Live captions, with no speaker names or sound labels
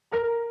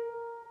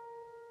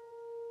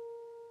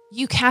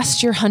You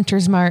cast your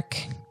hunter's mark.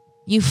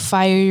 You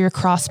fire your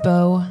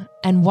crossbow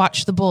and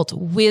watch the bolt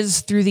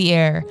whiz through the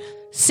air,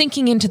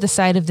 sinking into the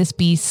side of this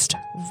beast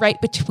right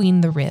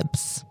between the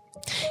ribs.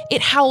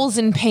 It howls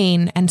in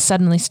pain and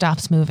suddenly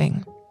stops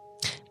moving.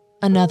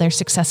 Another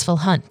successful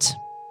hunt.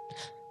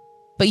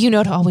 But you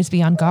know to always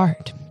be on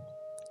guard.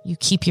 You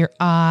keep your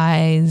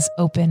eyes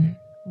open,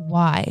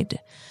 wide.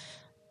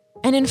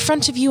 And in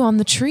front of you on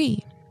the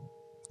tree,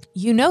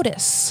 you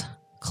notice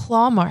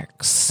claw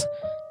marks,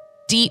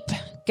 deep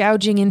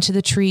gouging into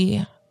the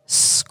tree,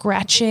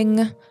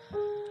 scratching,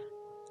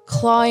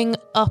 clawing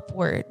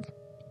upward.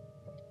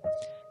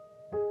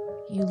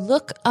 You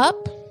look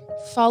up,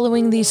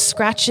 following these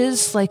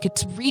scratches like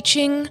it's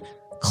reaching,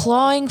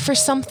 clawing for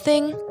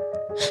something,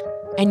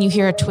 and you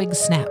hear a twig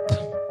snap.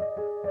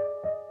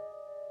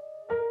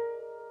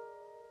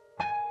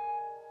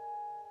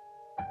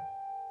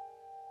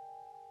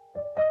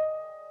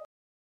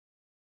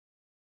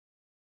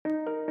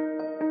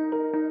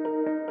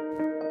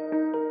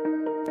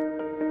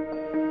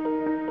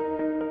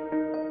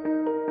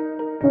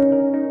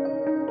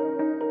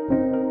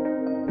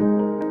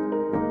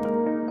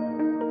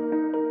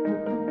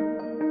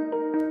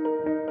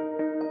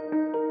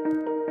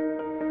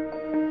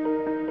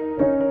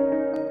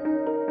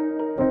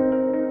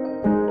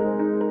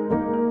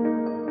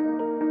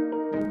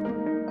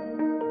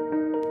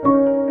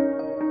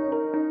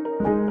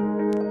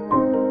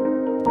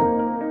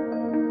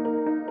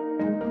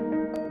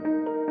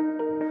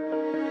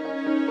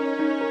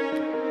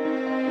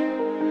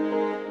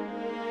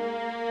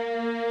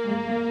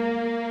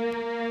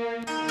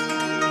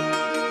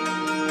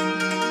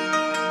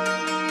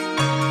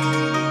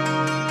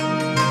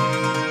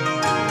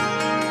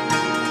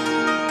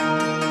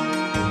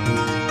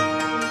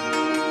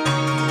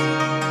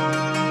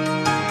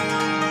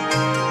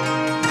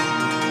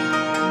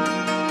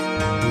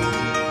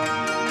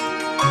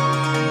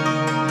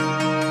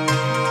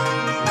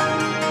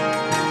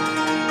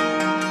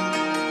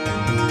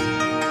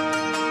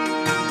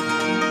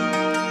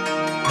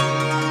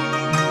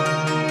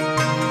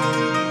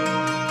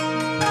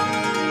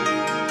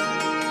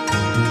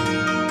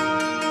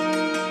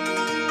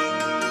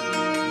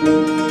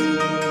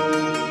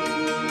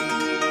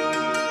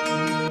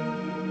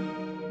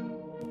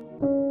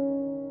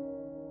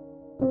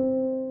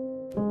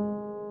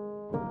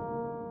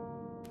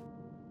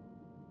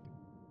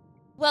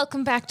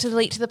 Welcome back to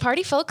Late to the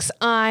Party, folks.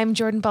 I'm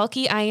Jordan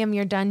Bulky. I am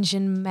your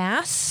dungeon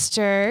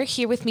master.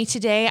 Here with me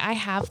today, I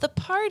have the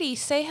party.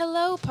 Say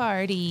hello,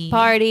 party.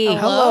 Party.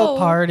 Hello,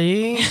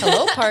 party.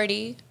 Hello,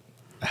 party.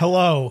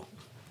 Hello.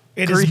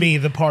 It is me,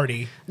 the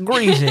party.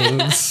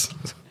 Greetings.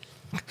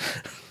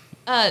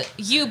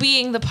 You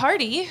being the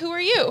party, who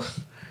are you?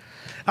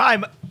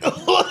 I'm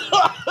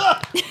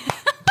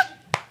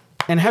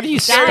And how do you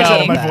Sorry.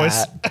 spell my that?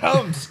 voice.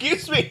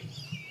 Excuse me.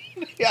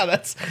 Yeah,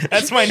 that's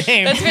my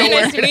name. That's very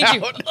Don't nice to work meet it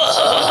you.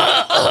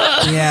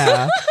 out.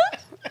 Yeah.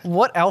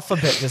 What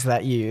alphabet does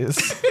that use?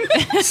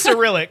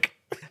 Cyrillic.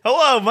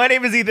 Hello, my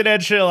name is Ethan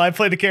Edgeshill. I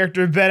play the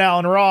character of Ben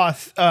Allen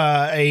Roth,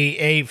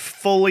 a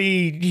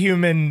fully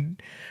human,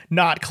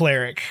 not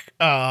cleric.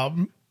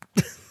 And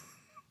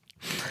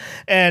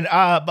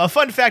a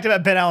fun fact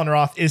about Ben Allen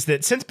Roth is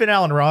that since Ben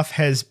Allen Roth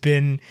has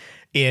been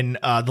in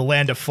the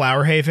land of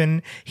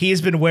Flowerhaven, he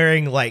has been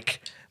wearing like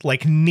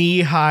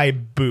knee-high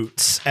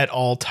boots at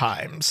all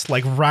times,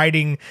 like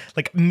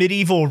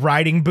medieval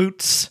riding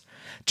boots,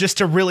 just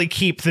to really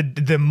keep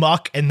the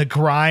muck and the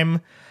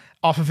grime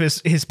off of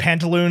his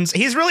pantaloons.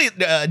 He's really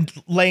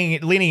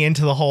leaning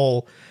into the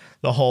whole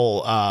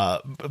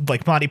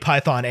like Monty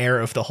Python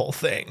air of the whole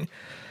thing,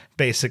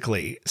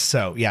 basically.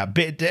 So yeah,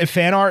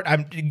 fan art.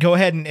 Go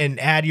ahead and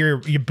add your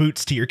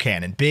boots to your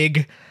canon.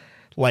 Big,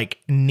 like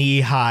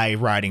knee-high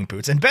riding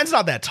boots. And Ben's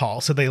not that tall,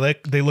 so they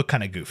look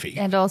kind of goofy.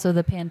 And also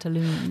the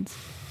pantaloons.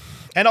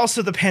 And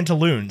also the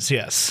pantaloons,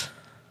 yes.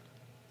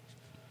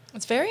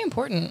 It's very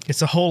important.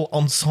 It's a whole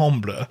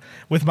ensemble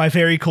with my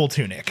very cool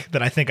tunic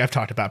that I think I've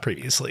talked about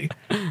previously.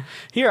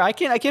 Here, I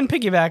can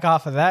piggyback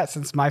off of that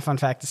since my fun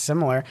fact is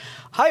similar.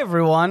 Hi,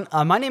 everyone.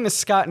 My name is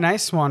Scott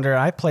Nicewander.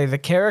 I play the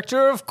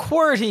character of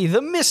QWERTY,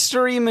 the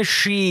Mystery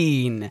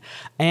Machine.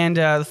 And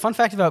the fun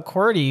fact about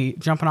QWERTY,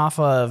 jumping off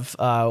of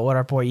what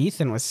our boy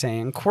Ethan was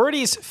saying,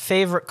 QWERTY's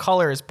favorite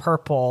color is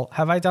purple.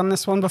 Have I done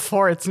this one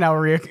before? It's now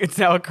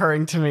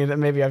occurring to me that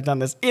maybe I've done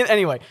this.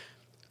 Anyway,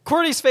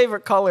 QWERTY's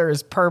favorite color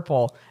is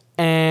purple.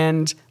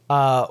 And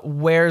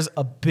wears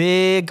a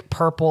big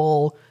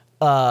purple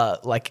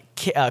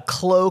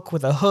cloak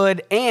with a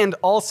hood, and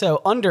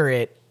also under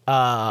it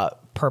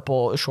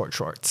purple short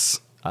shorts,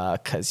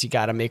 because you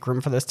got to make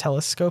room for those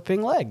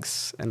telescoping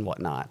legs and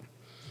whatnot.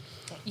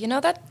 You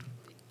know that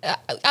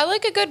I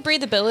like a good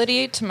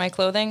breathability to my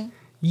clothing.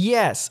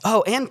 Yes.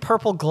 Oh, and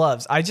purple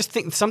gloves. I just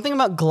think something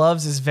about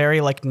gloves is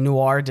very like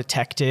noir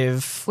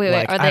detective. Wait,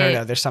 like, are they? I don't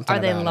know. There's something. Are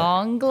they about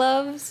long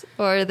gloves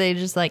or are they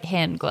just like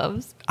hand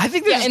gloves? I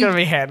think they're just and gonna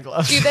be hand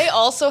gloves. Do they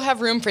also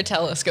have room for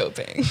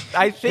telescoping?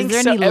 I think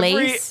Is there so. any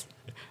lace?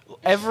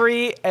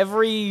 Every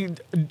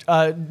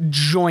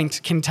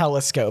joint can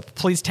telescope.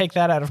 Please take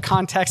that out of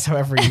context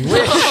however you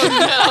wish.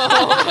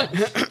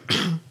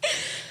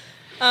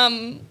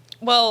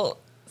 Well,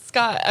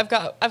 Scott, I've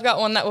got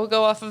one that will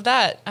go off of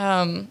that.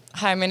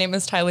 Hi, my name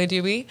is Tyler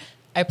Dewey.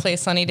 I play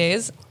Sunny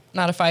Days,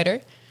 not a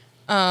fighter.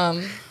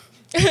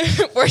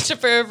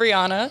 Worshipper of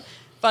Rihanna.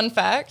 Fun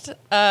fact,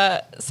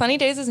 Sunny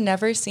Days has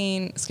never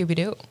seen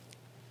Scooby-Doo.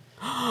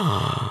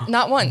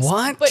 Not once.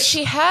 What? But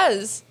she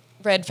has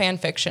read fan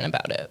fiction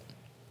about it.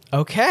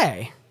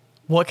 Okay.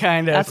 What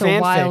kind of That's fan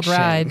a wild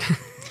fiction? ride.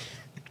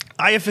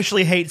 I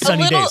officially hate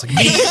Sunny little- Days.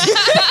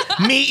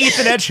 Like, me,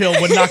 Ethan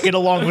Edgehill, would not get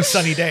along with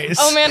Sunny Days.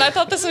 Oh man, I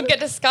thought this would get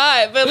to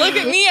Scott, but look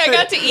at me, I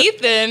got to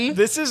Ethan.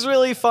 This is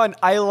really fun.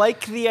 I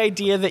like the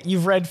idea that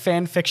you've read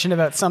fan fiction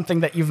about something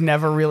that you've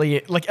never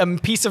really, like a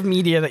piece of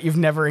media that you've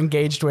never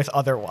engaged with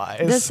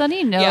otherwise. Does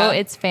Sunny know Yeah.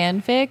 it's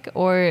fanfic,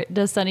 or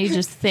does Sunny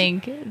just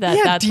think that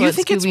Yeah, that's do you what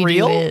think it's Scooby-Doo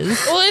real?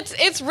 is? Well,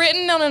 it's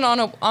written on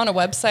a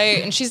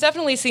website, and she's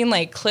definitely seen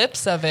like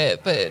clips of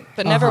it,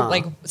 but never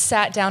like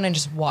sat down and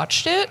just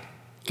watched it.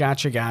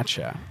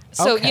 Gotcha.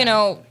 So Okay. you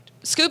know,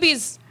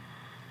 Scooby's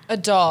a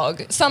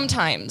dog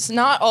sometimes,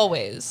 not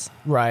always,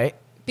 Right.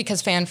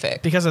 because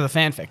fanfic, Because of the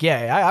fanfic.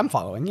 Yeah, I'm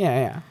following.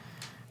 Yeah.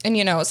 and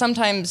you know,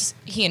 sometimes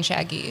he and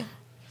Shaggy.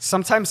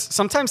 Sometimes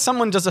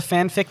someone does a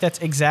fanfic that's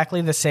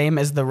exactly the same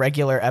as the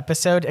regular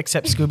episode,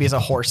 except Scooby's a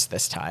horse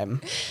this time.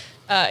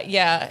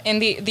 Yeah,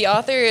 and the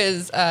author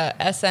is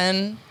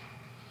SN.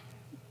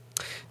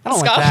 I don't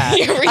Scott, like that.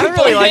 you're I don't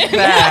really like replaying.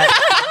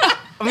 that.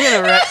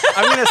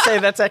 I'm gonna say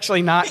that's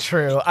actually not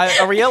true.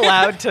 Are we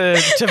allowed to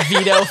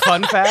veto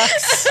fun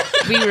facts?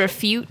 We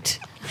refute.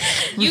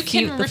 You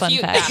can the fun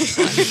refute fact.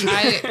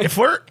 that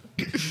one.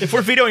 If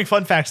we're vetoing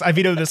fun facts, I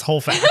veto this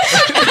whole fact.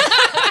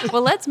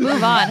 Well, let's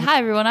move on. Hi,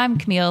 everyone. I'm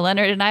Camille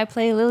Leonard, and I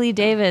play Lily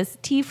Davis,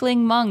 Tiefling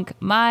Monk.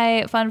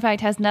 My fun fact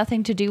has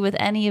nothing to do with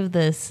any of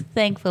this,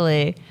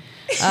 thankfully.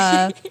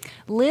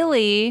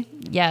 Lily,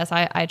 yes,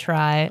 I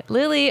try.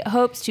 Lily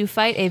hopes to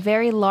fight a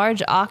very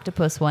large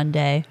octopus one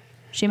day.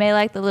 She may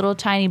like the little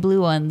tiny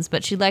blue ones,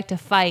 but she'd like to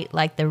fight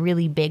like the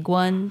really big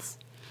ones.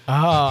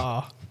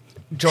 Oh,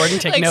 Jordan,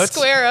 take Like notes.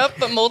 square up,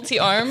 but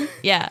multi-arm.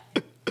 Yeah.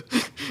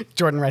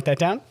 Jordan, write that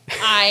down.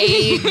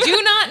 I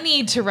do not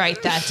need to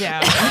write that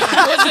down.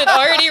 Was it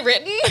already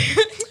written?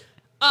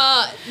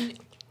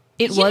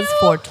 It was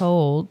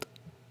foretold.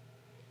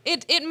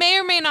 It may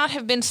or may not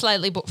have been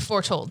slightly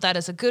foretold. That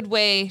is a good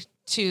way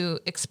to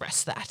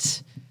express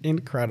that.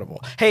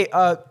 Incredible. Hey,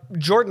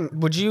 Jordan,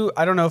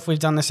 I don't know if we've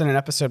done this in an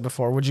episode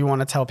before. Would you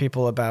want to tell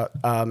people about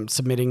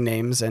submitting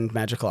names and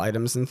magical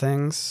items and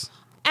things?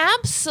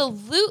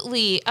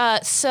 Absolutely.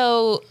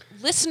 So,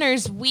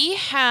 listeners, we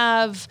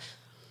have,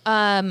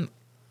 I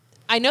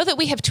know that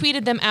we have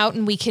tweeted them out,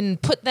 and we can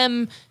put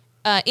them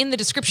in the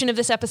description of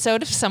this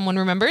episode if someone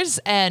remembers,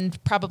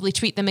 and probably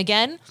tweet them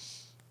again.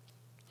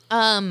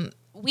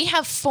 We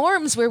have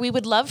forms where we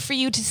would love for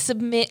you to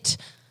submit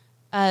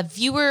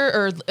viewer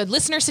or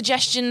listener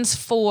suggestions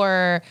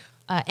for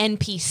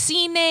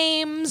NPC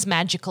names,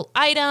 magical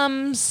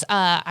items.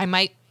 I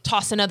might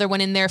toss another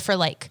one in there for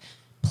like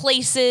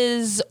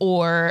places,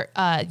 or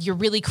your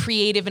really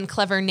creative and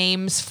clever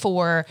names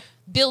for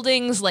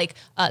buildings. Like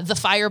the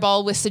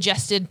Fireball was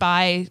suggested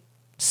by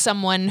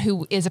someone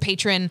who is a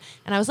patron,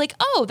 and I was like,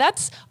 oh,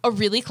 that's a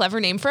really clever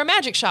name for a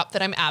magic shop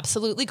that I'm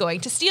absolutely going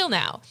to steal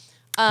now.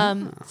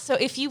 So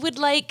if you would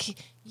like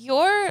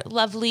your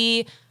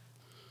lovely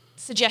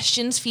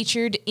suggestions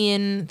featured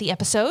in the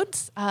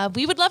episods,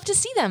 we would love to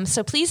see them.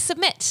 So please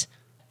submit.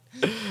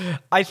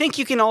 I think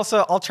you can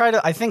also,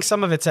 I think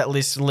some of it's at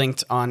least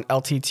linked on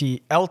lttpdnd.com.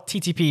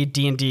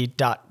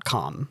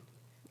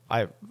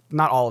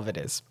 Not all of it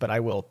is, but I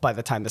will, by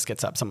the time this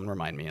gets up, someone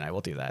remind me and I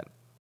will do that.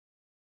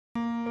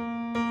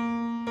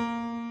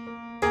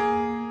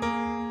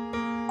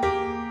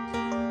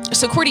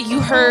 So, Cordy, you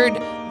heard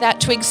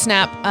that twig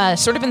snap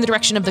sort of in the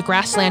direction of the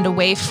grassland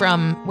away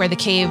from where the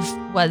cave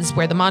was,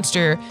 where the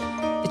monster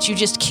that you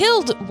just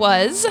killed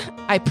was.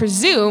 I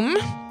presume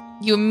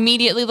you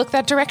immediately look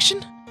that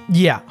direction?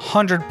 Yeah,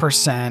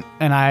 100%.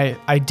 And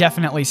I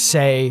definitely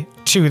say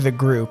to the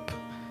group,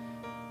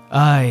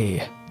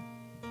 I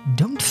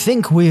don't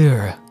think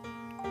we're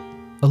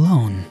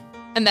alone.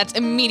 And that's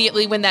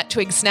immediately when that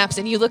twig snaps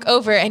and you look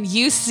over and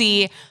you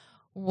see,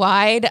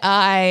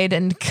 wide-eyed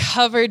and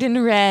covered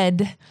in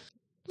red,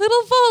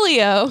 little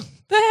Volio,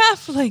 the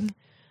halfling.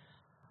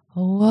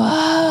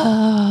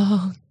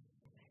 Whoa.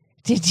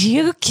 Did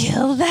you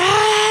kill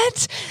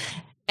that?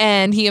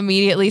 And he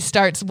immediately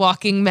starts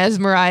walking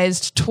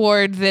mesmerized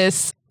toward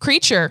this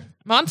creature,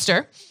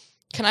 monster.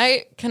 Can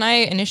I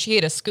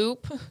initiate a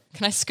scoop?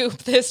 Can I scoop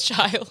this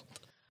child?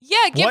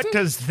 Yeah, give What him...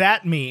 does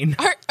that mean?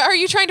 Are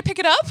you trying to pick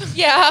it up?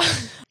 Yeah.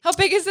 How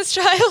big is this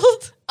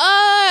child?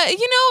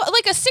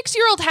 Like a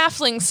 6-year-old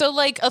halfling, so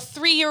like a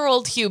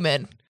 3-year-old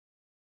human.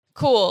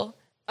 Cool.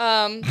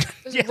 Yeah,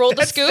 Roll the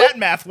that's- scoop. That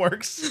math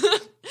works.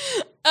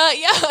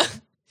 Yeah.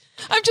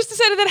 I've just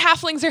decided that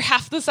halflings are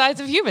half the size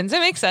of humans. It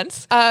makes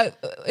sense.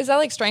 Is that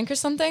like strength or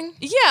something?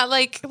 Yeah,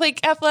 like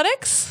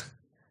athletics.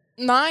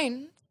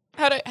 9.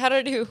 How'd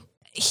I do?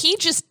 He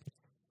just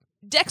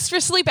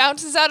dexterously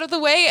bounces out of the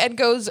way and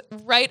goes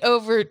right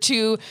over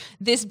to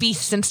this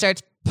beast and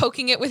starts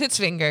poking it with its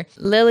finger.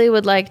 Lily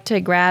would like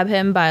to grab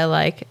him by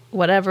like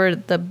whatever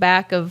the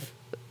back of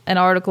an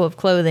article of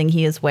clothing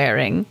he is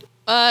wearing.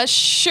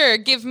 Sure.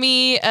 Give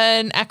me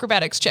an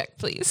acrobatics check,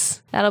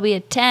 please. That'll be a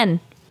 10.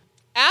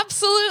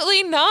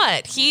 Absolutely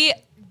not. He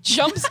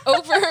jumps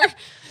over,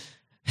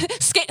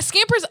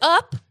 scampers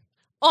up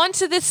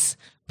onto this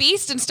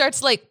beast and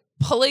starts like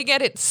pulling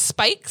at its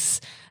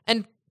spikes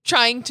and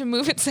trying to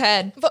move its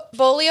head.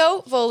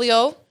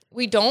 Volio,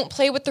 we don't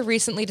play with the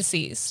recently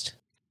deceased.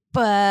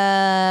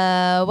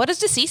 But what does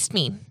deceased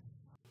mean?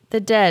 The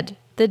dead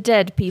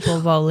people,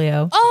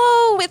 Volio.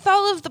 Oh, with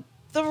all of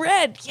the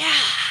red. Yeah.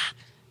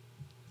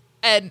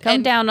 And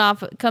Come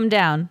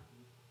down.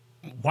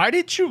 Why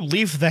did you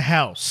leave the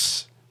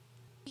house?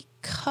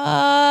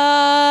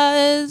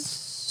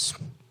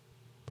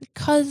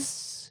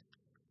 Because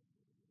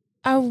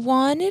I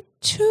wanted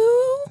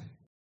to.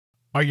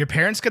 Are your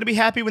parents going to be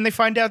happy when they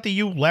find out that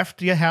you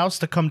left your house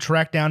to come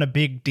track down a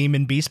big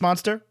demon beast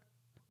monster?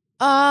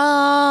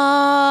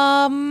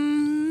 I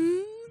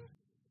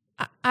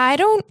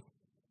don't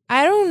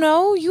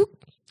know.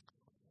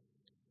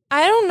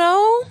 I don't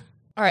know.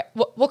 All right.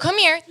 Well, come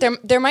here.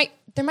 There might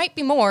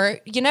be more.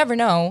 You never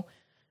know.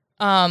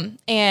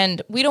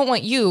 And we don't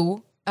want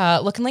you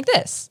looking like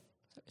this.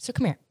 So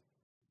come here.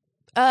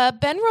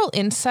 Ben, roll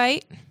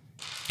insight.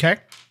 Okay.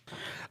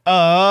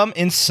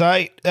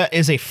 Insight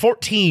is a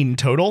 14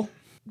 total.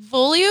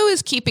 Volio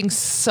is keeping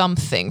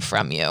something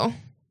from you,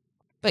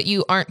 but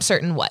you aren't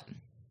certain what.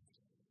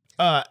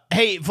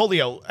 Hey,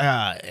 Volio,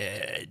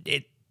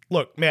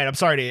 look, man, I'm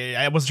sorry.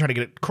 I wasn't trying to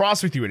get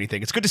cross with you or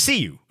anything. It's good to see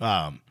you.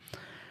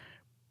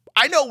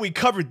 I know we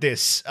covered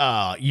this,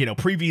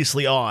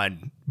 previously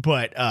on,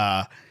 but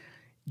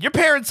your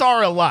parents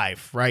are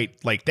alive, right?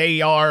 Like,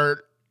 they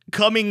are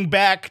coming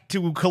back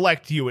to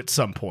collect you at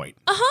some point.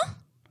 Uh-huh.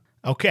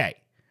 Okay.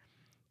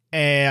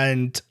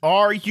 And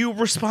are you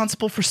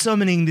responsible for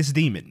summoning this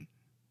demon?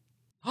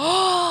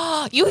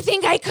 Oh, you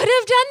think I could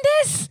have done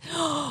this?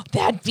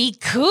 That'd be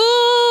cool.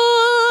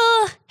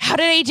 How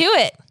did I do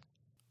it?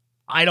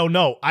 I don't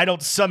know. I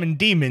don't summon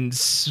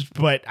demons,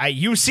 but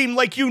you seem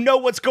like you know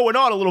what's going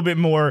on a little bit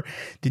more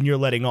than you're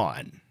letting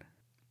on.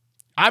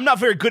 I'm not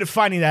very good at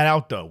finding that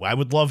out, though. I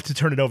would love to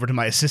turn it over to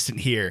my assistant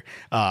here,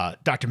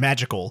 Dr.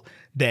 Magical,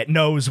 that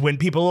knows when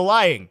people are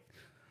lying.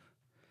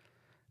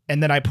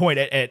 And then I point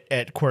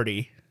at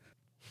QWERTY.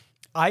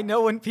 I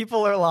know when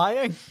people are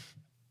lying.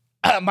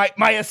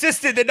 My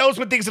assistant that knows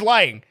when things are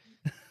lying.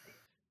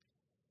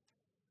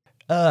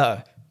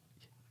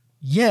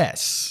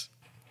 Yes.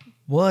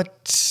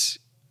 What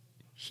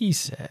he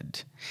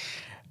said.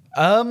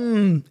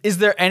 Is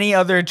there any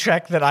other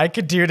check that I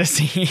could do to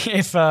see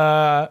if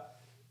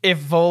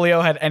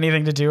Volio had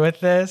anything to do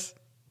with this?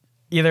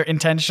 Either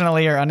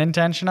intentionally or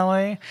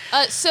unintentionally?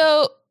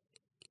 So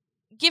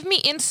give me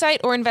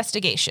insight or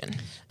investigation.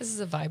 This is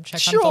a vibe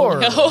check Sure.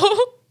 on Volio.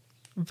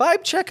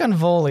 Vibe check on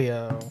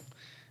Volio.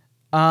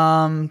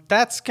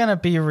 That's gonna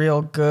be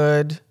real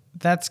good.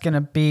 That's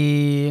gonna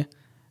be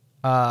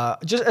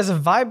just as a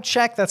vibe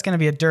check, that's gonna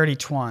be a dirty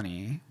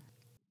 20.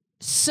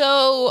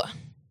 So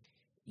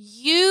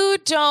you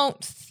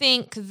don't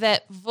think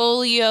that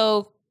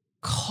Volio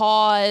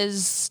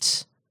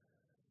caused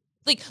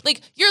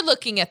like you're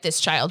looking at this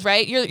child,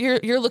 right?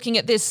 You're looking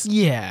at this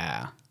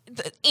Yeah.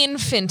 the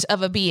infant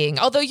of a being,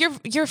 although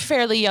you're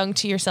fairly young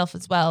to yourself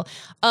as well.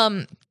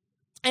 And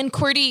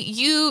QWERTY,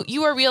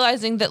 you are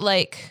realizing that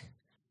like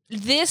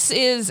this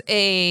is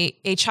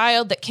a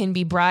child that can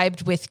be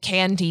bribed with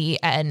candy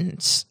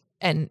and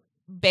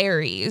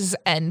berries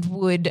and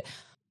would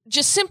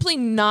just simply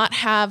not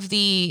have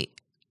the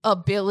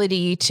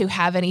ability to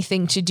have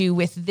anything to do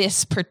with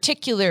this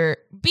particular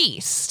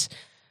beast.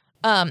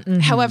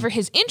 However,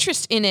 his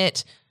interest in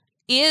it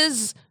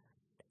is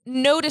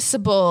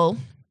noticeable,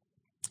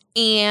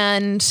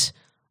 and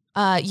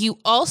you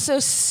also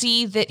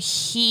see that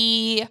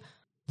he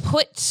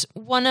put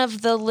one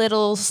of the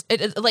little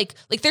like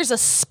there's a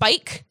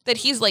spike that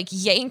he's like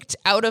yanked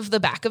out of the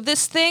back of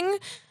this thing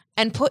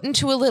and put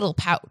into a little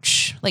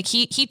pouch. Like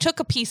he took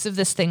a piece of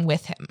this thing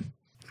with him.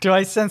 Do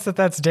I sense that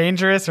that's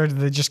dangerous, or is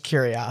it just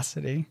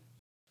curiosity?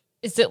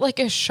 Is it like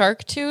a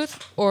shark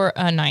tooth or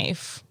a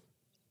knife?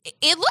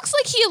 It looks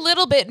like he a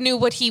little bit knew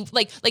what he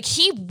like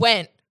he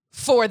went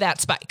for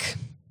that spike.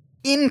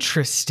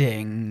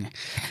 Interesting.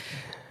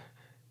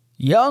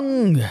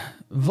 Young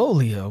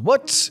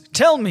Volio,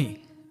 tell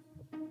me.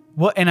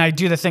 What? And I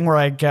do the thing where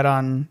I get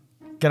on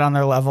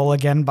their level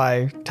again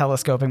by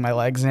telescoping my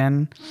legs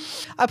in.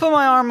 I put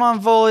my arm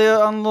on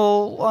Volio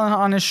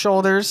on his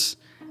shoulders,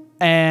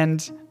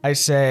 and I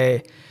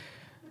say,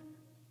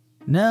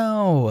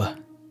 "Now,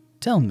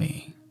 tell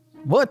me,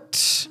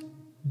 what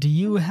do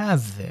you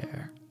have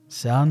there,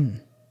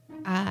 son?"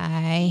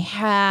 I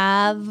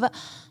have.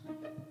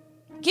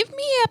 Give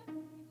me a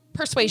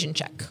persuasion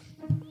check.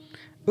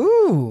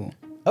 Ooh,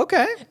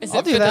 okay. Is I'll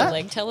it do for that. the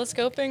leg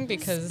telescoping?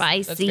 Because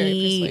that's Spicy.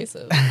 very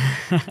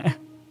persuasive.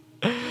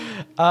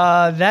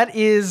 That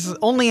is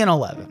only an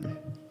 11.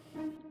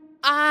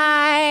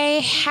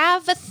 I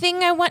have a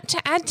thing I want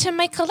to add to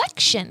my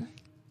collection.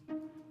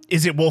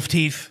 Is it wolf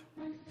teeth?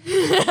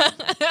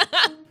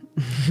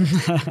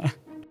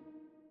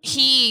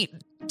 He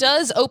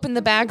does open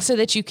the bag so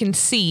that you can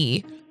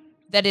see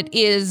that it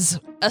is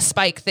a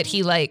spike that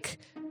he, like,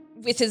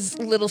 with his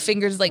little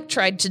fingers, like,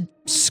 tried to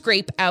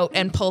scrape out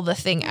and pull the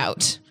thing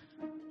out.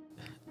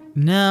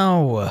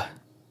 Now,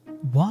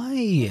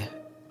 why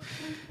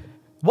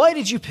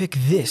did you pick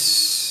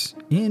this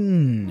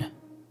in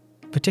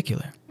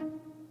particular?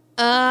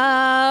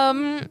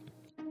 Can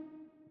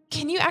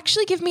you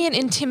actually give me an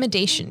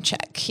intimidation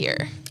check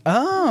here?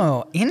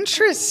 Oh,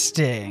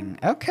 interesting.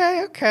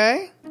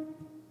 Okay.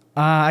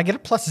 I get a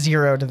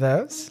 +0 to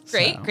those.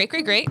 Great,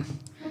 so. great.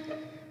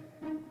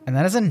 And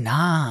that is a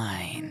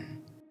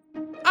 9.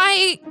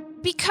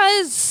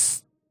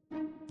 Because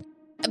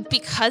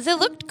it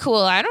looked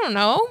cool, I don't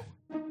know.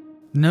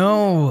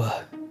 No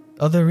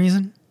other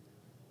reason?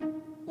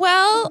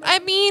 Well, I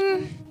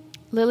mean,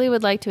 Lily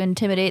would like to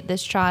intimidate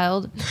this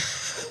child.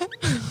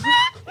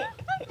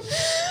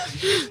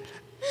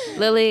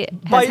 Lily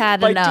has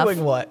had by enough.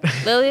 doing what?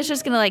 Lily is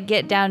just gonna like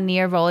get down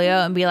near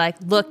Volio and be like,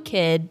 "Look,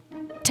 kid,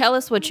 tell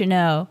us what you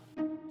know."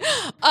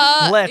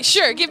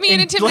 sure, give me an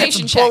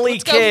intimidation let's check. bully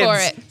Let's kids. go for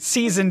it.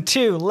 Season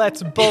 2,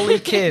 let's bully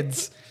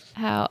kids.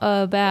 How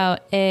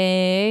about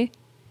a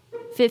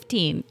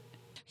 15?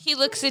 He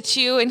looks at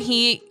you and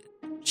he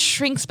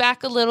shrinks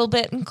back a little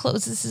bit and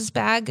closes his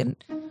bag and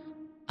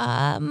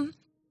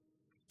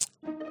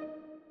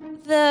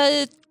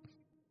the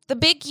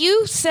big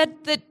you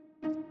said that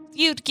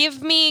you'd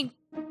give me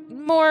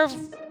more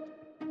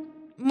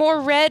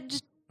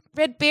red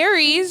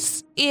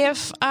berries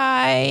if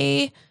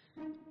I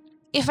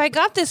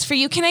got this for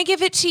you. Can I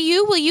give it to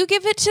you? Will you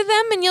give it to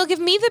them and you'll give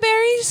me the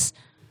berries?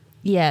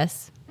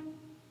 Yes.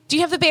 Do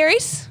you have the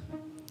berries?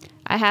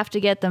 I have to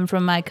get them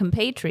from my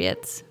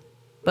compatriots,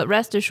 but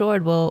rest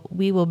assured,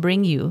 we will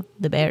bring you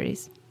the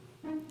berries.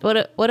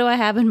 What do I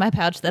have in my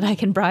pouch that I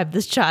can bribe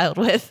this child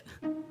with?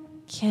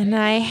 Can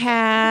I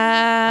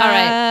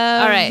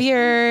have All right.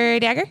 your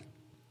dagger?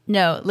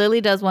 No, Lily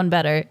does one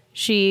better.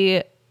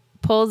 She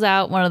pulls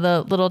out one of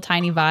the little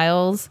tiny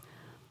vials,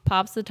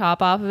 pops the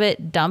top off of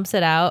it, dumps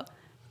it out,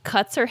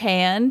 cuts her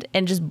hand,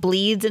 and just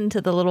bleeds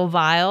into the little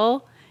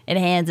vial and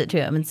hands it to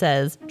him and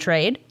says,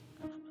 "Trade?"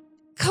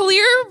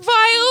 Clear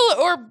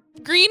vial or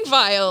green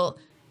vial?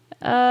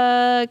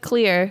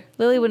 Clear.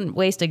 Lily wouldn't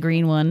waste a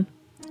green one.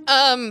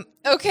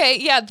 Okay,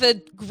 yeah, the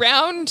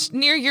ground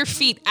near your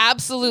feet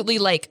absolutely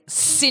like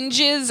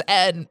singes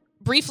and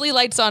briefly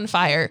lights on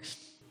fire.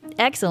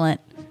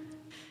 Excellent.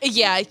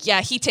 Yeah,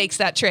 he takes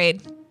that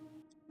trade.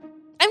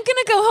 I'm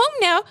gonna go home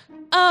now.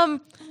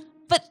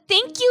 But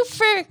thank you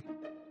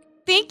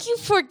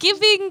for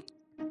giving.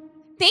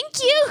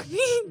 Thank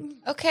you.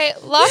 Okay,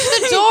 lock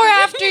the door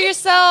after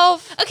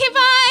yourself. Okay,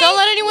 bye. Don't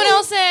let anyone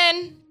else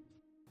in.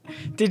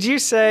 Did you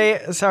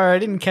say, sorry, I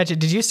didn't catch it.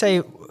 Did you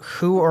say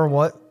who or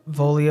what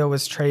Volio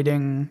was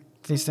trading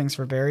these things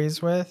for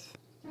berries with?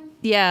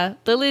 Yeah,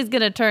 Lily's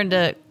gonna turn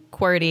to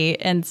QWERTY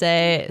and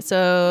say,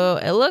 "So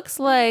it looks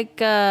like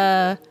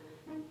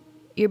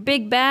your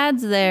big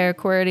bads there,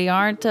 QWERTY,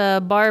 aren't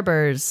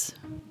barbers.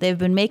 They've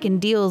been making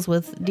deals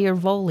with dear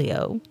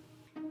Volio."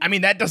 I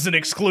mean, that doesn't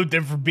exclude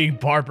them from being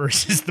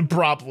barbers is the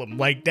problem.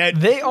 Like that.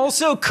 They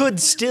also could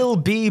still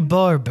be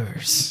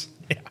barbers.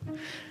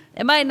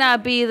 It might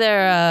not be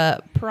their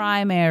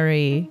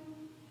primary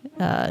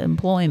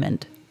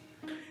employment.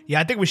 Yeah,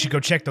 I think we should go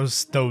check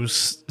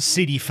those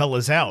seedy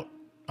fellas out,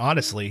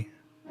 honestly.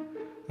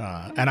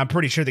 And I'm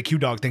pretty sure the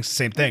Q-Dog thinks the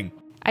same thing.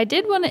 I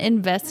did want to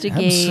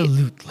investigate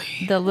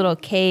Absolutely. the little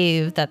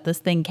cave that this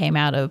thing came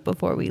out of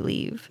before we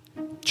leave.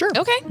 Sure.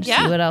 Okay, See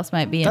yeah. what else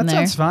might be in That there.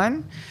 sounds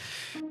fine.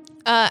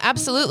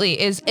 Absolutely.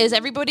 Is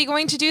everybody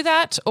going to do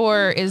that,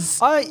 or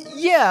is?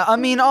 Yeah. I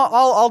mean,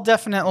 I'll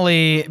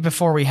definitely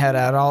before we head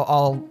out,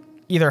 I'll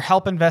either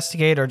help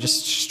investigate or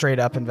just straight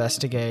up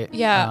investigate.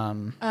 Yeah.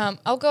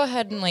 I'll go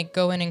ahead and like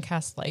go in and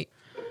cast light.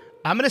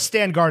 I'm going to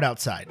stand guard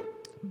outside.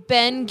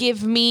 Ben,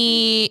 give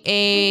me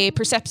a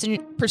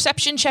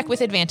perception check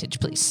with advantage,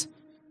 please.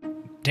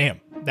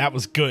 Damn, that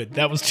was good.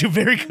 That was two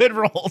very good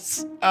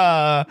rolls.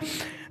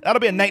 That'll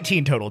be a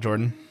 19 total,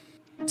 Jordan.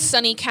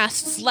 Sunny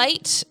casts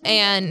light,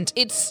 and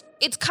it's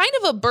kind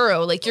of a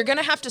burrow. Like you're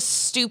gonna have to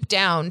stoop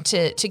down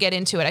to get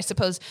into it. I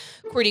suppose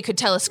QWERTY could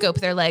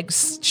telescope their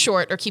legs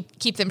short or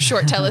keep them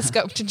short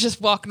telescoped and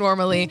just walk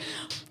normally.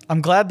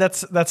 I'm glad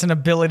that's an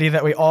ability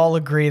that we all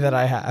agree that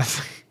I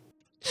have.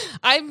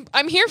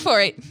 I'm here for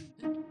it.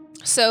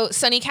 So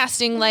Sunny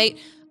casting light,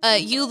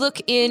 you look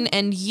in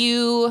and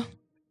you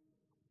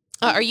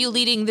are you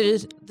leading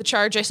the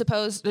charge? I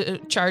suppose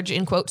charge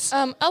in quotes.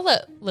 I'll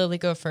let Lily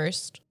go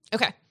first.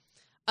 Okay.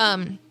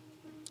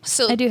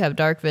 So I do have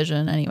dark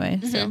vision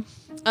anyway, so.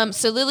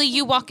 So Lily,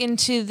 you walk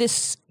into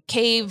this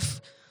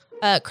cave,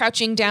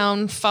 crouching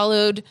down,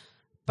 followed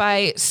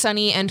by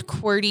Sunny and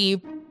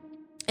QWERTY,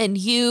 and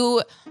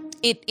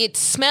it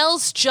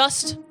smells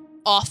just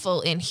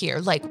awful in here,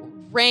 like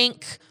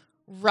rank,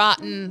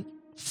 rotten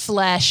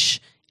flesh.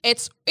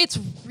 It's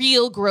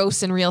real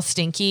gross and real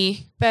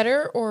stinky.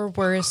 Better or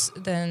worse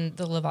than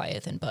the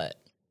Leviathan butt?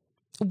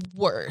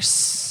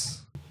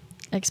 Worse.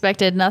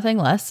 Expected nothing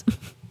less.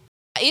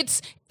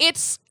 It's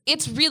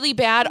really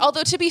bad.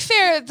 Although to be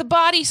fair, the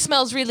body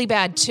smells really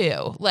bad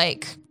too.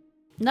 Like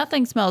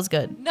Nothing smells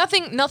good.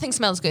 nothing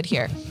smells good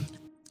here.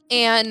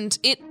 And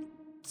it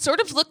sort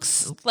of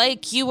looks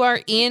like you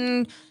are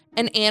in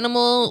an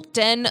animal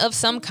den of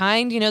some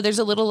kind. You know, there's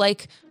a little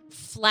like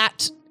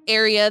flat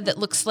area that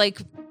looks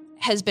like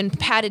has been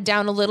patted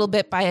down a little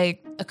bit by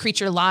a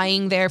creature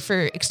lying there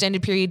for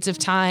extended periods of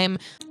time.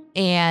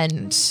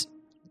 And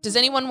does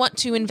anyone want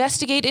to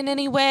investigate in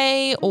any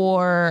way?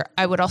 Or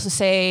I would also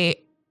say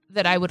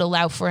that I would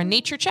allow for a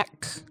nature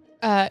check.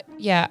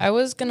 Yeah, I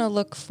was gonna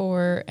look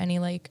for any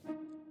like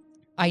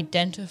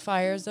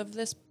identifiers of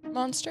this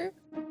monster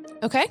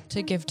Okay,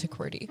 to give to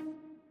QWERTY.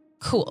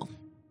 cool.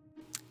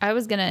 I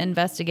was going to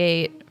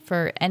investigate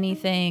for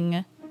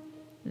anything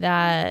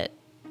that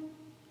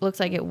looks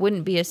like it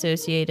wouldn't be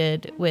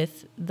associated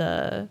with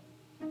the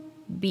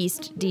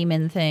beast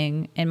demon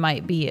thing and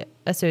might be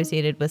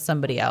associated with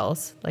somebody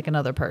else, like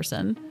another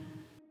person.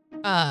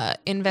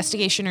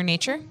 Investigation or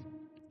nature?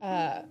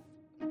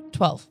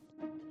 12.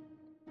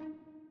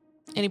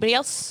 Anybody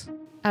else?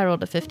 I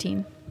rolled a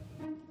 15.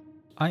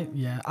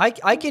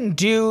 I can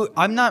do.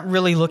 I'm not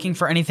really looking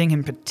for anything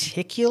in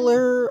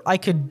particular. I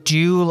could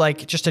do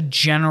like just a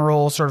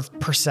general sort of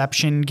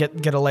perception,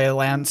 get a lay of the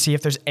land, see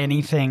if there's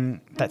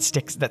anything that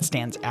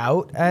stands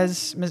out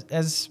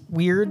as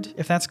weird.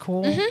 If that's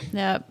cool. Mm-hmm.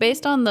 Yeah,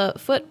 based on the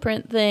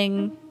footprint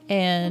thing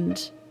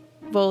and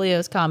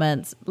Volio's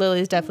comments,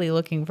 Lily's definitely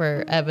looking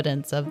for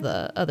evidence of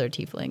the other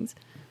tieflings.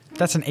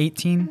 That's an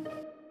 18.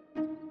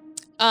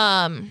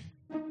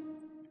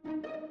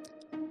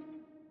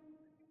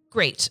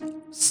 Great.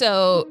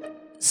 So,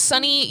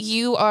 Sunny,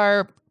 you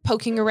are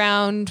poking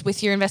around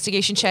with your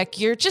investigation check.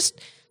 You're just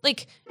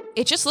like,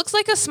 it just looks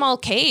like a small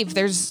cave.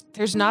 There's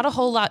not a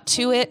whole lot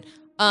to it.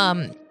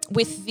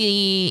 With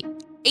the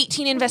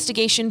 18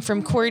 investigation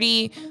from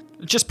QWERTY,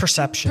 Just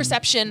perception.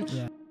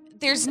 perception,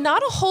 there's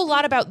not a whole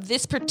lot about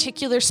this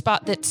particular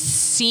spot that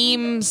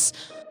seems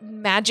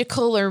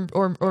magical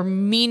or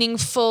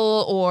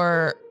meaningful,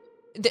 or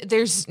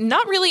there's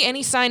not really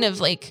any sign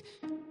of like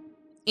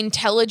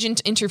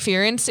intelligent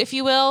interference, if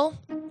you will,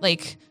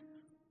 like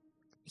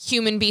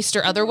human, beast,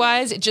 or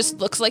otherwise. It just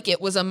looks like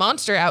it was a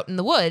monster out in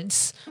the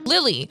woods.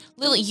 Lily,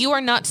 you are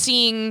not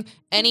seeing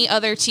any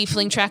other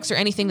tiefling tracks or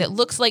anything that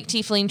looks like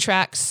tiefling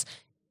tracks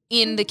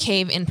in the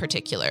cave in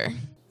particular.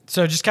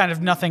 So just kind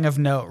of nothing of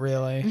note,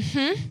 really.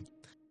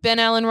 Ben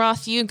Allen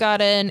Roth, you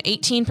got an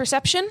 18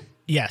 perception.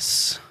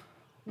 Yes.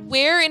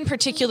 Where in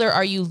particular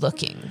are you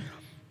looking?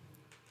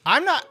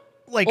 I'm not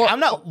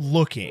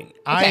looking.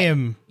 I Okay.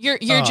 am You're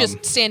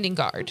just standing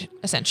guard,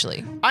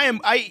 essentially.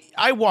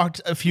 I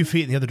walked a few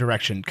feet in the other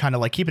direction, kind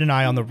of like keeping an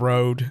eye on the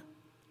road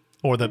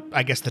or the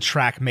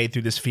track made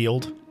through this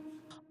field.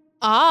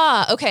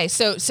 Ah, okay.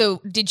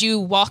 So did you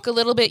walk a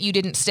little bit? You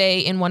didn't stay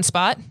in one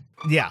spot?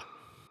 Yeah.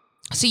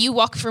 So you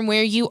walk from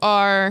where you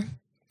are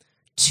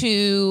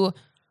to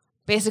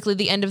basically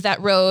the end of that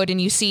road, and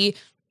you see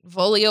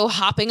Volio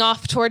hopping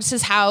off towards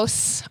his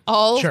house,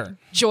 all Sure.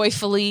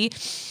 joyfully.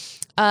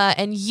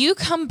 And you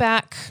come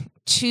back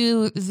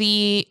to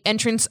the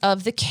entrance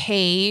of the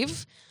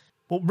cave.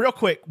 Well, real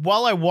quick,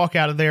 while I walk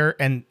out of there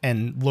and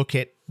look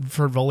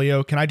for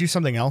Volio, can I do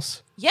something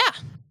else? Yeah.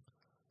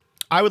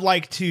 I would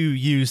like to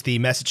use the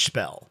message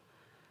spell.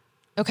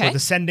 Okay. Or the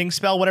sending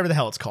spell, whatever the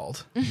hell it's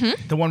called.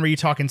 Mm-hmm. The one where you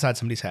talk inside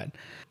somebody's head.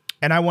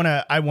 And I want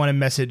to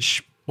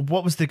message,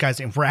 what was the guy's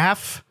name?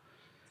 Raph?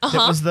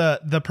 That was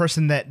the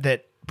person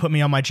that put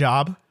me on my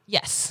job.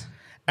 Yes.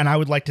 And I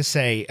would like to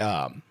say,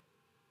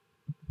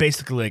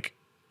 basically, like,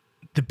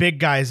 the big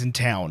guys in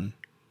town,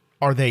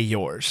 are they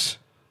yours?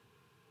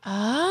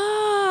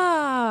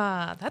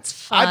 Ah, that's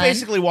fun. I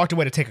basically walked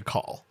away to take a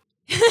call.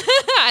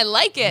 I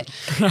like it.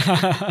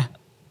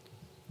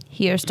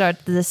 Here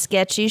start the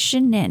sketchy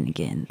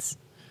shenanigans.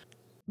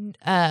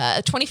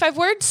 25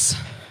 words?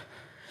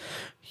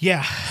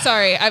 Yeah,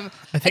 Sorry, I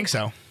think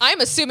so.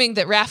 I'm assuming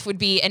that Raph would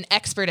be an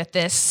expert at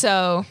this,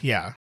 so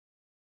Yeah.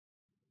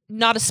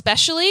 not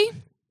especially,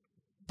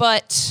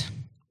 but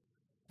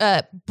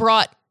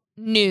brought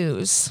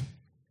news.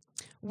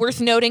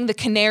 Worth noting, the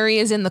canary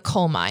is in the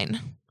coal mine.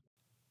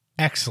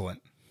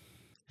 Excellent.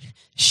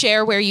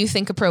 Share where you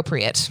think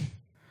appropriate.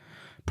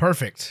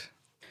 Perfect.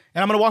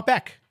 And I'm going to walk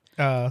back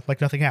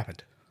like nothing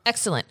happened.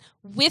 Excellent.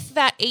 With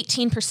that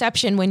 18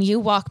 perception, when you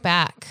walk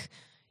back,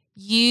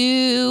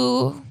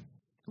 you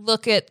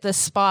look at the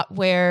spot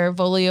where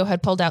Volio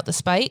had pulled out the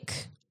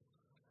spike,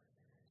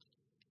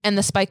 and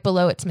the spike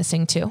below it's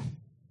missing too.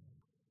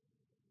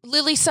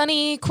 Lily,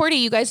 Sunny, QWERTY,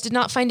 you guys did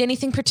not find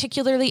anything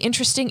particularly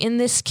interesting in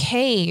this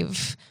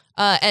cave,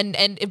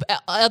 and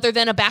other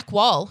than a back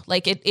wall.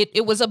 Like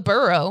it was a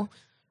burrow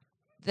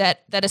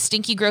that a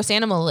stinky, gross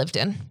animal lived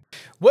in.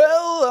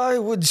 Well, I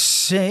would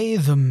say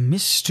the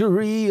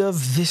mystery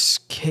of this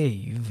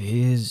cave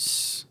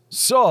is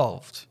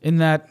solved in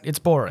that it's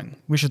boring.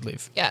 We should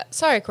leave. Yeah,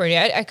 sorry, Cordy.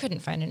 I couldn't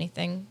find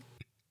anything.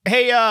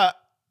 Hey,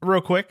 real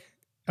quick.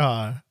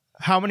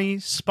 How many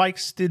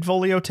spikes did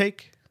Volio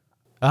take?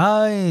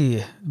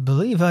 I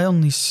believe I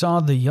only saw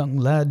the young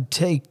lad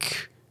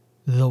take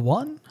the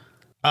one.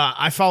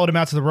 I followed him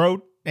out to the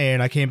road,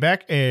 and I came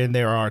back, and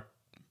there are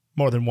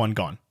more than one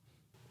gone.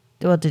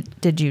 Well,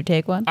 did you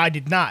take one? I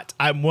did not.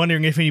 I'm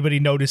wondering if anybody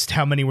noticed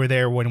how many were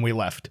there when we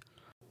left.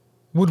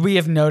 Would we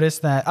have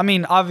noticed that? I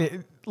mean,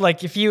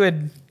 like if you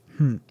had,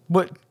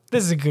 what?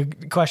 This is a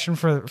good question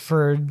for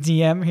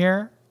DM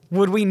here.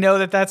 Would we know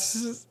that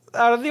that's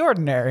out of the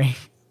ordinary?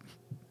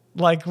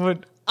 Like,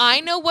 would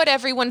I know what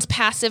everyone's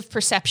passive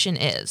perception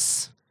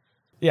is.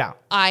 yeah?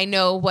 I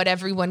know what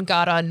everyone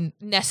got on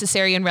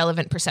necessary and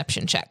relevant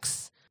perception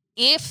checks.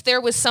 If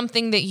there was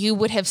something that you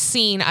would have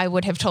seen, I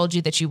would have told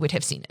you that you would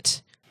have seen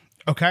it.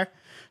 Okay.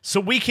 So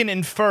we can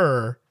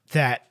infer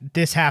that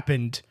this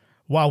happened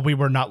while we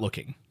were not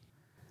looking.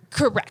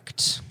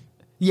 Correct.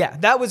 Yeah,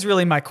 that was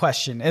really my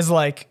question. Is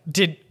like,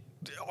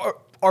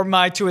 or am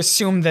I to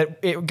assume that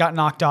it got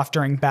knocked off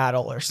during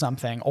battle or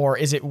something, or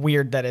is it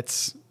weird that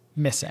it's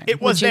missing? It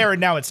was there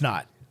and now it's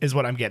not, is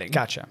what I'm getting.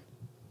 Gotcha.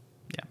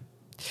 Yeah.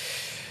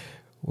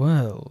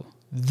 Well,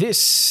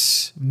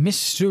 this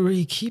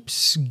mystery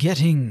keeps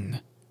getting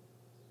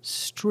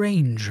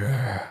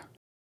stranger.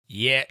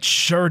 Yeah, it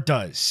sure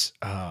does.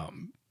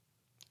 Can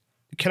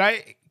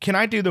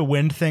I do the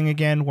wind thing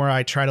again where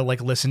I try to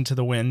like listen to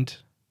the wind?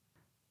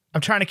 I'm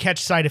trying to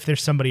catch sight if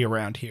there's somebody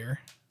around here.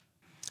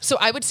 So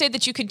I would say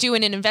that you could do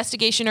an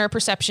investigation or a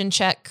perception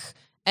check,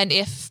 and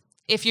if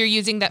you're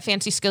using that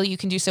fancy skill, you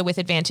can do so with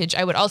advantage.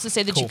 I would also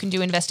say that you can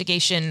do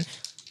investigation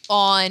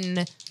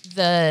on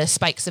the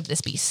spikes of this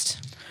beast.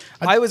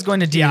 I was going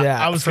to do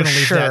that. I was going to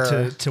leave sure.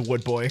 that to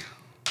Woodboy.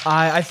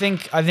 I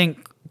think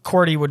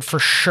Cordy would for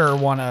sure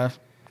want to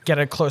get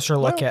a closer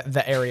look at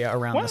the area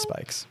around the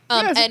spikes.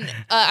 And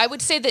I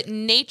would say that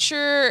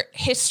nature,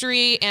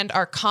 history, and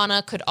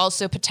arcana could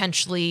also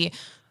potentially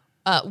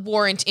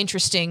warrant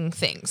interesting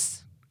things.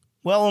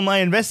 Well, in my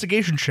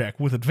investigation check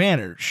with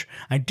advantage,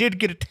 I did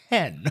get a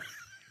 10.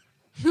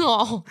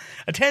 Oh,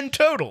 A 10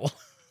 total.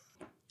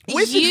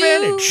 With You-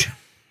 advantage.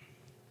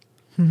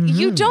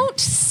 you don't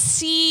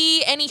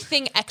see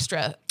anything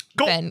extra,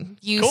 Cool. Ben.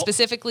 You Cool.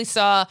 specifically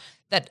saw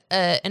that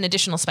an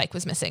additional spike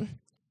was missing.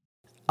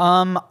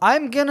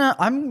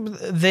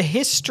 The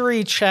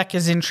history check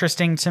is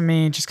interesting to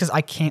me just because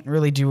I can't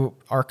really do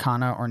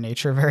arcana or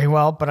nature very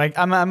well, but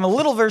I'm a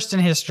little versed in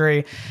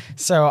history,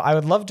 so I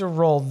would love to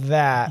roll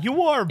that.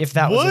 You are If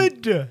that was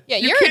wood. Yeah,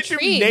 You you're a can't do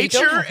tree. You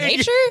don't have and you-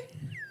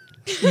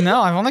 nature?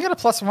 No, I've only got a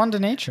 +1 to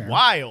nature.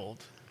 Wild.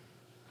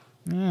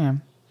 Yeah.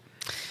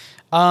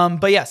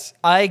 But yes,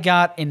 I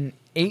got an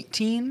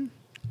 18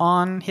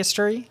 on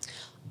history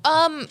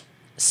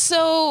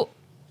So,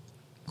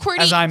 Cordy,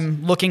 as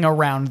I'm looking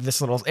around this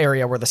little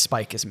area where the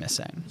spike is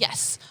missing.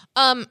 yes.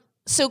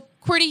 So,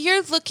 Cordy,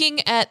 you're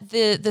looking at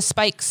the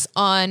spikes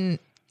on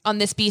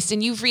this beast,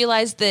 and you've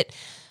realized that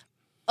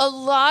a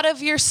lot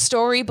of your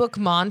storybook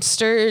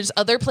monsters,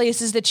 other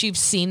places that you've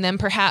seen them,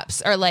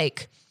 perhaps, are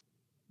like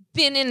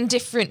been in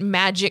different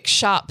magic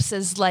shops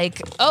as like,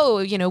 oh,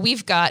 you know,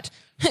 we've got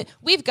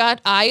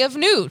Eye of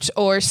Newt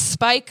or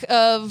Spike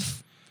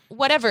of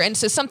whatever. And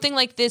so something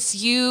like this,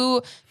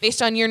 you, based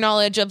on your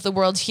knowledge of the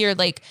world here,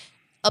 like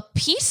a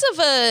piece of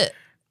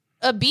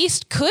a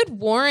beast could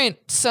warrant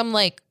some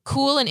like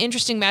cool and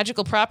interesting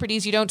magical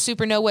properties. You don't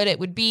super know what it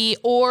would be,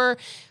 or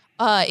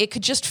it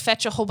could just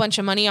fetch a whole bunch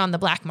of money on the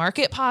black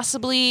market,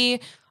 possibly.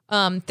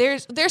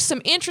 There's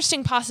some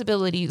interesting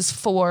possibilities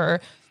for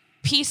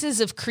pieces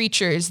of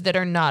creatures that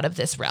are not of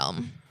this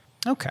realm.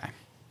 Okay.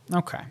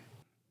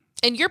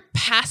 And your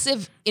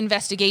passive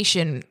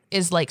investigation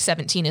is like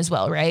 17 as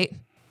well, right?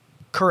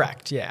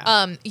 Correct,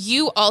 yeah.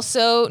 You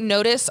also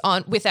notice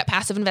with that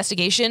passive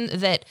investigation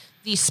that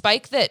the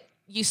spike that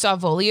you saw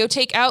Volio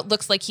take out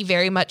looks like he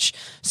very much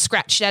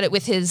scratched at it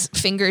with his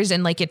fingers,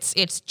 and like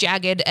it's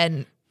jagged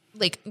and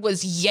like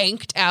was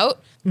yanked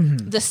out.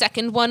 Mm-hmm. The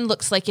second one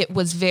looks like it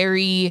was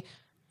very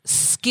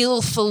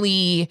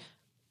skillfully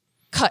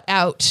cut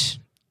out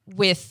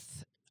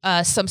with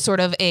some sort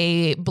of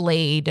a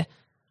blade,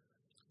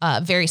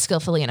 very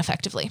skillfully and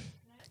effectively.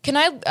 Can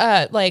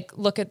I like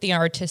look at the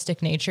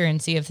artistic nature and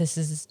see if this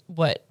is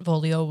what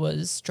Volio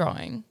was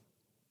drawing?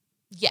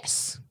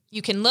 Yes,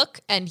 you can look,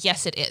 and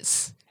yes, it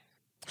is.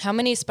 How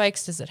many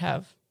spikes does it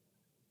have?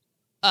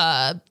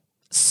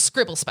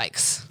 Scribble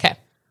spikes. Okay,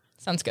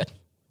 sounds good.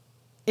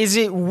 Is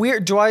it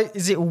weird?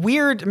 Is it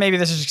weird? Maybe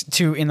this is just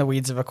too in the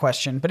weeds of a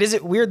question, but is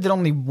it weird that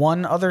only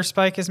one other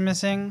spike is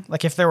missing?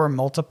 Like if there were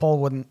multiple,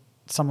 wouldn't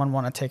someone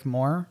want to take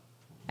more?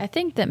 I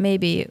think that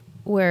maybe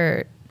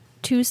we're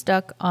too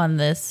stuck on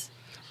this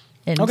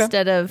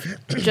instead of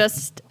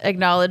just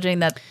acknowledging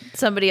that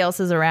somebody else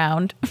is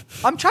around.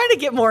 I'm trying to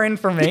get more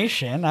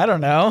information. I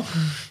don't know.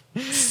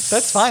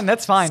 That's fine.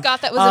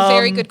 Scott, that was a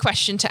very good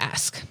question to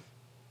ask.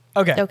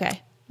 Okay.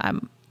 Okay.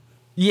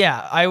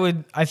 Yeah,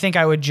 I think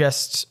I would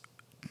just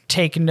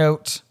take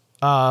note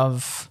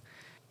of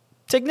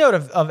take note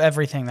of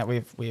everything that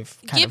we've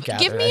kind of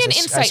gathered. Give me an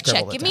insight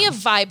check. Give me a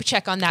vibe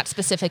check on that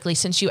specifically,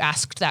 since you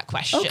asked that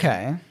question.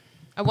 Okay.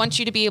 I want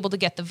you to be able to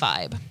get the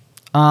vibe.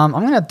 I'm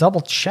going to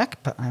double check,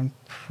 but I'm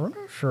pretty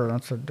sure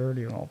that's a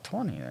dirty roll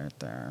 20 right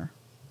there.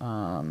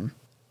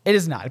 It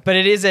is not, but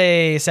it is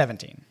a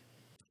 17.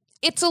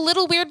 It's a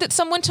little weird that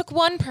someone took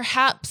one.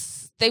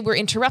 Perhaps they were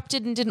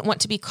interrupted and didn't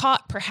want to be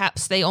caught.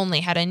 Perhaps they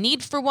only had a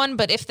need for one.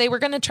 But if they were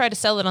going to try to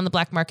sell it on the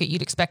black market,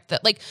 you'd expect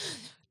that, like,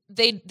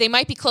 they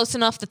might be close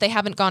enough that they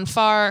haven't gone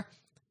far.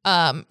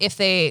 If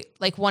they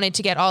wanted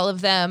to get all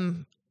of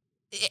them,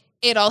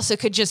 it also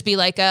could just be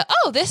like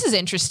this is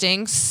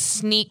interesting.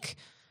 Sneak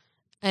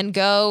and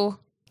go.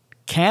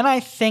 Can I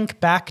think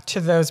back to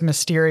those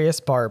mysterious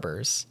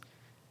barbers?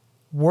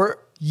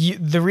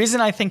 The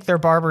reason I think they're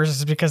barbers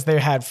is because they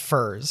had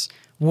furs.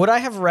 Would I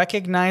have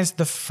recognized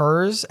the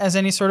furs as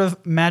any sort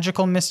of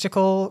magical,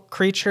 mystical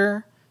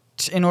creature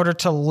in order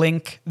to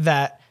link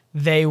that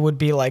they would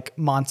be like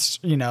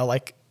monster,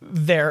 like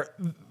their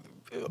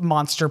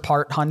monster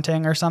part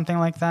hunting or something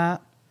like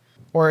that?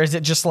 Or is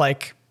it just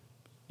like,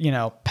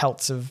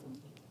 pelts of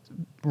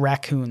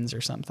raccoons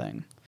or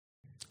something?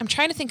 I'm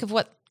trying to think of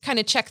what kind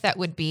of check that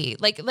would be.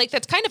 Like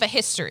that's kind of a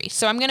history.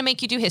 So I'm going to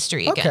make you do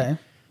history again. Okay.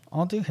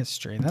 I'll do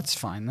history. That's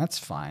fine.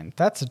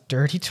 That's a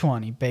dirty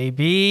 20,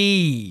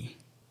 baby.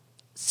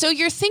 So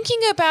you're thinking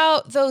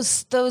about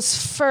those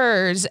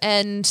furs,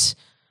 and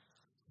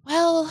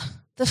well,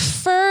 the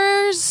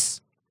furs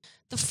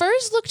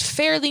looked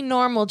fairly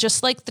normal,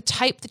 just like the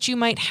type that you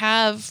might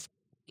have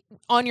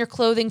on your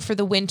clothing for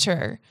the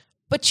winter.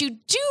 But you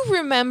do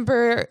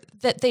remember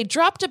that they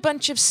dropped a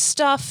bunch of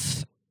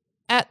stuff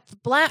at the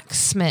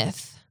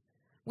blacksmith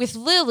with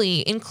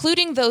Lily,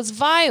 including those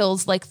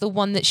vials like the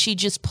one that she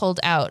just pulled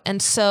out.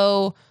 And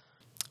so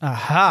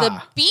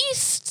the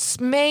beasts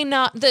may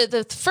not,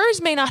 the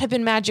furs may not have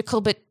been magical,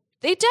 but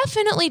they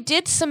definitely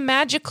did some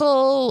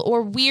magical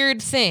or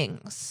weird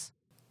things.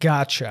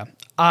 Gotcha.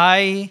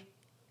 I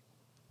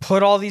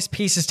put all these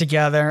pieces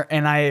together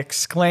and I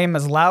exclaim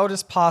as loud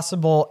as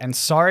possible, and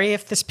sorry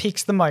if this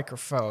peaks the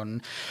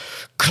microphone,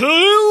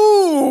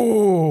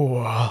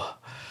 clue!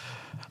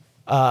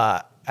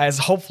 As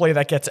hopefully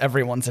that gets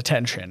everyone's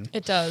attention.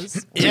 It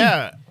does.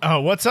 Yeah.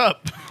 Oh, what's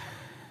up?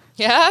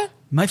 Yeah?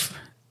 My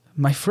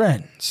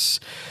friends,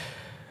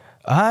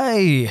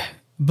 I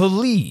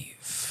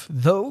believe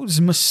those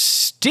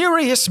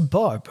mysterious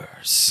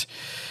barbers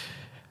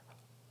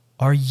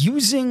are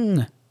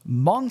using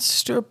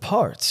monster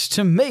parts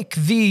to make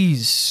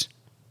these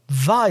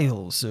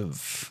vials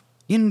of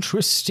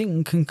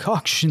interesting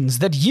concoctions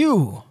that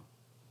you,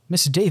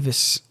 Miss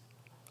Davis,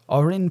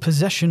 are in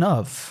possession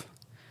of.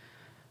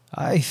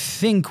 I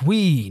think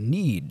we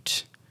need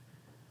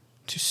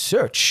to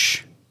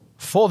search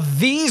for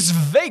these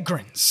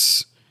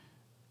vagrants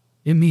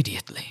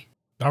immediately.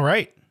 All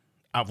right.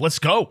 Let's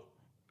go.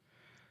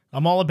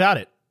 I'm all about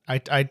it.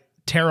 I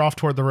tear off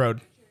toward the road.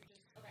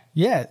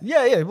 Yeah.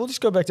 We'll just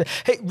go back to...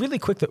 Hey, really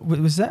quick,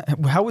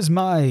 how was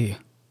my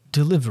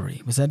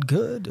delivery? Was that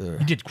good? Or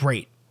You did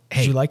great.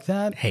 did you like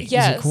that? Hey.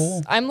 Yes. Is it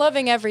cool? I'm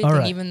loving everything, All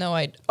right. even though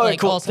I All right,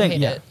 cool. also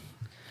hate it.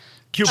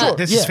 Cuba,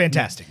 this Yeah. is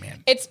fantastic,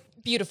 man. It's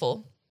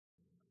beautiful.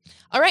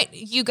 All right,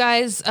 you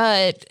guys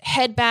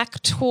head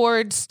back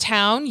towards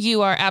town.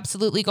 You are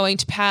absolutely going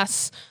to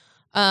pass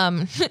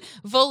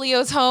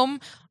Volio's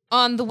home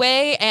on the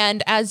way,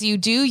 and as you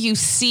do, you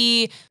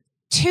see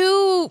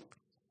two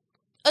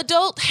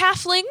adult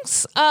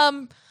halflings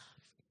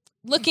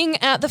looking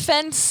at the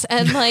fence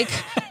and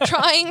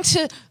trying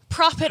to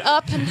prop it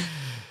up and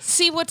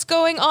see what's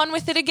going on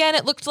with it again.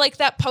 It looked like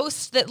that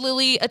post that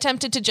Lily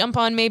attempted to jump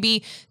on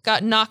maybe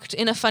got knocked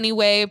in a funny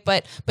way,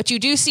 but you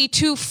do see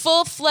two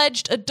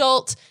full-fledged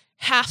adult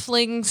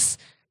halflings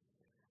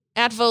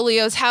at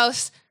Volio's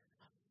house.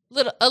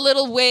 A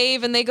little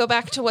wave, and they go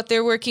back to what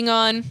they're working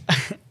on.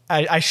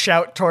 I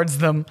shout towards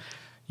them,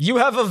 "You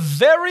have a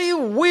very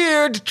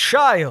weird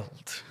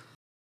child."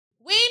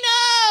 We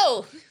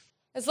know!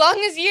 As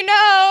long as you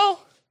know.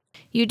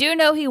 You do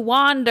know he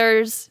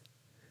wanders.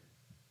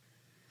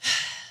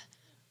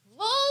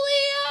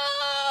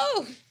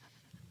 Volio!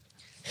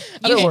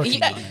 Other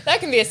working That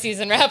can be a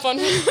season wrap on.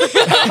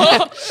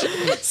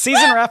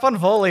 Season wrap on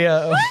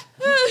Volio.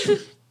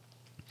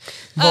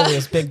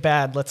 Volio's big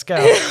bad. Let's go.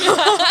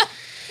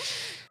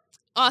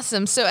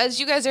 Awesome. So as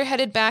you guys are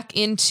headed back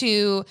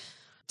into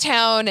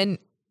town and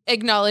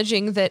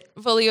acknowledging that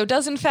Volio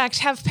does in fact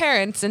have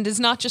parents and is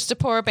not just a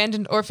poor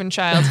abandoned orphan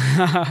child,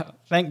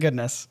 Thank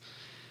goodness.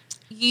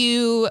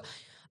 you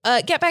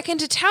get back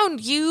into town.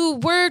 You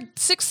were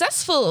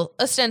successful,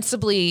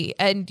 ostensibly,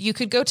 and you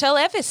could go tell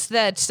Evis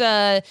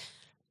that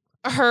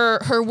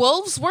her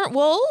wolves weren't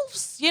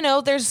wolves. You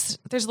know, there's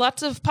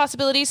lots of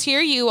possibilities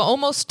here. You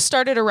almost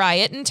started a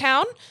riot in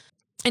town,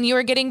 and you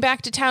are getting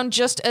back to town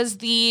just as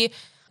the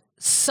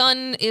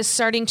sun is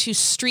starting to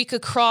streak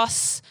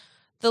across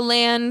the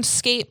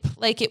landscape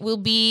like it will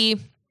be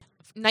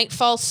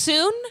nightfall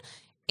soon.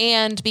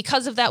 And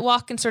because of that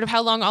walk and sort of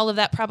how long all of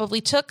that probably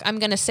took, I'm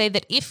going to say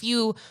that if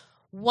you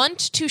want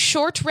to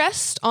short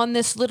rest on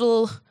this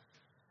little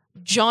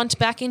jaunt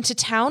back into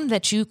town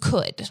that you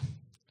could.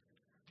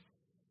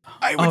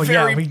 I would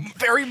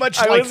very much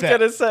like that. I was going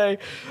to say,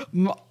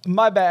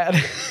 my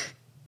bad.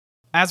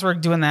 As we're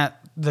doing that,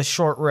 the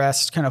short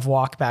rest kind of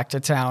walk back to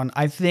town,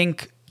 I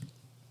think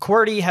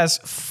QWERTY has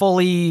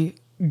fully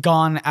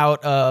gone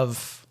out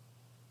of...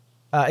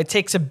 it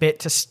takes a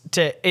bit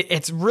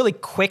it's really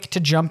quick to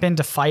jump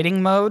into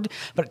fighting mode,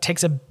 but it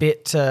takes a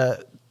bit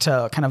to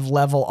kind of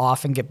level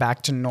off and get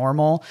back to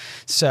normal.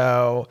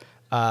 So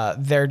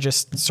they're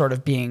just sort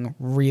of being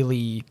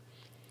really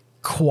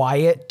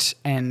quiet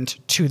and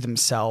to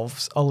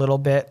themselves a little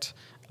bit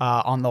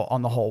on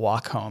the whole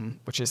walk home,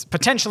 which is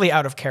potentially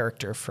out of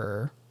character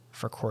for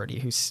QWERTY,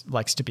 who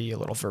likes to be a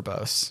little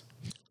verbose.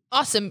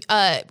 Awesome.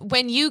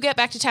 When you get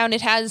back to town,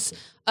 it has,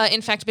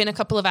 in fact, been a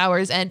couple of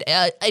hours, and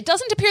it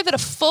doesn't appear that a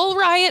full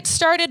riot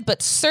started,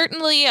 but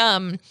certainly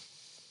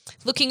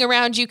looking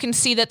around, you can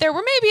see that there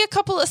were maybe a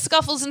couple of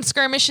scuffles and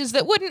skirmishes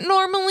that wouldn't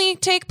normally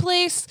take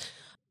place.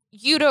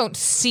 You don't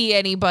see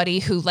anybody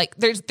who,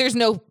 there's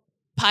no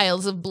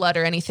piles of blood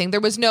or anything. There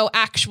was no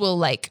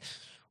actual,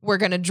 we're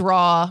going to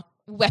draw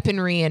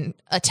weaponry and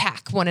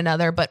attack one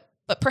another, but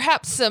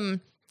perhaps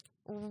some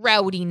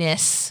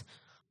rowdiness.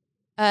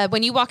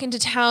 When you walk into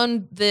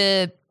town,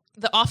 the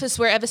office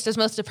where Evis does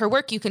most of her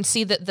work, you can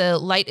see that the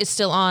light is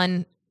still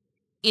on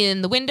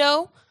in the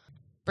window,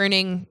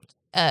 burning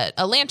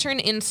a lantern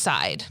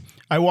inside.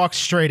 I walk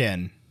straight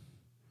in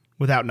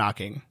without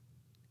knocking.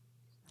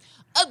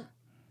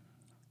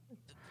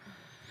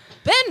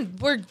 Ben,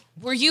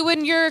 were you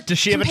and your Does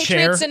she have a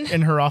chair compatriots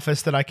in her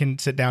office that I can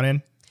sit down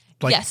in?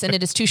 Yes, and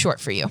it is too short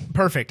for you.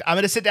 Perfect. I'm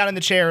going to sit down in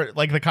the chair,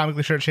 like the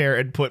comically short chair,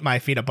 and put my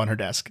feet up on her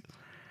desk.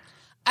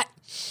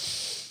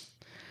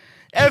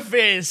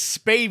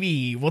 Evis,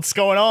 baby, what's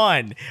going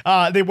on?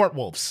 They weren't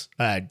wolves.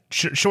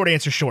 Short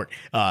answer short.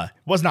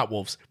 Was not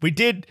wolves. We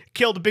did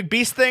kill the big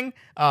beast thing,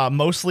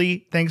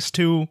 mostly thanks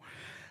to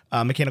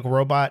mechanical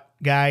robot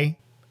guy.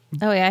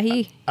 Oh, yeah,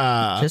 he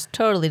just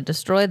totally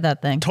destroyed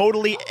that thing.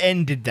 Totally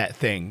ended that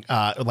thing.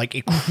 Like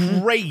a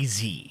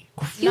crazy.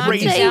 Knocked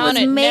it He down, was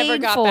it made never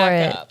got for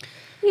back it. up.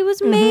 He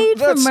was made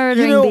for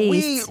murdering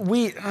beasts.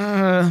 We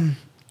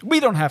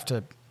don't have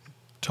to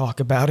talk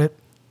about it.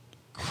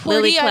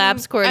 Lily QWERTY,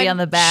 claps QWERTY on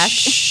the back.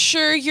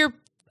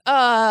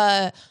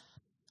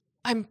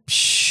 I'm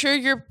sure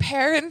your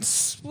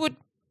parents would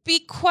be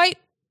quite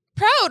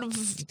proud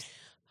of.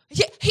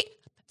 Yeah,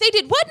 they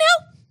did what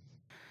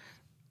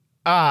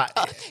now?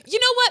 You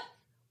know what?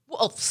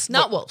 Wolves,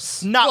 not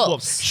wolves. Not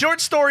wolves. Short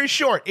story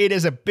short, it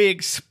is a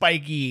big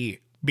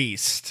spiky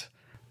beast.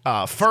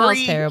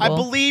 Furry, terrible. I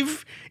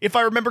believe, if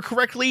I remember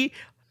correctly,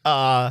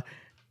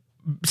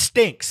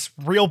 stinks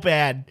real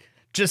bad.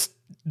 Just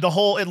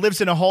it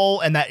lives in a hole,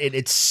 and that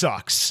it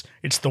sucks.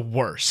 It's the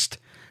worst.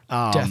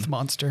 Death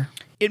monster.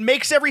 It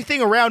makes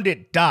everything around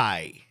it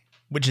die,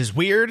 which is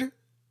weird.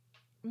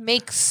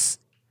 Makes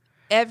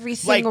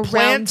everything around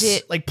plants,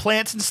 it. like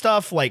plants and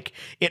stuff. Like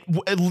it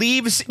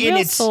leaves Real in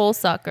its soul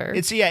sucker.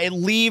 it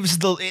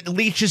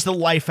leeches the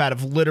life out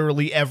of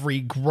literally every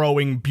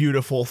growing,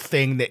 beautiful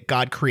thing that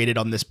God created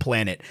on this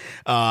planet.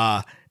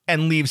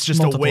 And leaves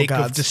just Multiple a wake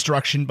gods. of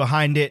destruction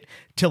behind it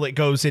till it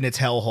goes in its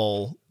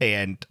hellhole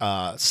and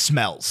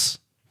smells.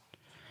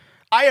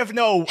 I have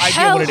no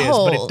idea what it is,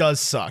 but it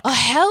does suck. A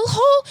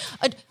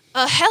hellhole?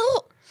 A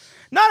hell?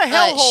 Not a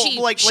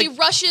hellhole. She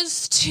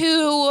rushes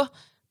to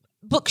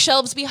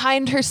bookshelves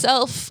behind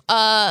herself,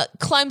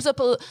 climbs up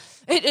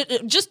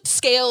it just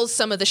scales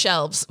some of the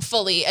shelves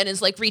fully and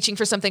is reaching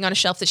for something on a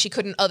shelf that she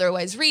couldn't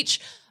otherwise reach.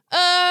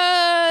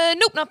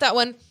 Nope, not that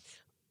one.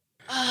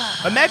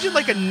 Imagine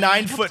a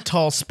 9-foot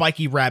tall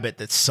spiky rabbit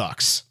that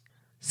sucks.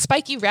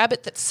 Spiky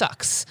rabbit that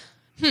sucks.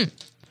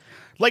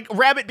 Like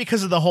rabbit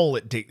because of the hole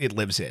it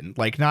lives in.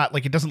 Not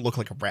it doesn't look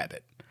like a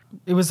rabbit.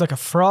 It was like a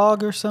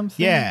frog or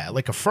something? Yeah,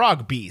 like a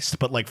frog beast,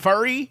 but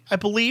furry, I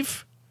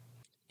believe.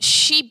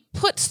 She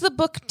puts the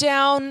book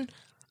down,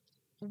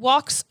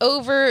 walks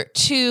over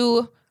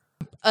to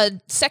a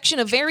section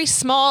of very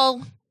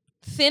small,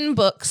 thin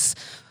books,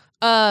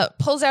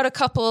 pulls out a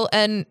couple,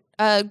 and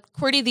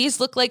QWERTY, these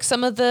look like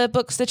some of the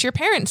books that your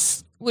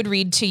parents would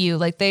read to you.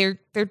 They're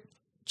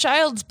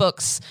child's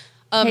books.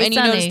 Hey, and you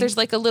notice Sonny. there's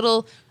a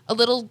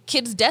little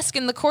kid's desk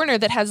in the corner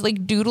that has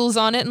doodles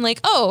on it, and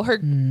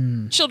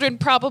her children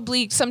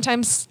probably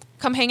sometimes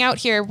come hang out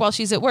here while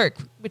she's at work,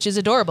 which is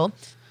adorable.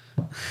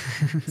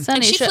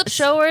 Sonny, she flips-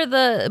 show her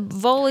the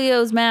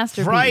Volio's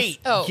masterpiece. Right.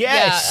 Oh,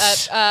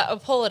 Yes. yeah. I'll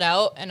pull it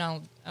out and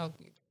I'll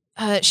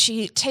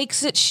She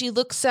takes it, she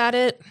looks at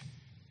it,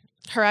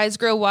 her eyes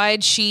grow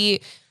wide.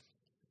 She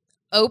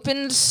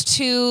opens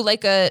to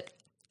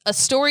a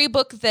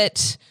storybook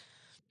that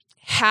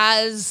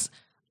has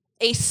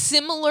a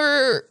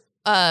similar,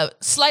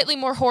 slightly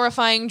more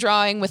horrifying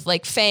drawing with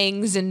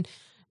fangs and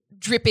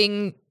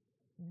dripping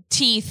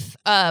teeth,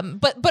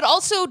 but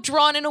also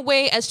drawn in a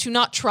way as to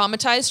not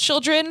traumatize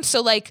children.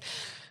 So there's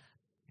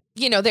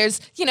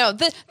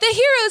the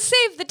heroes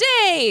save the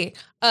day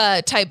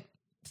type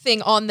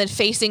thing on the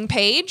facing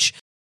page.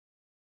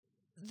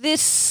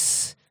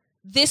 This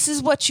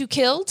is what you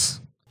killed.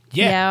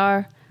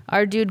 Yeah.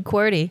 our dude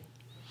QWERTY.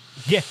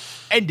 Yeah,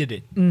 ended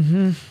it.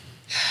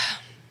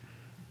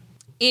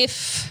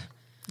 If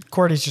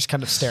QWERTY's just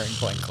kind of staring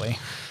blankly.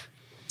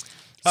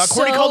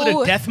 QWERTY called it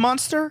So- a death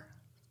monster,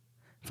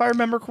 if I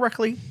remember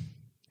correctly.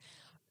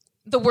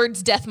 the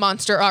words death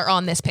monster are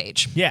on this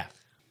page. Yeah.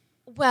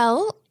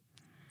 Well,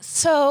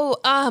 so,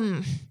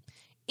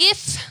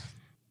 if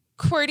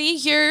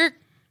QWERTY, you're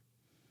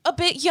a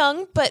bit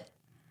young, but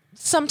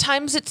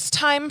sometimes it's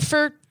time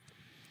for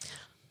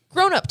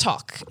grown-up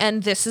talk,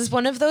 and this is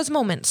one of those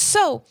moments.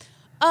 So,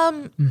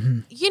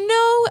 you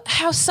know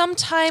how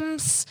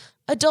sometimes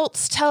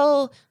adults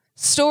tell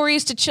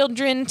stories to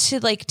children to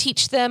like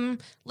teach them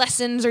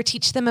lessons or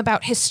teach them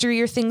about history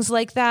or things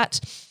like that?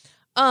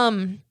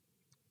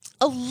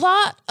 A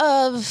lot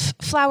of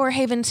Flower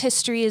Haven's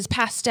history is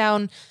passed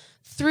down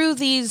through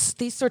these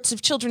sorts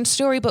of children's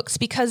storybooks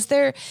because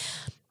they're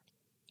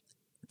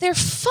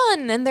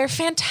fun and they're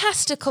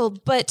fantastical,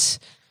 but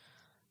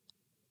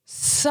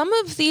some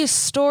of these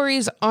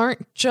stories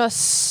aren't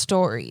just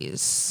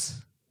stories.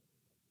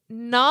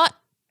 Not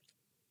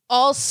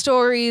all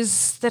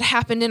stories that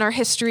happened in our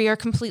history are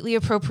completely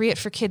appropriate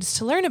for kids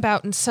to learn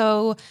about, and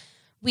so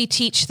we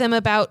teach them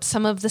about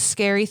some of the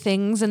scary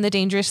things and the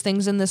dangerous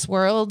things in this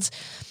world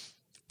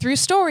through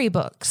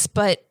storybooks,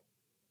 but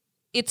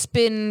it's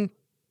been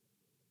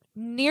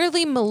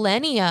nearly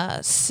millennia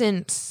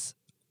since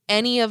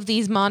any of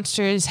these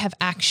monsters have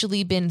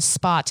actually been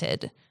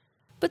spotted.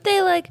 But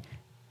they like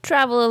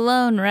travel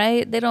alone,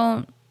 right? They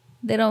don't,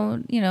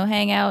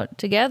 hang out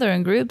together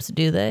in groups,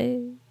 do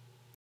they?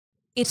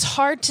 It's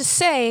hard to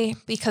say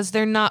because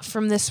they're not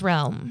from this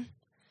realm.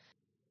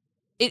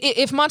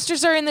 If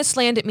monsters are in this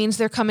land, it means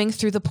they're coming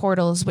through the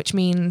portals, which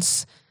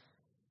means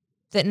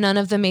that none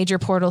of the major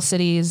portal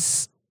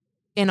cities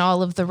in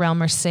all of the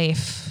realm are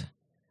safe,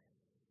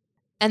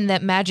 and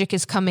that magic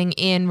is coming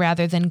in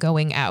rather than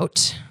going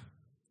out.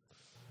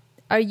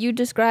 Are you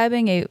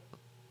describing a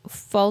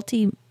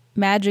faulty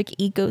magic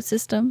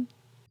ecosystem?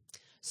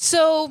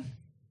 So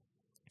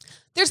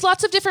there's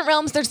lots of different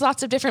realms, there's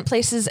lots of different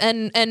places,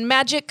 and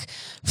magic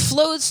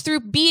flows through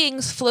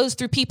beings, flows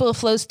through people,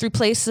 flows through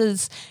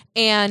places,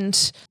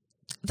 and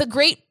the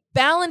great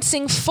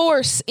balancing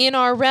force in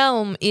our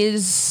realm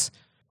is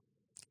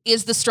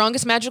the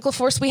strongest magical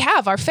force we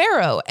have, our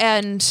pharaoh.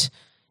 And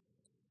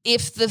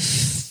if the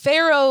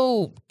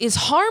pharaoh is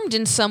harmed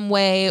in some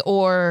way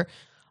or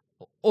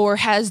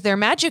has their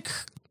magic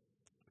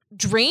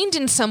drained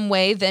in some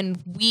way,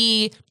 then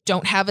we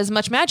don't have as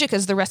much magic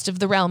as the rest of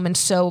the realm. And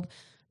so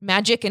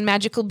magic and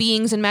magical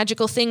beings and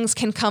magical things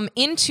can come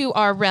into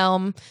our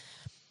realm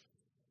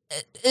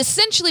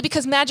essentially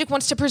because magic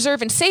wants to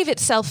preserve and save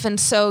itself. And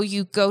so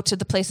you go to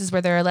the places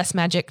where there are less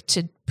magic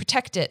to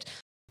protect it.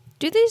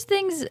 Do these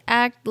things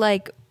act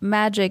like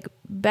magic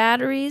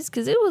batteries?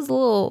 Because it was a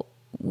little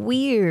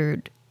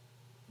weird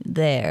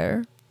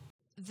there.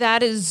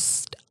 That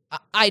is,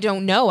 I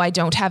don't know. I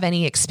don't have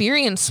any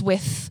experience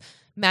with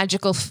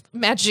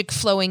magic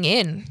flowing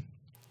in.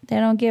 They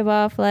don't give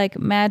off like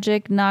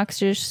magic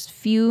noxious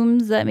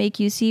fumes that make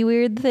you see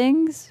weird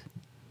things?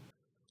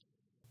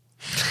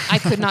 I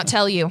could not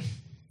tell you.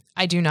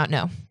 I do not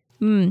know.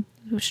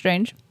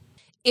 Strange.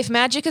 If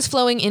magic is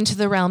flowing into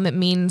the realm, it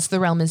means the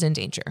realm is in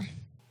danger.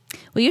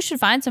 Well, you should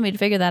find somebody to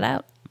figure that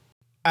out.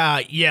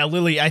 Yeah,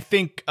 Lily, I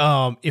think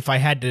if I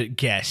had to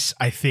guess,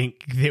 I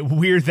think that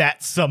we're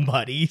that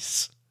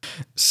somebody's.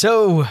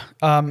 So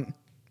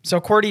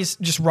QWERTY's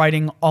just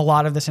writing a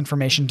lot of this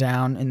information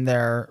down in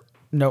their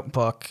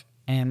notebook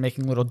and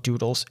making little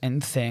doodles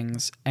and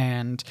things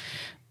and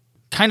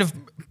kind of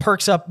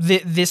perks up.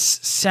 This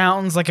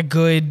sounds like a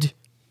good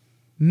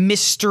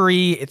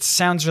mystery. It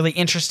sounds really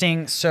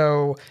interesting.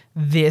 So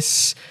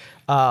this,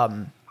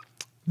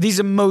 these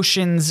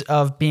emotions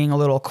of being a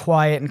little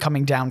quiet and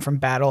coming down from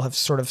battle have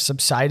sort of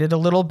subsided a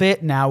little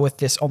bit now with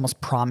this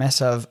almost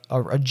promise of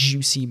a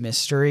juicy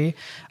mystery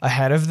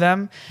ahead of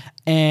them.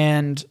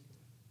 And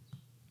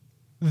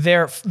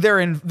they're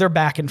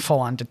back in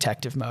full on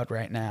detective mode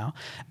right now.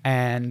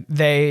 And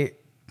they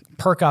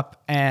perk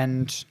up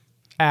and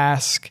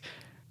ask,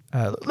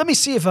 let me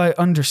see if I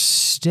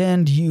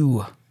understand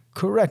you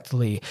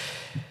correctly.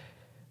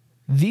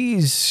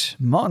 These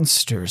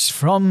monsters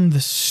from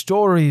the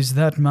stories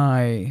that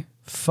my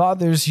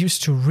fathers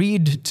used to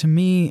read to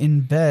me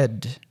in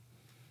bed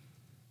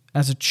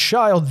as a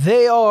child,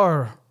 they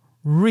are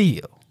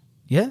real,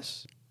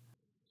 yes?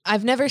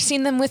 I've never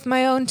seen them with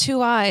my own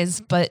two eyes,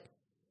 but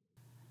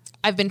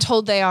I've been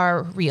told they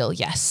are real,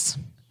 yes.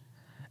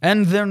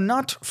 And they're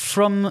not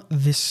from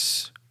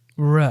this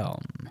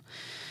realm.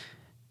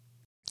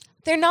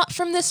 They're not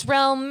from this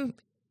realm,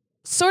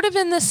 sort of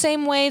in the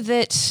same way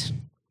that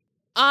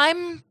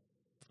I'm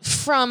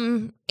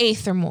from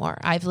Aethermore.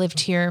 I've lived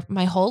here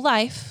my whole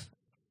life.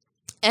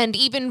 And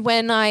even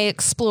when I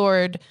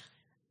explored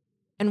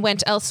and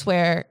went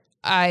elsewhere,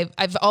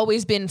 I've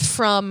always been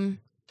from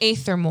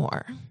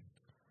Aethermore.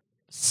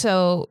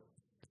 So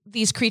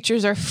these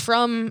creatures are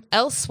from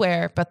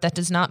elsewhere, but that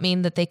does not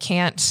mean that they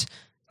can't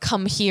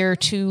come here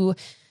to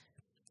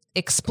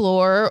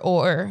explore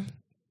or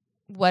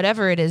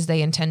whatever it is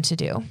they intend to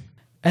do.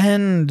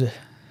 And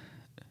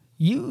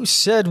you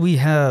said we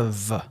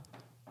have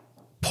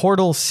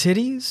portal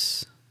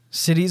cities?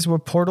 Cities where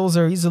portals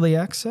are easily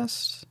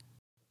accessed?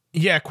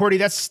 Yeah, Qwerty,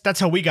 that's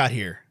how we got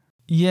here.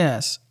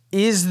 Yes.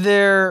 Is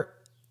this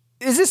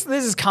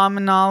is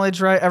common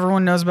knowledge, right?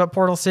 Everyone knows about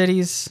portal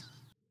cities?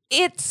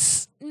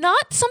 It's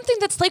not something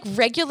that's like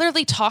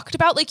regularly talked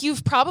about. Like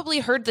you've probably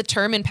heard the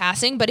term in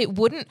passing, but it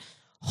wouldn't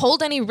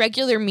hold any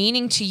regular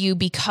meaning to you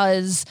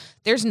because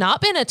there's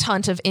not been a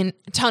ton of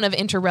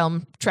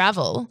interrealm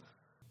travel.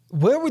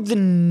 Where would the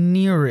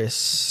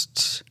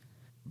nearest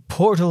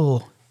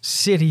portal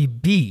city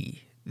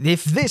be?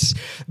 If this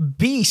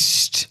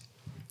beast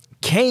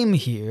came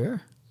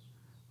here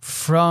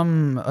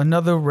from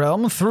another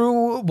realm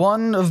through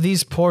one of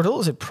these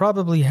portals, it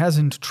probably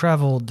hasn't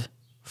traveled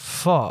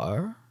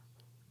far.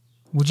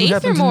 Would you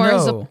happen to Aethermore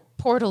is a know?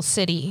 portal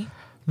city.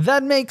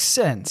 That makes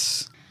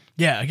sense.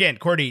 Yeah, again,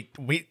 Qwerty,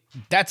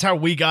 that's how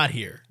we got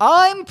here.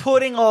 I'm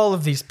putting all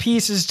of these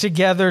pieces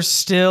together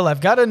still.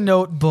 I've got a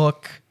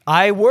notebook.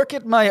 I work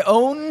at my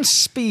own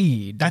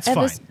speed. That's fine.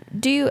 Evis,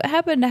 do you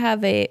happen to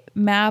have a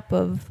map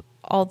of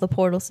all the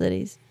portal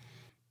cities?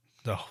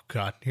 Oh,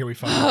 God, here we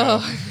fucking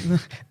go.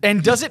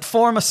 And does it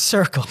form a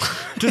circle?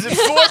 Does it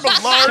form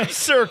a large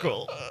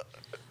circle?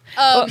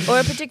 Or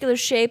a particular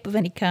shape of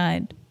any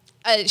kind?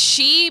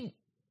 She's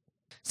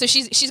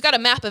got a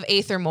map of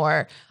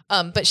Aethermore,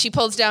 but she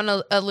pulls down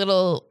a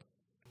little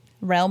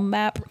Realm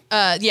map?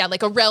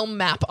 like a realm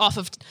map off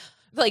of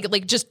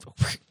like just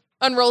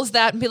unrolls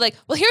that and be like,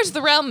 well, here's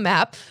the realm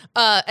map,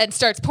 and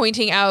starts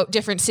pointing out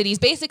different cities.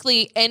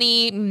 Basically,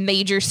 any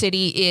major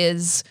city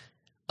is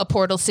a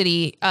portal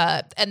city,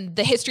 and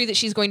the history that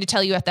she's going to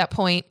tell you at that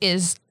point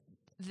is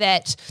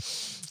that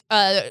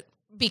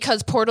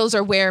because portals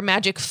are where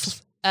magic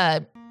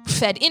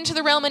fed into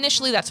the realm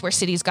initially, that's where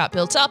cities got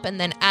built up, and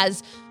then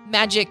as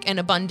magic and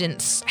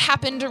abundance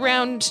happened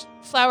around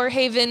Flower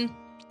Haven,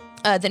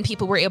 then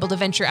people were able to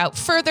venture out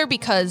further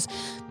because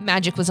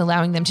magic was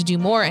allowing them to do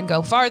more and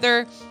go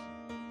farther.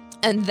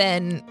 And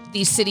then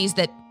these cities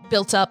that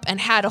built up and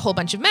had a whole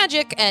bunch of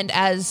magic, and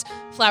as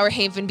Flower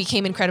Haven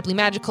became incredibly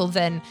magical,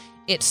 then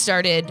it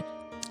started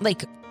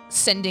like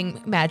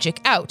sending magic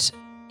out.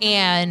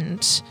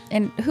 And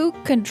who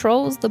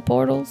controls the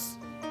portals?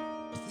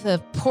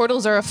 the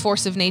portals are a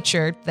force of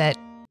nature that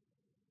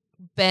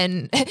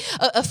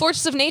a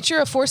force of nature,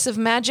 a force of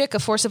magic, a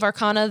force of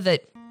arcana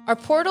that Are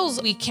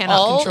portals we cannot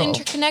all control.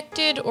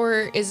 interconnected,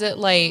 or is it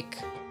like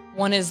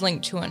one is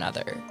linked to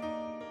another?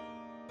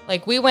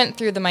 Like we went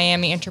through the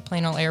Miami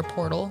Interplanal Air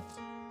portal.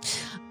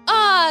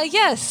 Ah,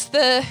 Yes,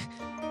 the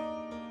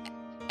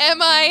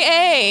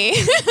MIA.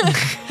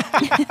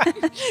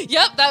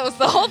 Yep, that was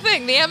the whole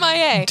thing, the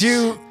MIA.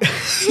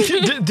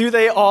 Do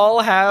they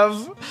all have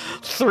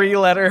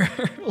 3-letter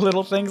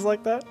little things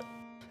like that?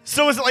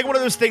 So is it like one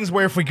of those things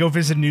where if we go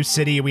visit a new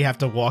city, we have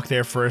to walk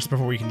there first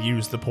before we can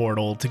use the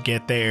portal to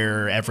get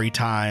there every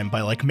time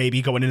by like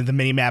maybe going into the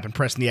mini map and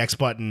pressing the X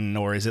button?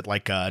 Or is it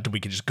like, do we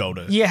can just go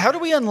to... Yeah, how do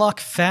we unlock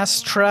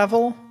fast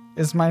travel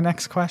is my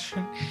next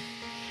question.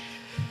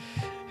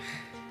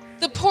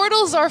 The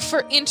portals are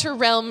for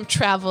inter-realm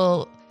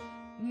travel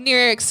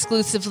near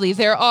exclusively.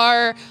 There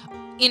are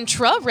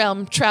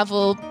intra-realm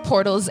travel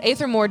portals.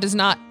 Aethermore does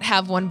not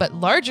have one, but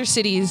larger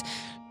cities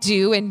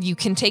do, and you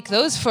can take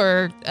those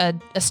for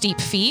a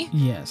steep fee.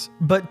 Yes,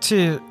 but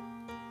to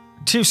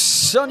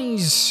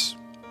Sunny's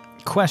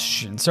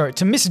question,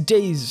 to Miss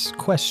Day's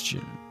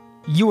question,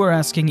 you were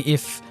asking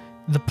if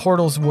the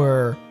portals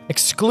were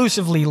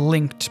exclusively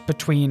linked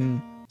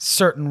between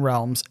certain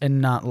realms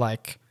and not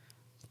like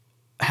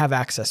have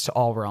access to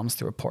all realms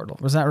through a portal.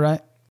 Was that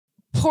right?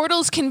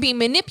 Portals can be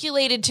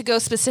manipulated to go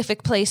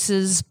specific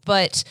places,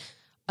 but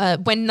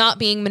when not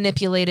being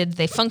manipulated,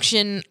 they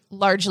function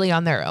largely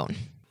on their own.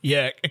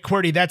 Yeah,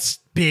 Qwerty, that's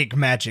big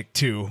magic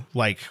too.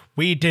 Like,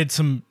 we did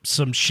some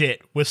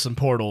shit with some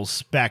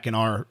portals back in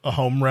our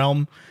home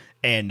realm,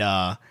 and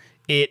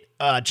it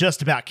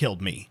just about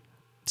killed me.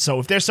 So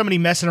if there's somebody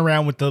messing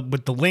around with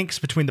the links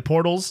between the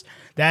portals,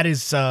 that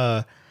is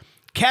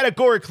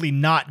categorically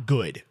not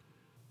good.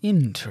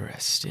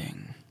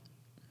 Interesting.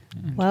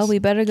 Well, we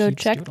better go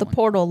keeps check the doodling.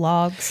 portal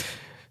logs.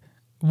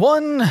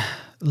 One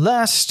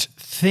last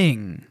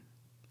thing,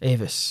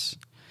 Avis.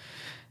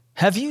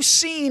 Have you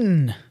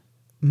seen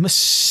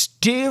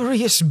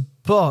mysterious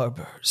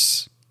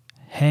barbers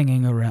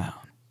hanging around?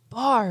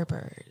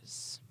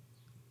 Barbers.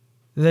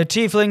 They're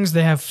tieflings,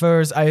 they have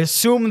furs. I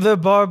assume they're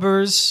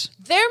barbers.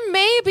 There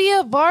may be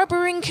a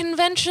barbering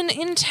convention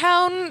in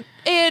town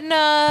in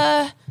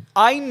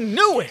I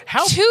knew it!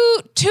 How? 3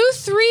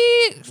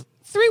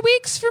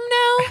 weeks from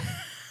now.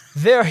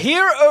 They're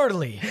here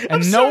early,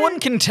 and no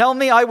one can tell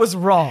me I was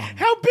wrong.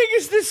 How big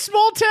is this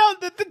small town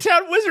that the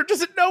town wizard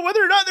doesn't know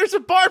whether or not there's a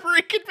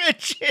barbering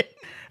convention?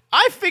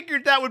 I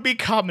figured that would be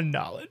common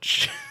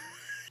knowledge.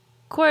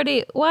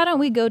 Qwerty, why don't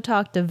we go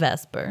talk to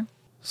Vesper?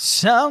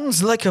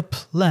 Sounds like a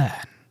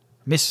plan,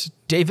 Miss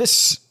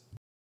Davis.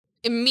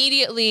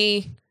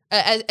 Immediately,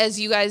 as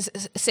you guys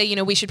say,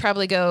 we should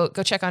probably go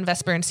check on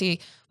Vesper and see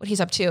what he's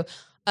up to.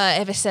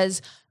 Eva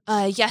says,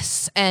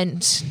 yes,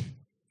 and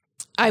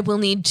I will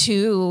need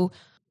to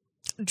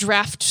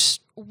draft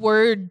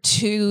word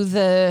to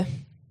the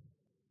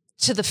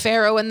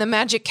Pharaoh and the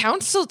Magic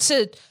Council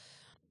to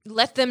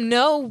let them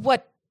know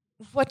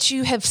what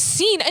you have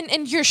seen.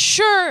 And you're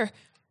sure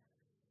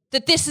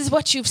that this is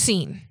what you've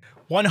seen?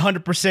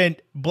 100%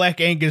 Black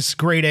Angus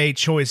grade A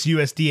choice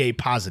USDA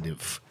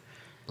positive.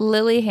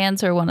 Lily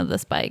hands her one of the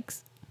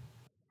spikes.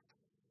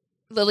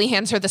 Lily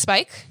hands her the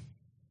spike.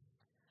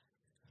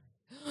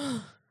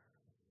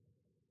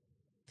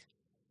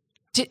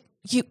 Did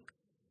you...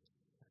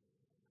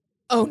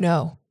 Oh,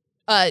 no.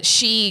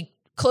 She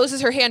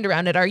closes her hand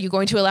around it. Are you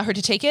going to allow her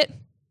to take it?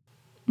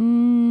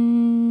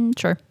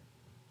 Sure.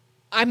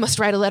 I must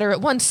write a letter at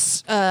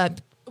once.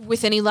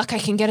 With any luck, I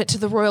can get it to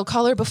the royal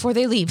caller before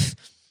they leave.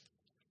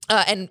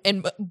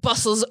 And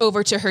bustles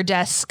over to her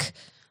desk,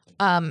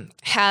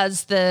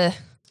 has the,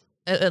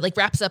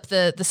 wraps up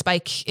the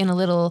spike in a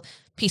little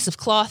piece of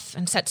cloth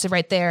and sets it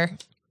right there.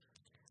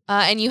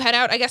 And you head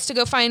out, I guess, to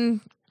go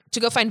find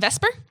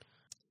Vesper.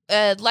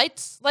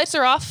 Lights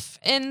are off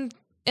in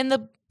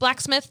the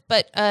blacksmith,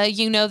 but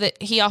you know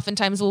that he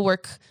oftentimes will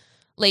work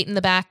late in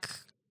the back,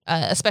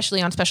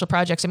 especially on special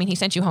projects. I mean, he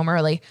sent you home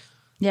early.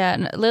 Yeah,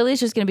 and Lily's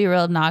just going to be real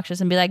obnoxious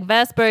and be like,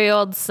 Vesper, you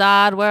old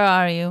sod, where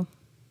are you?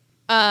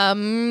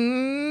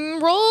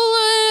 Roll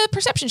a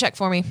perception check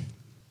for me.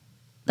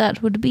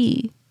 That would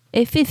be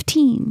a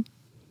 15.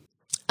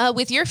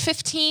 With your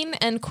 15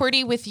 and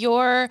Cordy with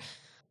your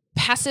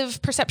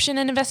passive perception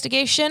and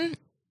investigation,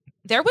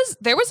 there was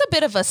a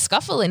bit of a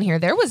scuffle in here.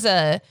 There was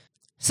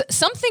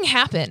something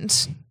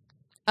happened,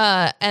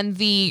 and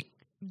the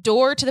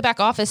door to the back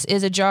office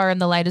is ajar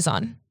and the light is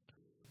on.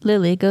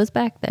 Lily goes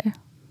back there.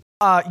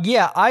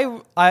 Yeah,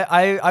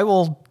 I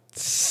will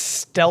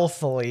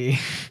stealthily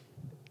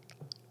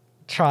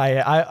try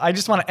it. I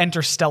just want to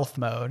enter stealth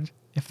mode,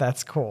 if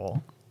that's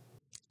cool.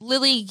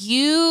 Lily,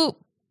 you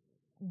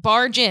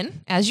barge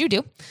in, as you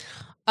do,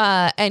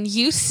 and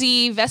you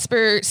see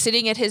Vesper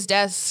sitting at his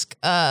desk,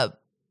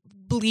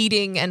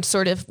 bleeding and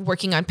sort of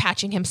working on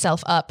patching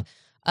himself up.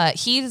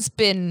 He's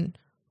been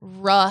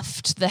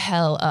roughed the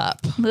hell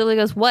up. Lily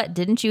goes, what?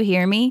 Didn't you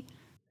hear me?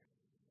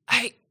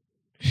 I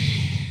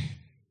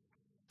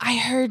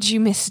heard you,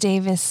 Miss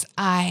Davis.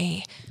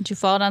 Did you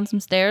fall down some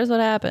stairs? What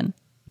happened?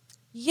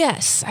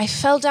 Yes, I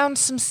fell down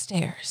some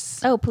stairs.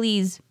 Oh,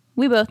 please.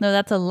 We both know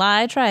that's a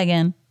lie. Try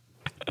again.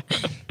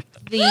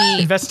 The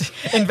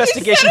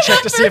investigation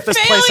check to see if this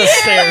place has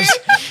stairs.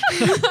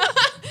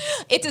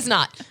 It does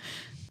not.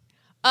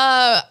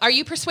 Are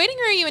you persuading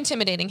or are you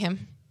intimidating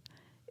him?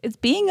 Is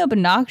being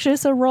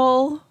obnoxious a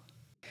roll?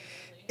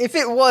 If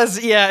it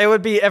was, yeah, it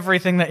would be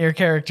everything that your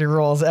character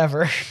rolls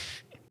ever.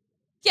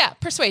 Yeah,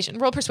 persuasion.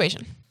 Roll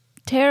persuasion.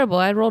 Terrible.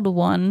 I rolled a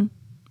 1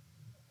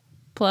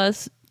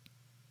 plus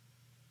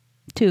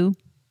 2.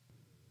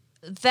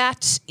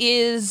 That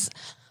is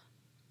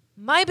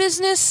my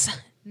business,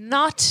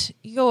 not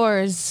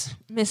yours,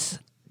 Miss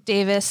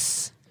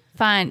Davis.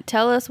 Fine.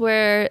 Tell us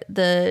where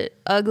the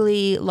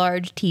ugly,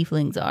 large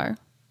tieflings are.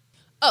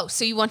 Oh,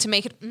 so you want to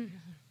make it...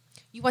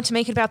 You want to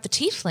make it about the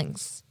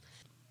tieflings?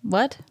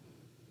 What?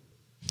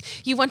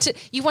 You want to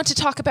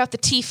talk about the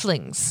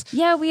tieflings?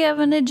 Yeah, we have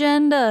an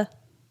agenda.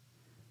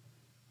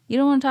 You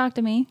don't want to talk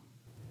to me.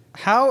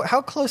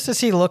 How close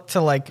does he look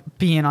to like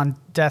being on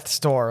death's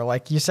door?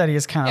 Like you said, he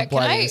is kind of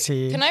bloody.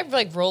 Can I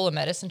like roll a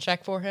medicine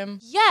check for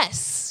him?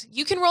 Yes,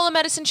 you can roll a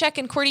medicine check,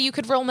 and Cordy, you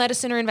could roll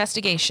medicine or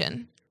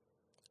investigation.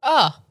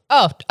 Oh.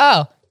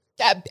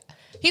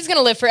 He's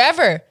gonna live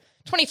forever.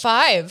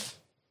 25.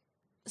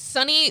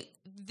 Sonny,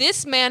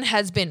 this man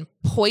has been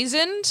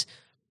poisoned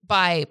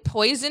by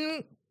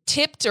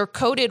poison-tipped or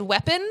coated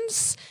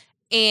weapons,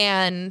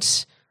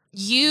 and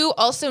you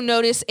also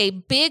notice a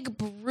big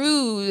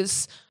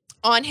bruise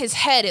on his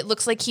head. It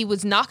looks like he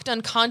was knocked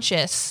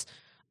unconscious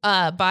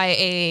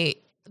by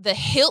the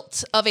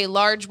hilt of a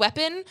large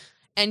weapon,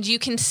 and you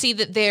can see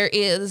that there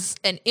is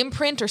an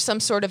imprint or some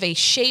sort of a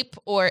shape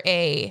or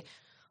a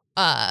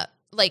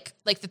like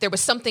that there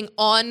was something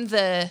on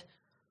the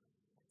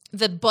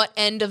butt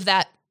end of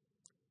that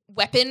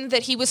weapon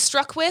that he was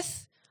struck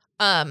with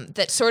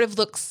that sort of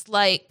looks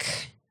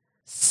like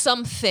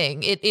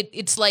something.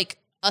 It's like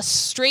a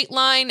straight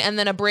line and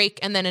then a break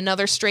and then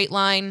another straight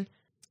line,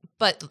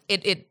 but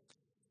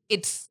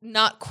it's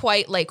not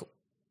quite like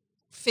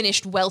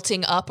finished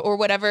welting up or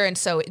whatever, and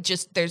so it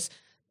just there's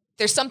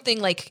something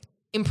like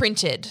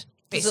imprinted.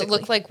 Basically. Does it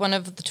look like one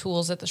of the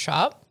tools at the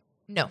shop?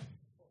 No.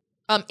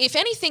 If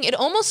anything, it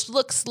almost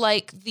looks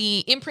like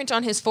the imprint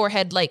on his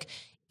forehead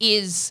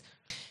is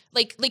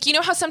like you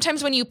know how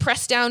sometimes when you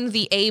press down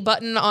the A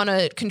button on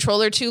a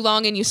controller too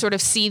long and you sort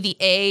of see the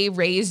A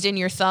raised in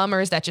your thumb,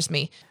 or is that just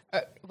me?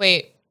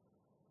 Wait,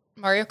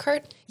 Mario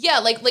Kart? Yeah,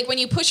 like when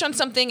you push on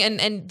something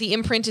and the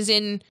imprint is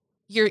in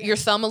your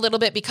thumb a little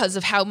bit because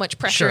of how much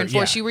pressure and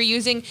force you were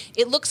using.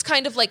 It looks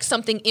kind of like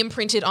something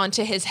imprinted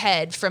onto his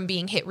head from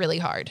being hit really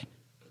hard.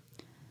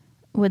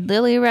 Would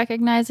Lily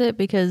recognize it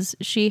because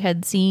she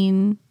had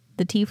seen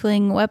the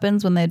tiefling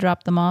weapons when they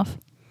dropped them off?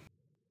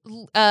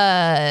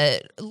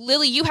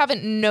 Lily, you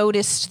haven't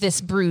noticed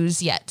this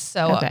bruise yet.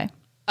 So Okay.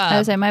 I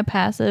would say my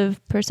passive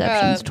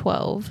perception's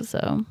 12,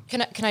 so.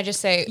 Can I just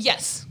say,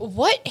 yes,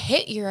 what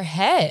hit your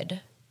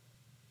head?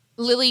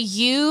 Lily,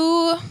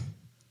 you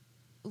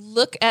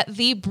look at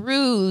the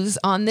bruise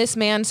on this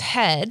man's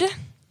head.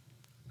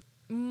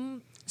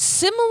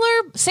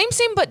 Similar, same,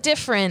 but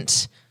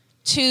different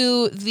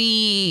to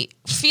the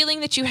feeling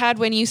that you had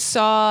when you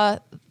saw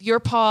your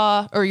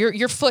paw or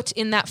your foot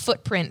in that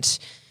footprint.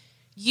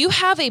 You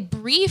have a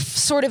brief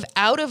sort of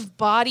out of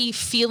body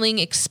feeling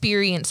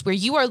experience where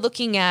you are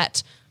looking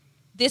at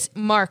this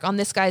mark on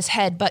this guy's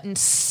head, but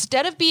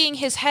instead of being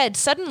his head,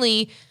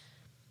 suddenly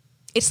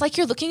it's like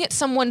you're looking at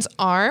someone's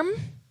arm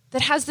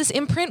that has this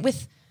imprint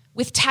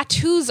with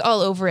tattoos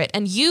all over it.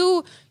 And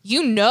you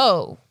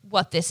know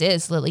what this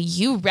is, Lily.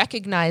 You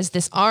recognize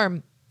this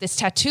arm, this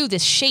tattoo,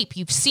 this shape.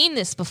 You've seen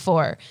this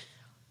before.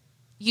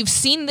 You've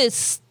seen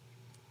this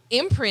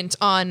imprint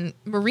on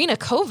Marina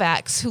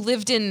Kovacs, who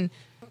lived in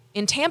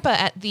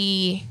Tampa at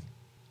the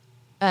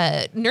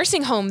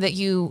nursing home that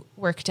you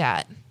worked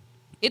at.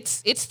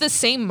 It's the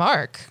same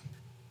mark.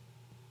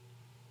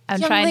 I'm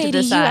Young trying lady,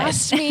 to decide. You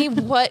asked me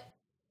what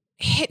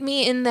hit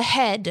me in the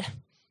head.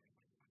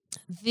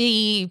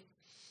 The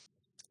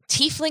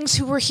tieflings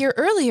who were here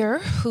earlier,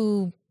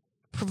 who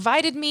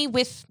provided me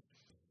with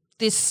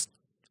this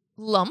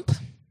lump,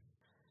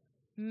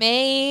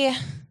 they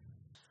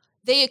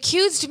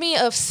accused me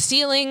of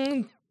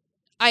stealing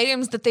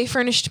items that they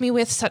furnished me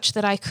with such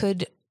that I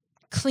could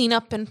clean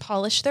up and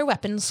polish their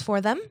weapons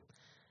for them.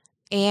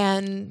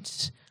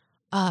 And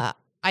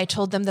I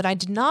told them that I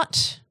did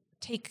not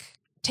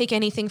take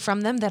anything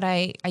from them, that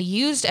I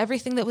used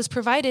everything that was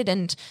provided,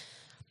 and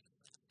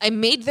I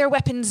made their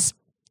weapons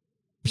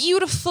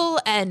beautiful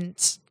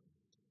and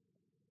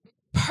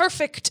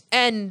perfect,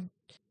 and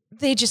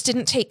they just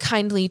didn't take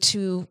kindly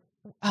to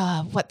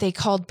what they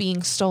called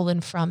being stolen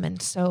from.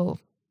 And so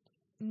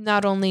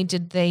not only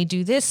did they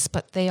do this,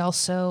 but they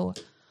also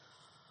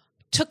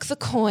took the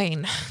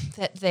coin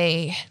that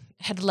they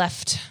had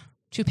left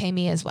to pay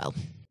me as well.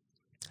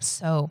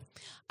 So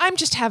I'm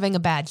just having a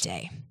bad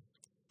day,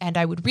 and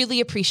I would really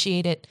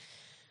appreciate it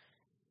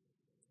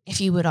if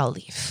you would all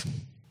leave.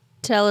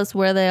 Tell us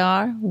where they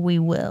are. We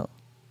will.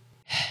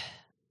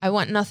 I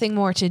want nothing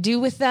more to do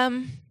with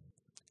them,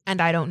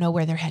 and I don't know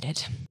where they're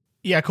headed.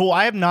 Yeah, cool.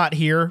 I am not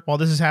here while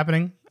this is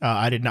happening.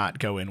 I did not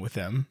go in with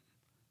them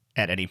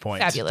at any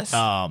point. Fabulous.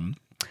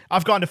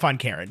 I've gone to find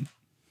Karen.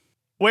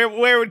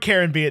 Where would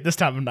Karen be at this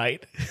time of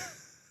night?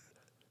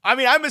 I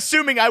mean, I'm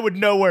assuming I would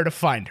know where to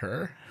find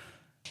her.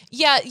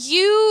 Yeah,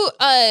 you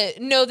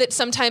know that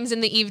sometimes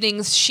in the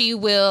evenings she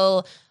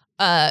will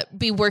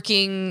be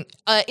working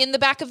in the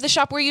back of the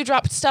shop where you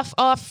dropped stuff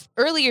off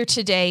earlier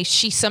today.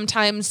 She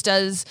sometimes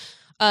does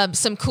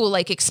some cool,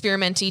 like,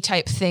 experimenty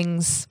type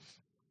things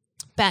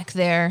back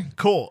there.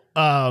 Cool.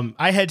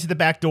 I head to the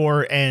back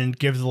door and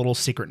give the little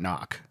secret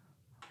knock.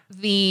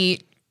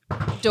 The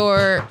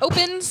door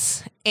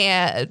opens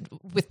and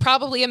with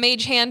probably a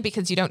mage hand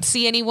because you don't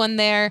see anyone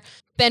there.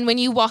 Ben, when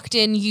you walked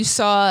in, you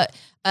saw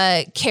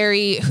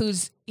Carrie,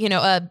 who's,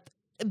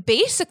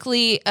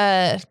 basically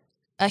a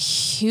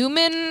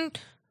human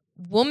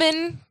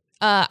woman.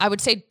 I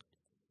would say,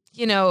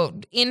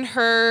 in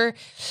her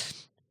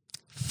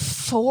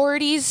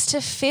 40s to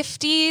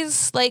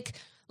 50s, like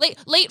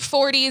late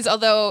 40s,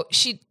 although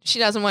she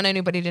doesn't want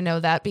anybody to know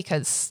that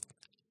because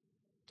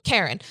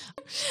Karen.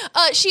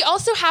 She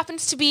also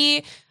happens to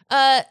be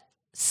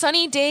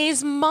Sunny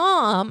Day's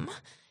mom,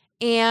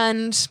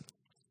 and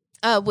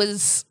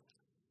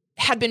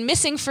had been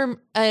missing for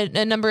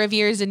a number of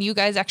years, and you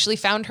guys actually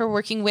found her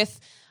working with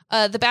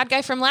the bad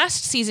guy from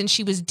last season.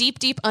 She was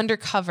deep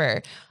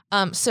undercover.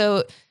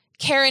 So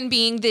Karen,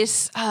 being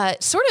this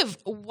sort of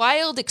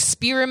wild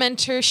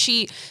experimenter,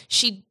 she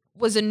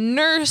was a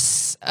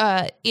nurse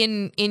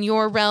in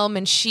your realm,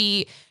 and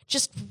she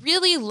just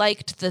really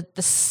liked the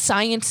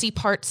sciencey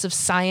parts of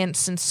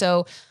science. And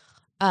so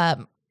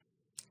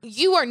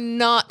you are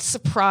not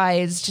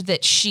surprised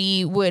that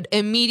she would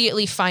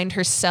immediately find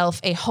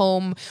herself a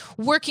home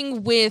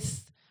working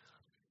with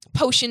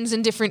potions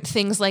and different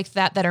things like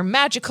that are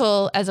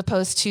magical as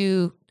opposed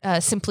to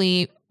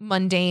simply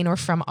mundane or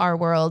from our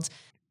world.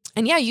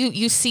 And yeah,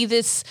 you see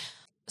this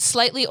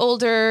slightly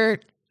older,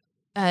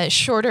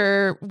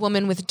 shorter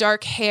woman with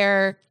dark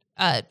hair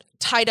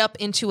tied up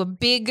into a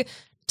big,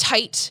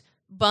 tight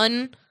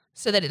bun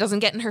so that it doesn't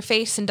get in her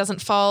face and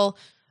doesn't fall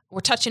or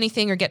touch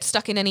anything or get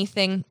stuck in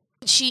anything.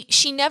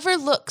 She never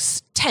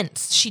looks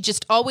tense. She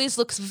just always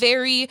looks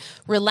very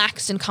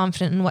relaxed and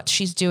confident in what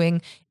she's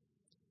doing,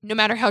 no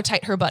matter how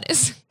tight her butt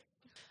is.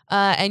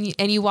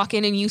 And you walk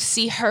in and you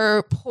see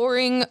her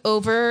poring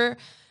over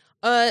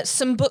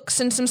some books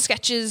and some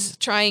sketches,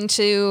 trying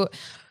to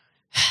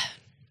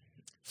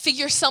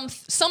figure some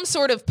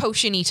sort of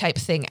potion-y type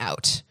thing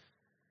out.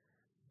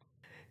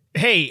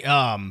 Hey,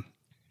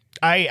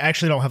 I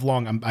actually don't have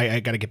long.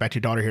 I got to get back to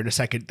your daughter here in a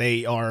second.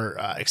 They are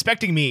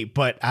expecting me,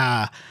 but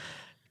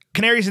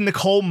Canary's in the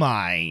coal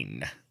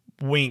mine.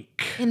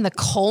 Wink. In the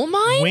coal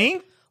mine?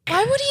 Wink?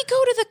 Why would he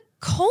go to the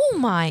coal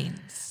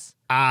mines.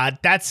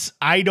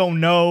 I don't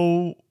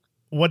know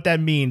what that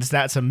means.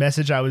 That's a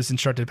message I was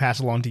instructed to pass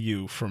along to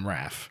you from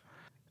Raph.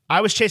 I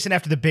was chasing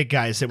after the big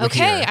guys that were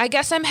Okay, here. I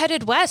guess I'm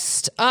headed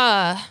west.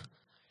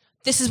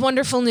 This is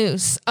wonderful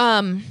news.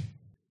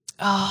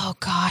 Oh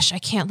gosh, I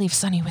can't leave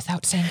Sunny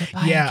without saying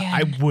goodbye Yeah, again.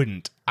 I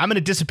wouldn't. I'm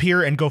gonna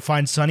disappear and go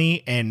find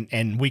Sunny,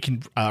 and we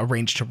can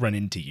arrange to run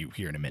into you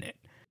here in a minute.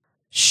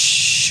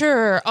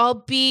 Sure, I'll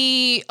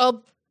be at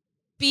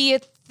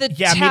the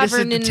Meet us at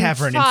tavern the in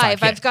tavern in 5.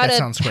 Yeah, I've got that to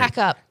sounds great. pack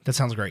up. That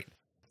sounds great.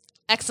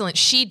 Excellent.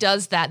 She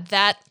does that.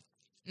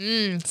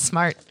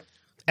 Smart.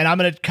 And I'm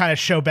gonna kind of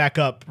show back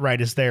up right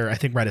as they're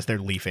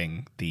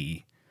leaving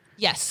the.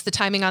 Yes, the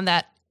timing on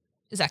that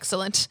is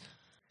excellent.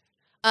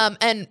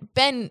 And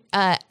Ben,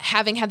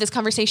 having had this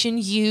conversation,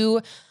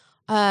 you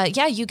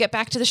get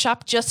back to the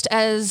shop just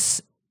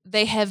as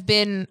they have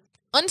been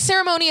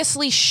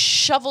unceremoniously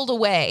shoveled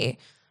away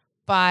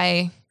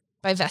by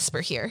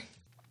Vesper here.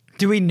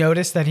 Do we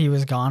notice that he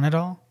was gone at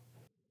all?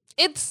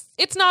 It's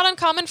not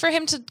uncommon for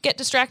him to get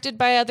distracted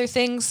by other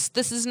things.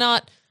 This is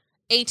not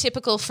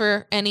atypical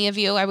for any of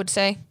you, I would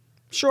say.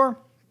 Sure.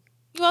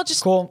 You all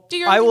just Cool. do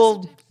your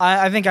own things.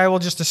 I think I will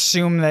just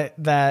assume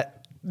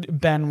that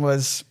Ben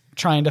was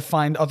trying to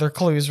find other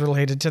clues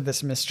related to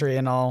this mystery,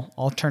 and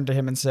I'll turn to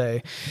him and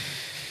say,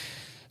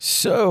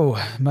 "So,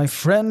 my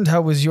friend,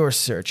 how was your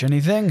search?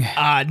 Anything?"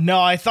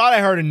 No, I thought I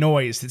heard a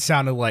noise that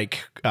sounded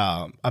like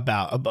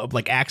about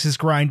like axes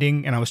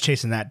grinding, and I was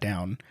chasing that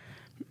down,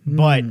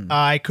 but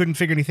I couldn't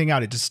figure anything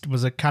out. It just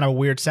was a kind of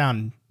weird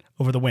sound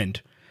over the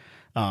wind.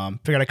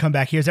 Figured I'd come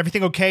back here. Is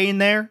everything okay in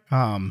there?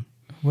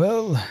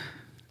 Well,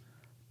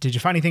 Did you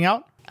find anything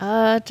out?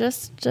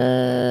 Just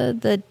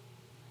the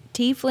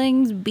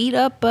tieflings beat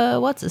up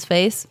what's his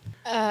face.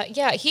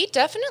 Yeah, he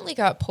definitely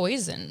got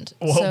poisoned.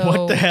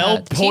 What the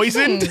hell?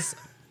 Poisoned? tieflings-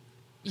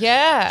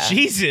 Yeah.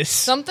 Jesus.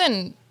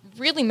 Something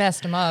really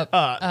messed him up.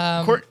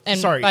 And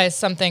sorry. by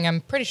something,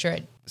 I'm pretty sure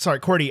Sorry,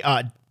 Cordy.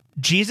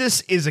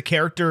 Jesus is a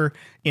character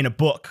in a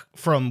book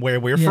from where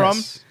we're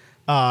Yes.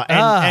 from.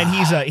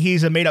 And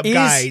he's a made up Is-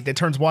 guy that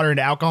turns water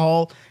into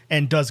alcohol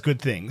and does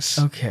good things.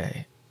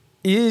 okay.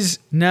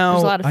 Now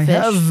There's a lot of I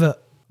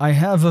fish.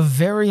 have a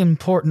very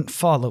important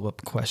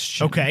follow-up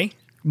question. Okay.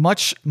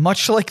 Much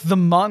like the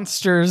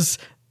monsters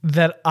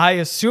that I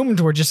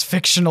assumed were just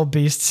fictional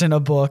beasts in a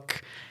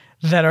book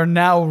that are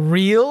now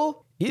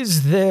real,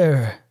 is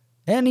there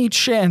any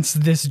chance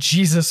this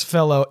Jesus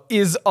fellow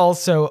is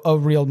also a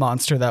real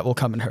monster that will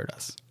come and hurt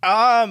us?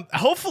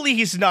 Hopefully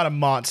he's not a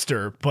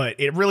monster, but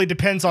it really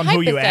depends on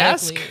who you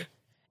ask. hypothetically,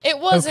 it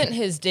wasn't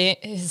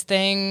his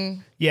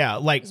thing. Yeah,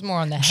 like It's more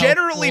on the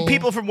generally helpful-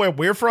 people from where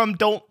we're from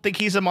don't think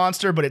he's a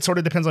monster, but it sort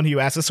of depends on who you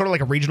ask. It's sort of like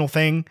a regional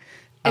thing.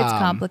 It's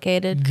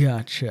complicated.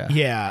 Gotcha.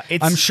 Yeah,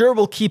 it's I'm sure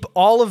we'll keep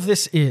all of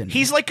this in.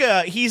 he's like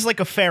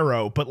a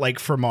pharaoh, but like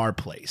from our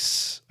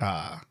place.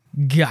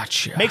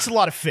 Gotcha. Makes a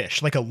lot of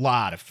fish, like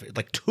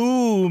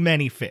too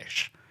many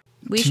fish.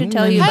 We Too should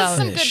tell many you Has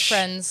about. some good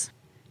friends.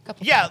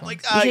 Couple Yeah, bad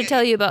like ones. We should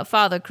tell you about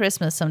Father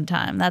Christmas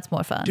sometime. That's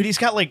more fun. dude, he's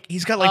got like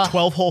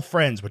 12 whole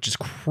friends, which is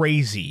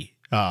crazy.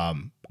 I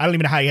don't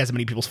even know how he has that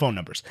many people's phone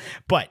numbers.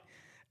 But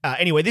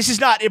anyway, this is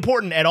not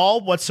important at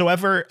all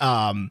whatsoever.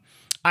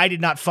 I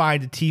did not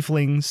find the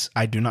tieflings.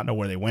 I do not know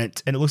where they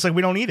went, and it looks like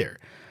we don't either.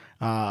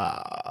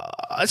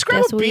 Let's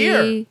grab Guess a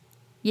beer.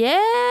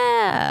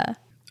 Yeah.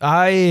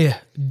 I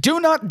do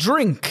not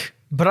drink,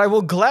 but I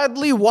will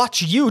gladly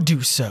watch you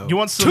do so. You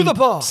want some to the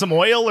bar? some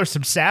oil or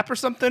some sap or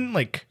something?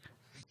 Like,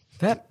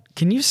 That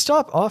can you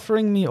stop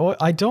offering me oil?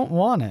 I don't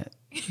want it.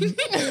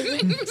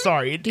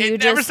 sorry, Do you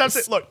it never just-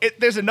 stops. Look,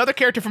 there's another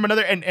character from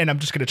another, and I'm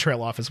just gonna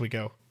trail off as we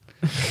go.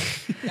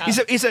 He's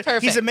a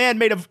Perfect. man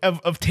made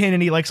of tin,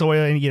 and he likes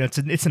oil, and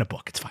it's in a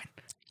book. It's fine.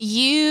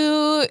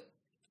 You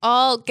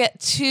all get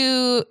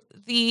to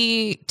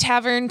the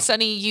tavern.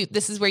 Sunny,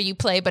 this is where you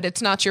play, but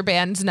it's not your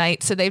band's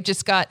night, so they've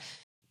just got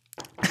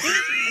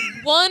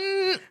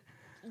one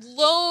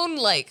lone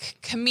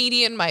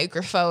comedian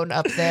microphone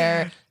up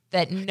there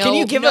that Can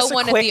you give us a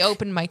one at quick- the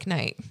open mic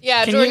night.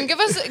 Yeah, Can Jordan, you- give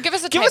us a Give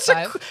type us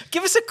five.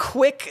 give us a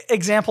quick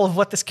example of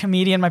what this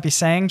comedian might be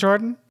saying,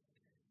 Jordan.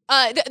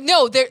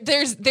 No,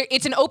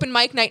 it's an open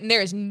mic night and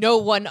there is no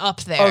one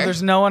up there. Oh,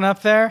 there's no one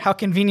up there. How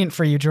convenient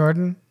for you,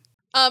 Jordan.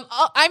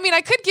 I mean, I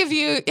could give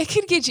you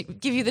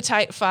the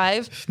type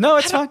 5 No,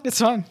 it's fine. It's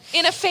fine.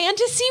 in a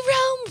fantasy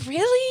realm.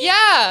 Really?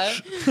 Yeah.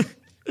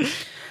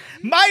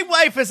 My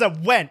wife is a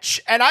wench,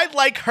 and I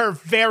like her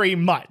very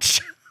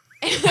much.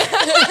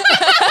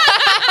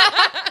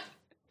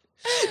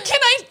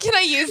 Can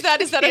I use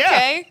that? Is that Yeah.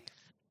 okay?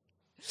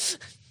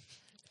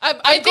 I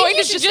I'm think going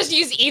you to should just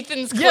use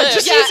Ethan's clip. Yeah,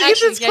 just Yeah, use actually,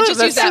 Ethan's yeah, clip.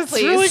 just use that, That's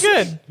really please.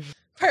 good.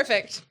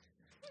 Perfect.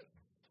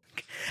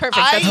 That's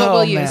what Oh,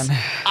 we'll use. man.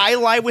 I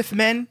lie with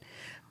men.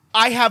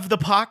 I have the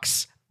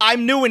pox.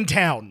 I'm new in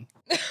town.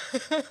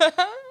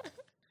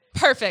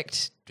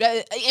 Perfect.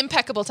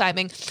 Impeccable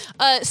timing.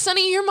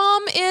 Sunny, your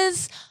mom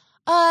is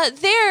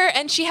there,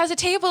 and she has a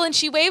table, and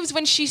she waves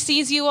when she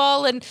sees you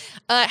all, and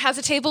has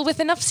a table with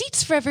enough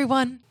seats for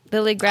everyone.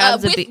 Lily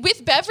grabs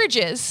With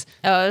beverages.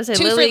 I would say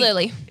Two Lily, for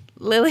Lily.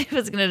 Lily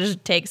was gonna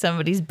just take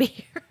somebody's beer.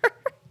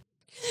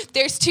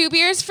 There's 2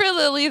 beers for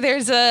Lily.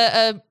 There's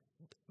a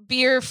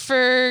beer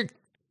for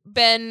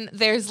Ben.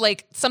 There's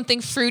like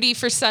something fruity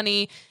for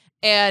Sunny.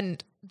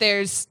 And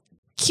there's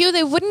Q.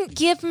 They wouldn't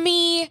give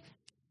me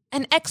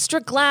an extra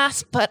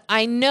glass, but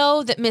I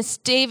know that Miss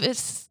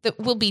Davis that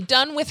will be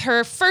done with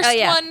her first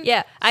one.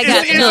 Yeah, I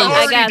got It's this. I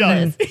already got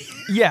done. this.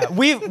 Yeah,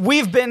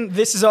 we've been.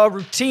 This is our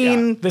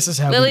routine. Yeah. This is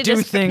how Lily we do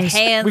just things.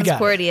 hands We got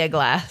it. QWERTY a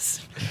glass.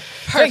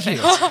 Thank you.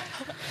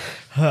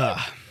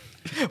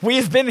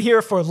 We've been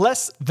here for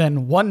less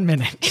than 1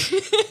 minute.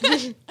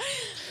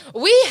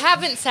 We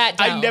haven't sat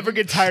down. I never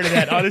get tired of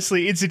that.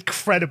 Honestly, it's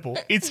incredible.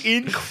 It's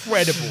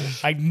incredible.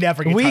 I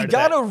never get We tired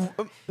got of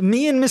that.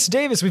 me and Miss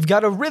Davis. We've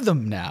got a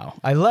rhythm now.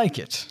 I like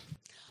it.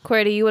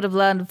 QWERTY, you would have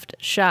loved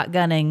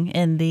shotgunning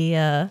in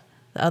the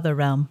other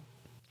realm.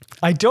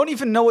 I don't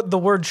even know what the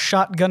word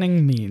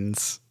shotgunning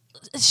means.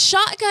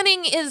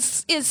 Shotgunning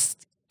is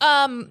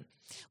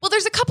well,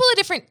 there's a couple of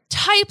different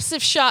types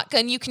of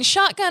shotgun. You can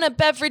shotgun a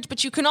beverage,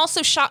 but you can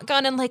also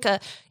shotgun in like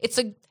it's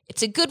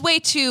a good way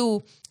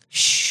to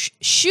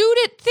shoot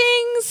at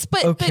things,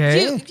 but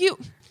Okay. but you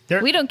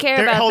We don't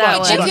care about hold that on,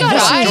 one. hold on. You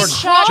got Jordan,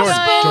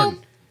 shotgun.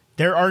 Jordan.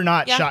 There are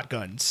not Yeah.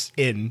 shotguns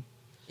in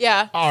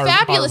Yeah. our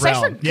fabulous. Our I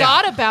realm.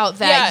 forgot about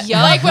that. Yeah.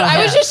 Yuck. Like when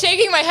I was just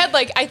shaking my head,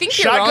 like I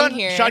think you're wrong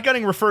here.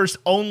 Shotgunning refers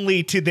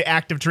only to the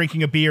act of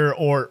drinking a beer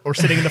or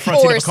sitting in the front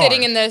seat of Or a car.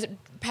 sitting in the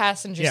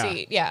passenger Yeah.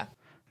 seat. Yeah.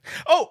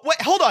 Oh,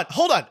 wait, hold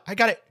on. I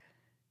got it.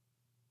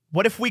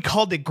 What if we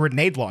called it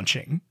grenade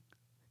launching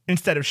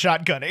instead of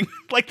shotgunning?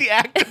 Like the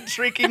act of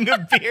drinking a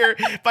beer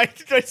by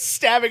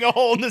stabbing a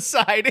hole in the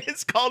side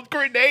is called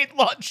grenade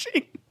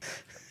launching.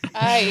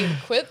 I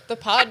quit the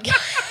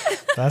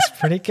podcast. That's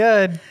pretty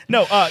good.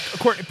 No,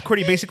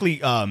 QWERTY, basically,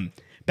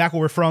 back where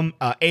we're from,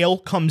 ale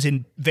comes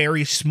in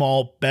very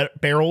small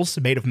barrels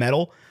made of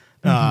metal.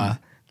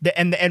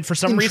 And for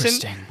some reason,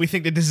 Interesting. we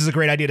think that this is a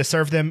great idea to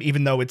serve them,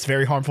 even though it's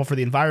very harmful for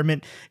the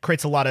environment.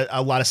 Creates a lot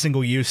of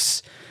single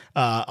use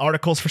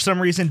articles for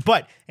some reason.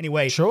 But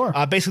anyway, Sure.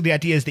 Basically, the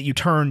idea is that you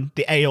turn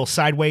the ale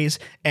sideways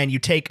and you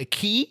take a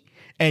key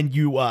and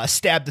you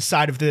stab the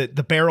side of the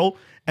barrel,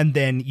 and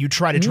then you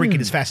try to drink it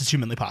as fast as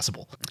humanly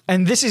possible.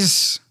 And this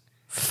is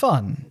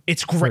fun.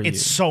 It's for great. you.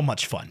 It's so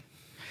much fun.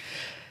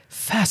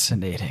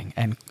 Fascinating.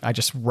 And I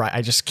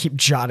just keep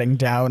jotting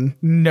down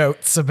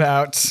notes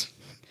about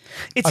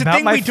It's a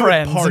thing my we do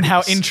at friends and how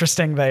parties.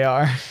 interesting they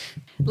are.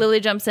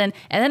 Lily jumps in,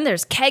 and then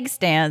there's keg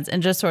stands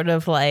and just sort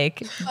of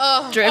like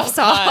drifts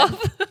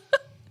off.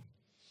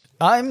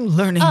 I'm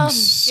learning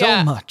so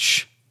yeah.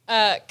 much.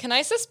 Can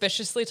I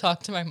suspiciously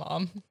talk to my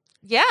mom?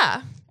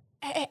 Yeah.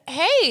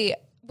 Hey,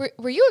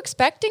 were you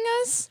expecting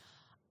us?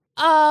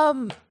 Are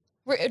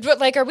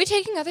we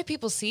taking other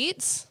people's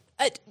seats?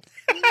 No, Like,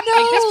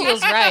 this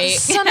feels right.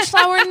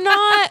 Sunflower,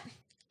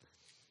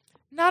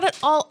 not at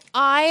all.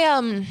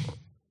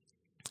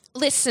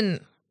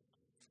 Listen,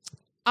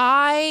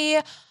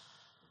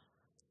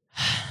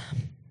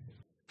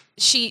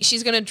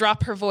 she's gonna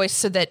drop her voice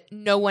so that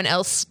no one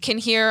else can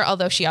hear,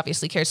 although she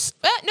obviously cares.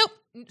 Nope,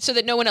 so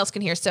that no one else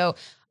can hear. So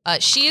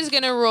she is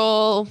gonna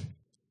roll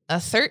a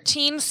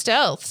 13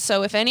 stealth.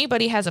 So if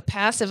anybody has a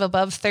passive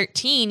above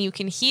 13, you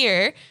can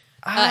hear.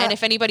 And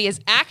if anybody is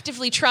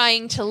actively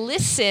trying to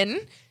listen,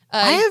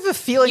 I have a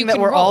feeling you that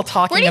can we're roll. all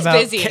talking Courtney's about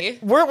busy.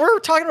 we're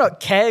talking about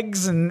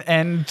kegs and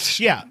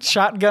Yeah.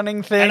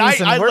 shotgunning things, And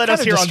I we're let us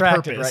kinda here on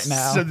distracted purpose right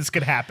now. so this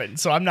could happen.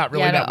 So I'm not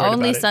really Yeah, not no, worried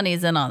only about it.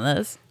 Sunny's in on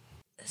this.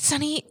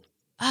 Sunny,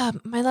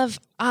 my love,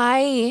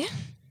 I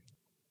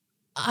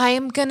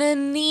am gonna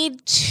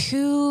need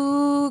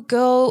to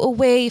go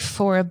away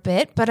for a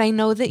bit, but I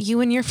know that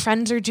you and your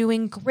friends are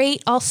doing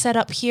great all set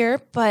up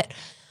here, but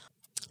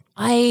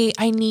I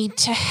need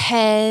to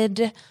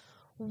head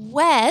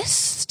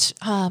west.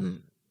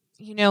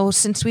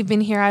 Since we've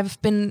been here,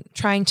 I've been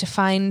trying to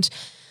find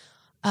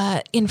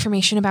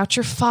information about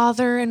your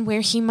father and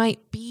where he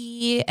might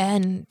be,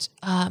 and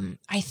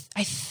I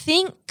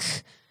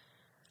think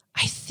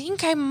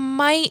I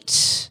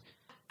might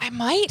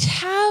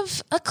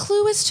have a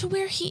clue as to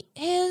where he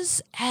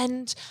is,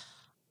 and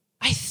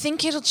I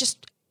think it'll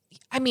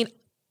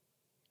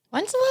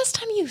When's the last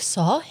time you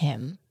saw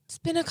him? it's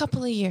been a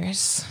couple of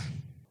years.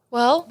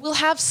 Well, We'll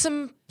have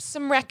some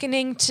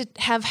reckoning to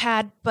have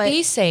had, but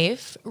be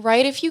safe.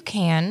 Write if you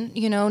can.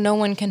 No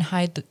one can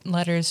hide the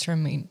letters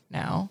from me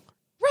now.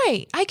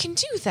 right, I can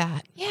do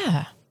that.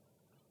 Yeah.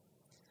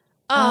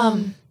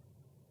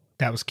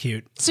 That was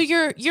cute. So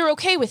you're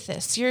okay with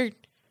this? You're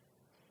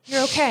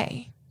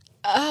okay.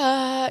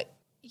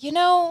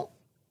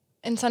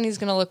 And Sunny's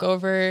gonna look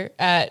over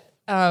at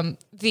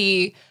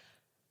the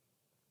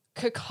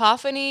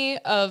cacophony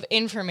of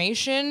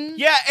information.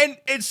 Yeah,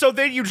 and so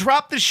then you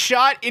drop the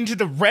shot into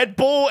the Red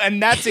Bull,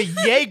 and that's a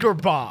Jaeger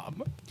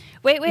bomb.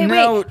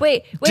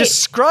 Wait.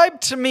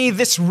 Describe to me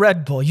this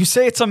Red Bull. You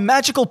say it's a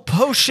magical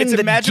potion It's a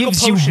that magical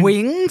gives potion. you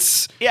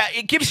wings? Yeah,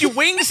 it gives you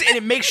wings and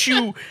it makes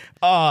you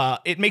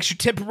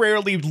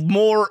temporarily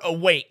more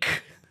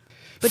awake.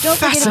 But don't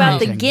forget about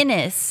the Fascinating.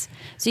 Guinness.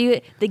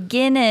 So the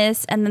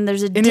Guinness, and then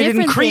there's a And different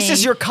it increases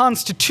thing. your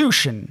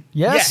constitution.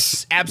 Yes?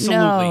 Yes, absolutely.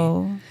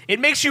 No.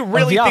 It makes you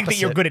really the think that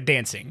you're opposite. good at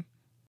dancing.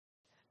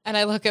 And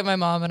I look at my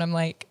mom and I'm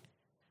like,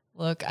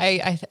 look,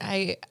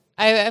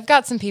 I've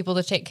got some people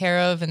to take care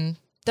of and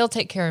they'll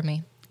take care of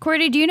me.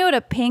 QWERTY, do you know what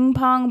a ping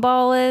pong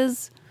ball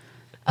is?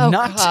 Oh,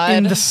 Not God.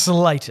 in the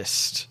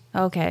slightest.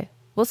 Okay.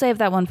 We'll save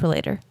that one for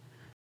later.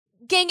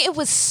 Gang, it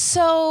was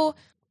so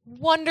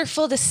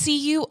wonderful to see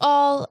you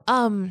all.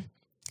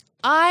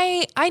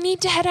 I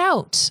need to head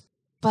out,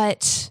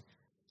 but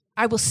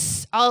I'll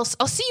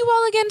see you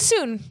all again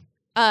soon.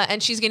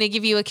 And she's gonna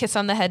give you a kiss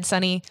on the head,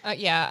 Sunny.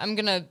 Yeah, I'm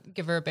going to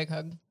give her a big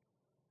hug.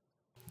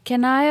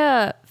 Can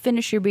I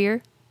finish your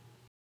beer?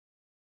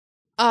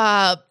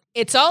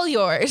 It's all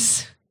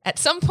yours. At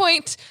some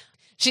point,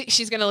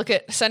 she's gonna look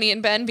at Sunny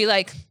and Ben, and be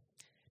like,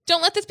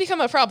 "Don't let this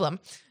become a problem,"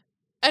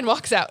 and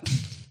walks out.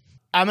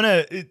 I'm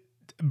going to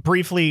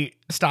briefly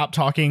stop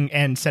talking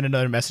and send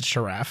another message to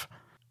Raph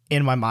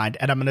in my mind.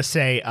 And I'm going to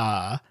say,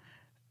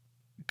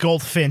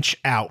 Goldfinch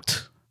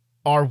out.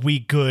 Are we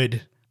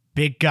good?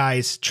 Big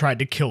guys tried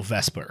to kill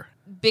Vesper.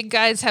 Big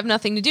guys have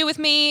nothing to do with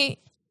me,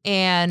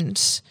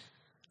 and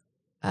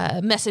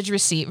message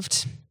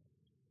received.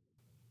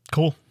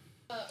 Cool.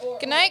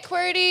 Good night,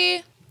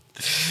 QWERTY.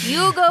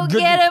 You go Good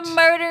get night. a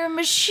murder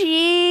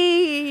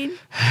machine.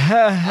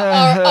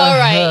 All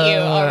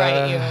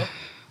right,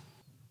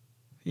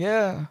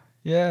 you.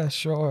 Yeah,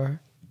 sure.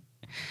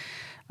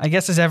 I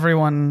guess as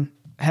everyone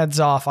heads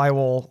off, I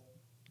will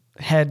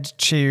head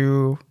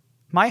to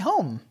my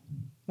home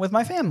with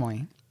my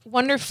family.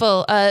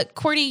 Wonderful.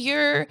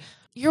 QWERTY,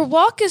 your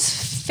walk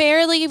is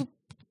fairly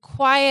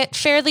quiet,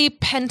 fairly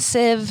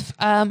pensive.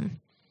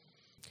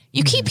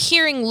 You keep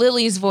hearing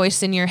Lily's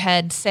voice in your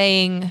head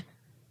saying,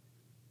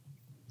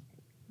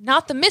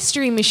 "Not the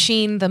mystery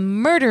machine, the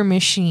murder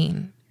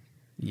machine."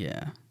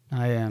 Yeah,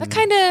 I am. That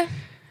kind of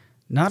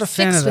Not a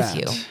fan sticks of that.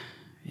 with you.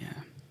 Yeah.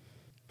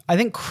 I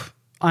think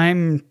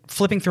I'm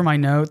flipping through my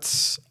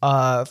notes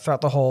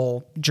throughout the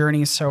whole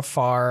journey so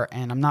far,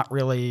 and I'm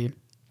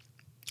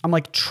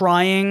like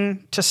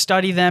trying to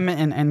study them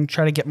and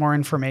try to get more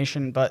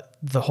information, but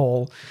the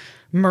whole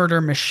murder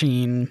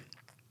machine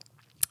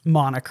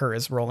moniker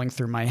is rolling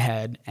through my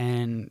head,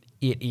 and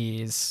it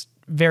is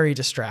very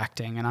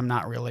distracting, and I'm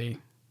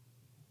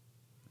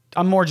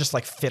more just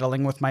like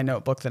fiddling with my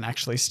notebook than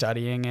actually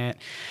studying it.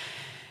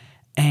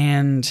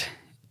 And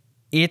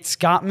it's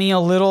got me a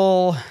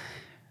little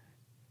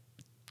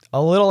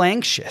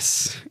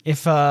anxious.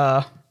 If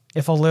a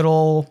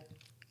little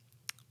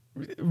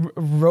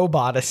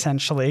robot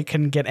essentially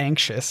can get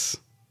anxious,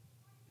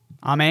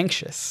 I'm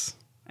anxious.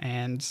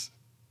 And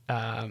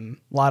a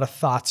lot of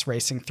thoughts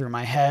racing through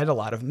my head, a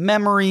lot of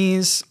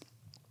memories.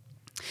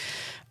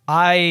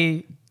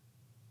 I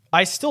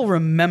still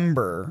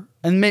remember,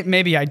 and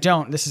maybe I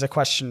don't, this is a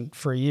question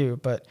for you,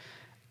 but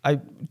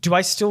do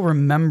I still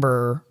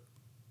remember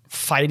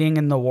fighting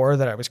in the war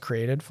that I was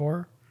created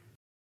for?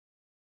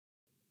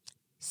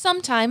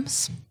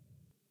 Sometimes.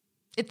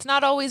 It's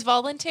not always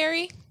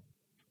voluntary.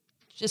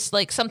 Just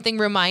like something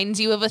reminds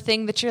you of a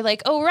thing that you're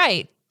like, "Oh,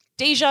 right.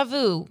 Deja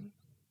vu."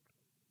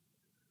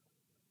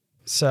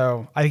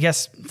 So I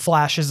guess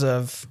flashes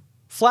of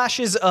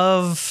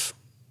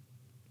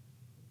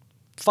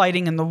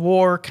fighting in the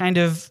war kind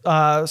of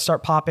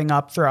start popping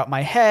up throughout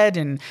my head,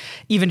 and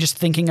even just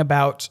thinking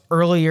about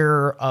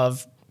earlier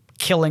of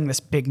killing this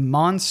big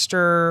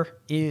monster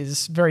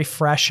is very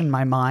fresh in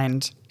my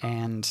mind.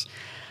 And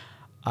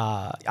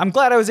I'm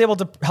glad I was able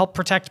to help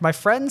protect my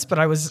friends, but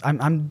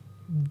I'm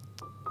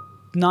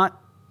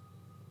not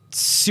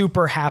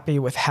super happy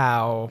with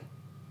how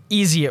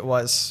easy it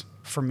was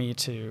for me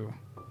to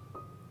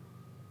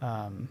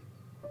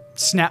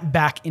snap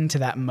back into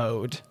that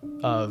mode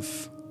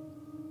of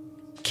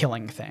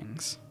killing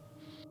things.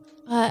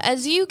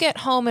 As you get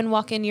home and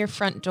walk in your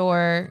front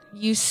door,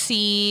 you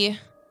see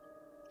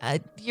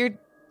your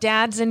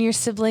dads and your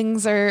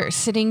siblings are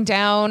sitting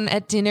down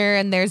at dinner,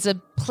 and there's a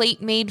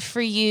plate made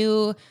for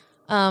you,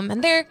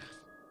 and they're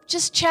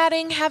just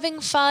chatting,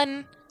 having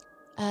fun.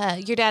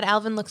 Your dad,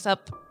 Alvin, looks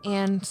up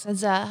and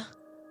says, "Well,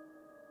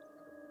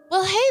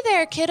 hey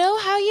there, kiddo.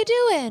 How you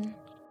doing?"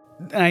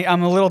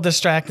 I'm a little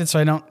distracted, so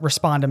I don't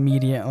respond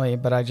immediately,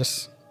 but I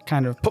just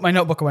kind of put my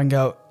notebook away and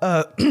go,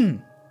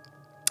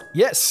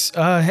 yes,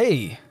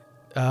 hey,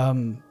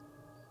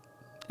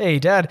 hey,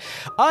 Dad,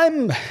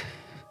 I'm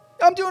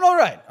doing all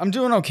right. I'm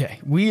doing okay.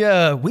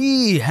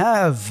 We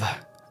have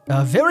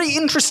a very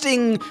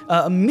interesting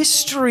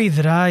mystery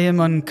that I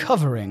am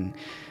uncovering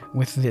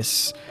with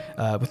this,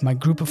 with my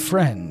group of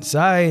friends.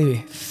 I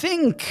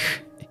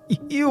think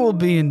you will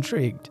be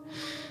intrigued.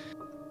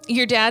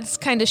 Your dad's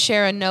kind of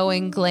share a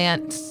knowing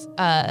glance,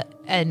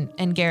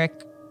 and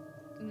Garrick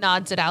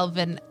nods at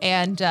Alvin,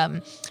 and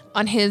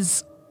on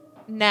his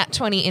nat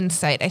 20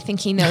 insight, I think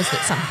he knows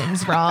that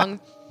something's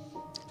wrong.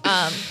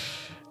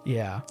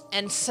 Yeah.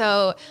 And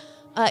so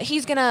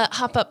he's gonna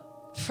hop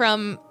up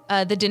from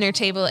the dinner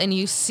table, and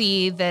you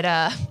see that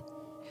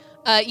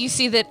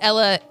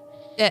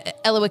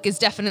Elowick is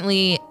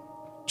definitely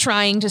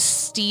trying to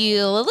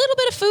steal a little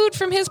bit of food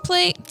from his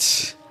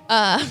plate.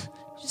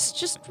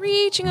 Just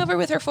reaching over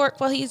with her fork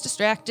while he's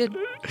distracted.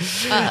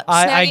 I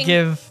snagging-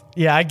 give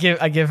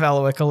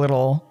Eloic a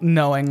little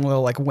knowing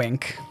little like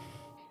wink.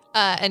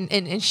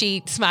 and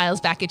she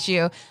smiles back at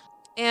you.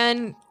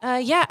 And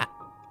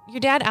your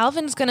dad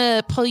Alvin's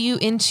gonna pull you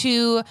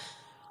into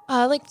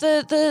like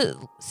the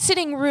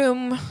sitting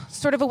room,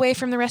 sort of away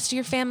from the rest of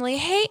your family.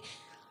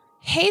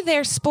 Hey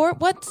there, sport.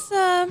 What's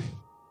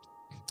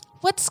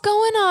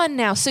going on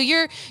now? So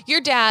your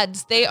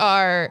dads, they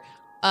are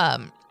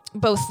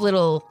both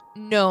little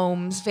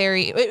gnomes.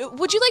 Very.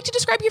 Would you like to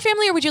describe your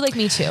family, or would you like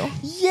me to?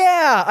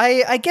 Yeah,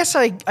 I guess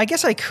I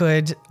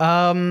could.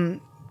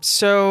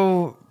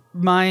 So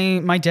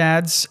my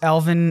dads,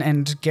 Alvin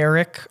and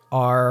Garrick,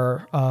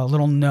 are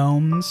little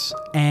gnomes,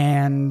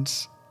 and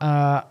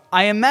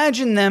I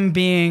imagine them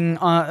being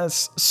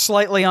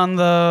slightly on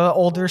the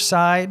older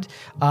side,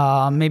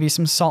 maybe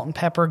some salt and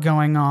pepper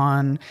going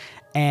on.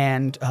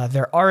 And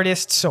they're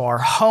artists, so our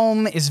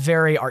home is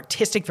very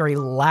artistic, very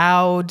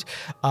loud.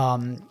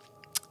 Alvin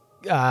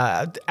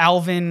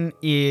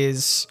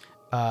is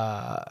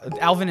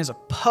a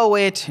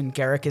poet, and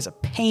Garrick is a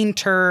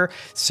painter.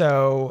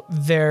 So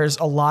there's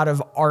a lot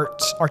of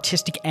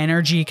artistic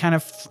energy kind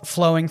of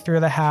flowing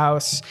through the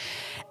house,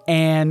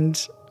 and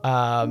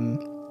they're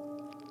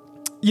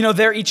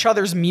each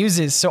other's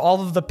muses. So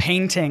all of the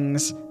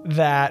paintings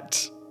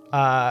that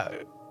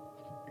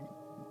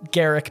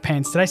Garrick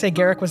paints. Did I say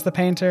Garrick was the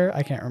painter?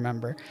 I can't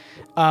remember.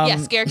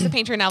 Yes, Garrick's the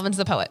painter and Alvin's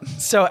the poet.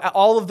 So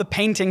all of the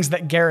paintings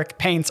that Garrick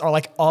paints are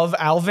like of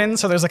Alvin.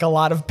 So there's like a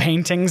lot of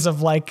paintings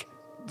of like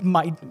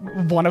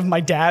one of my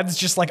dads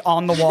just like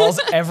on the walls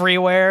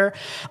everywhere.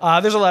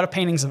 There's a lot of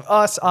paintings of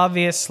us.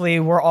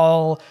 Obviously, we're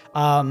all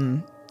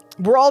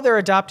their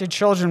adopted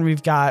children.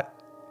 We've got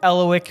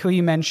Eloic, who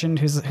you mentioned,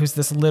 who's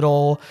this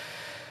little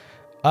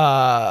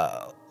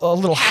a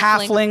little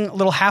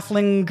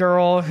halfling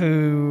girl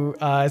who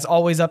is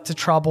always up to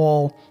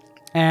trouble.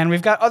 And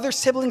we've got other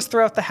siblings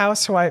throughout the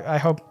house who I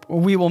hope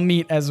we will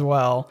meet as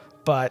well.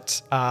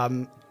 But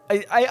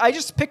I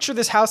just picture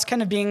this house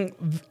kind of being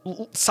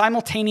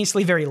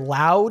simultaneously very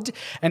loud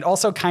and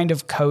also kind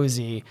of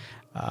cozy.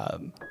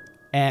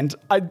 And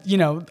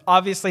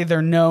obviously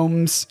they're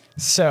gnomes,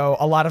 so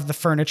a lot of the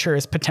furniture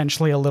is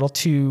potentially a little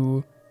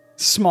too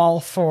small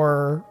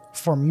for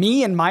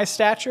me and my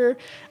stature.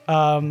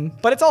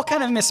 But it's all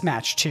kind of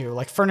mismatched too.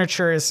 Like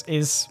furniture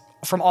is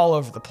from all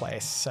over the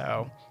place.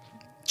 So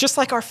just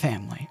like our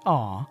family.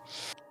 Aw.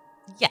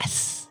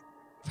 Yes.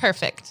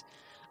 Perfect.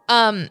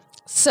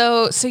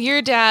 So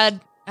your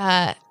dad,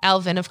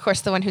 Alvin, of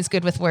course, the one who's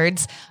good with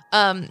words,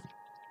 comes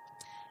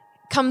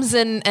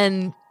in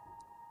and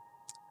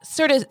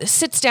sort of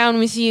sits down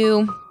with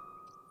you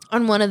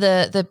on one of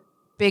the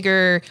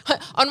bigger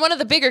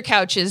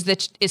couches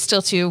that is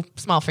still too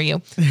small for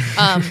you.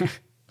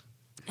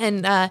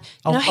 And I'll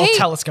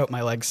telescope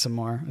my legs some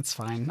more. It's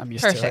fine. I'm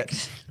used to it.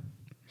 Perfect.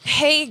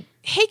 Hey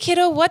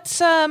kiddo,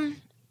 what's on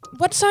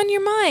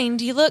your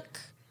mind? You look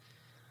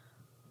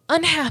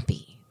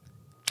unhappy.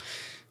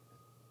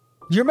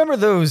 You remember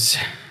those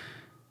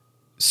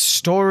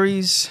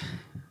stories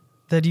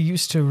that you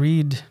used to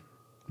read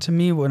to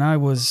me when I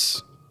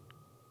was,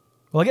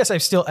 well, I guess I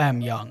still am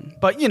young,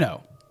 but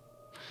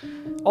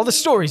all the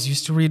stories you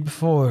used to read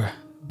before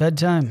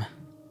bedtime?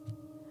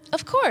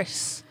 Of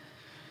course.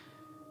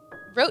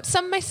 Wrote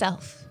some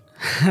myself.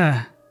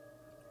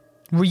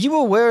 Were you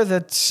aware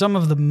that some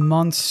of the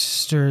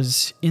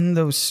monsters in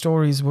those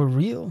stories were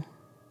real?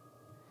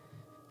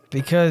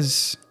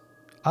 Because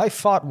I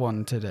fought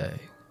one today.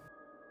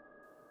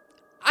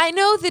 I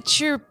know that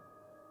your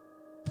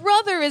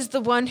brother is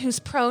the one who's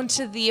prone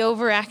to the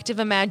overactive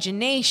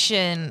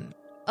imagination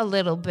a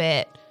little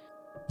bit,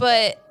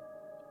 but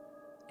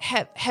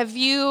have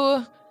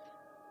you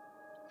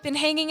been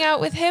hanging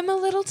out with him a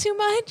little too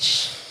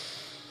much?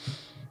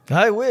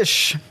 I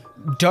wish.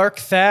 Dark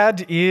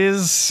Thad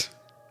is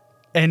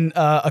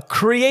a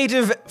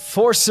creative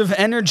force of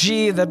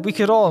energy that we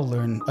could all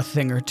learn a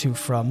thing or two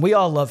from. We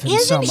all love him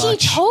so much. Isn't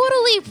he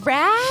totally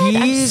rad?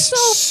 He's I'm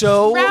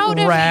so proud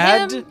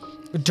rad. of him.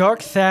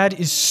 Dark Thad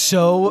is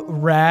so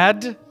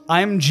rad.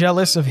 I'm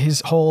jealous of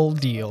his whole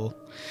deal.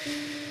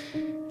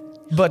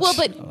 But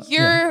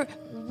you're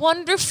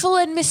wonderful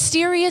and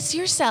mysterious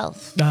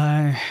yourself.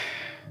 And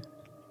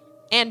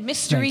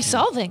mystery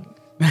solving.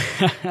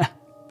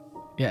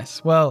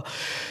 Yes. Well,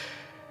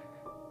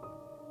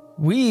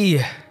 we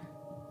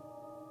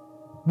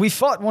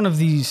fought one of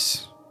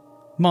these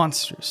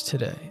monsters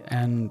today,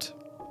 and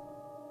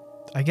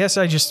I guess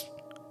I just,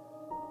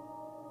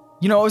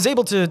 I was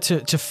able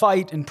to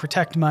fight and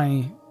protect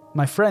my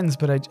friends,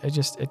 but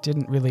it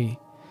didn't really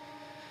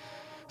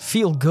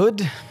feel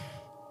good.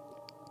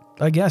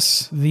 I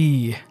guess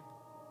the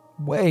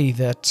way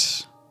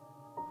that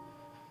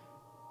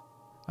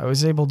I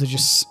was able to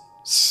just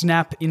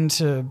snap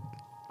into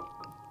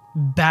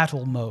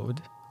battle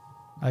mode,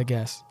 I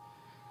guess.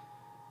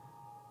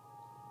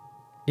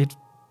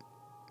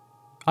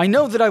 I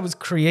know that I was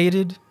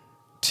created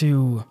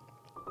to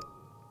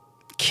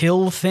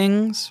kill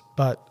things,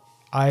 but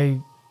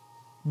I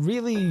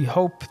really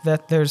hope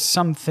that there's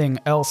something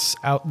else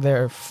out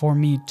there for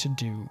me to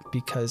do,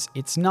 because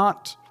it's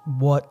not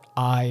what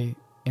I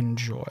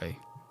enjoy.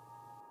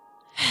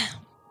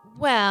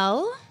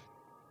 Well,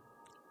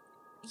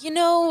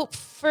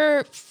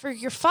 for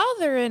your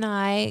father and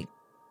I,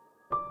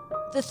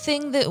 the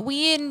thing that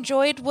we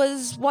enjoyed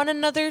was one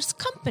another's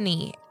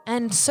company.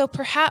 And so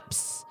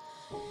perhaps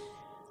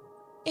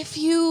if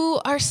you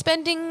are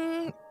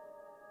spending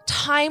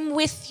time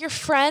with your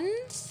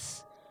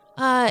friends,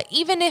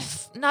 even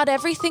if not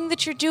everything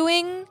that you're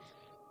doing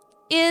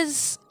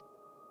is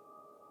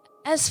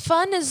as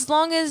fun, as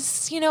long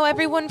as,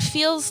 everyone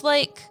feels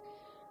like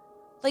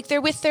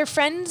they're with their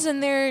friends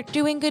and they're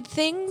doing good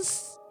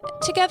things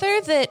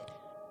together,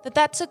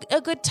 that's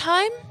a good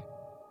time.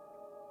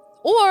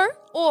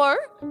 Or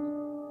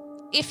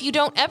if you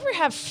don't ever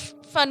have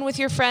fun with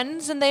your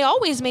friends and they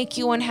always make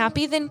you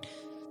unhappy, then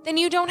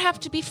you don't have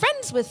to be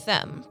friends with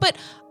them. But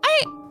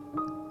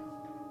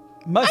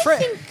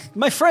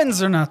My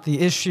friends are not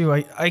the issue.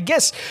 I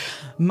guess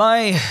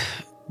my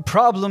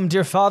problem,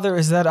 dear father,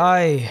 is that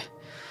I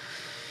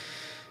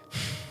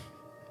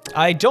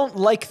don't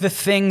like the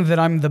thing that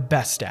I'm the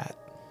best at.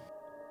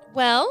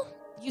 Well,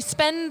 you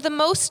spend the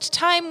most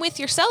time with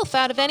yourself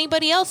out of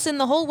anybody else in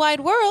the whole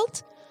wide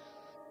world.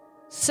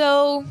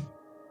 So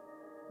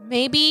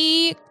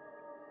maybe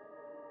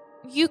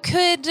you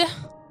could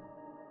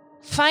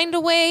find a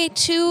way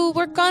to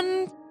work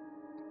on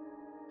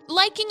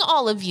liking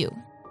all of you.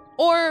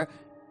 Or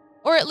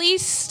at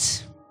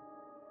least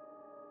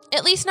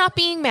not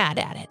being mad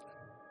at it.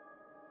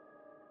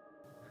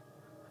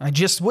 I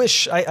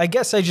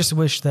guess I just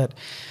wish that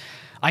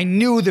I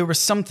knew there was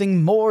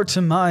something more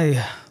to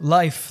my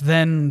life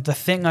than the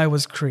thing I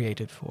was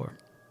created for.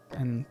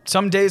 And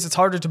some days it's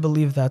harder to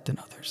believe that than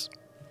others.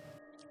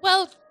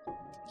 Well,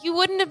 you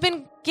wouldn't have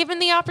been given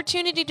the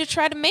opportunity to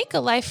try to make a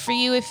life for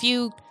you if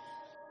you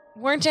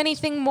weren't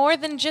anything more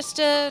than just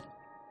a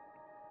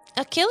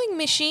killing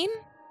machine.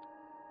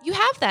 You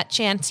have that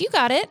chance. You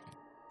got it.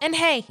 And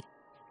hey,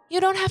 you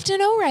don't have to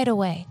know right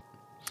away.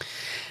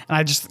 And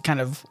I just kind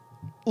of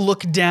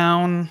look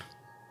down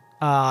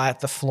at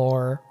the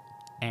floor,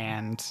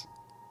 and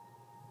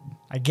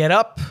I get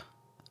up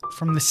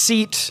from the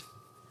seat,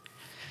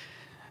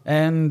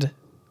 and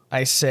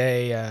I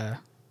say,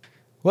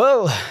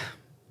 well,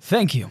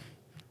 thank you.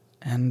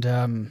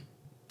 And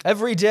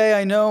every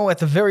day I know, at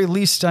the very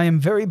least, I am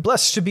very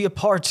blessed to be a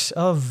part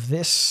of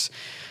this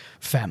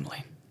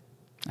family.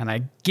 And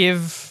I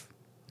give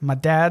my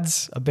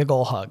dads a big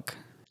ol' hug.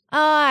 Oh,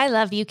 I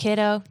love you,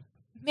 kiddo.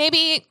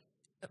 Maybe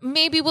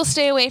we'll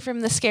stay away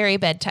from the scary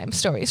bedtime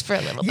stories for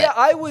a little bit. Yeah,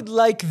 I would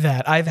like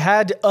that. I've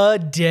had a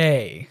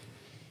day.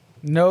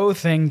 No,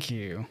 thank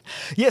you.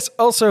 Yes,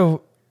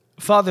 also,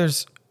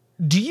 fathers,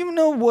 do you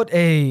know what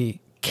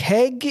a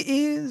keg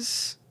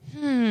is?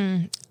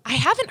 I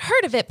haven't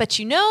heard of it, but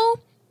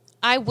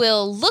I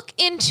will look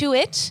into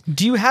it.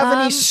 Do you have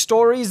any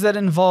stories that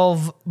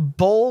involve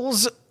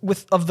bowls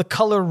of the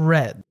color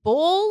red?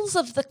 Bowls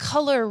of the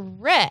color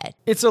red.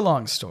 It's a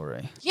long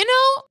story.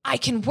 I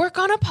can work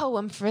on a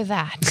poem for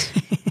that.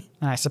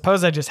 I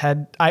suppose I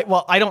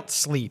don't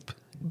sleep,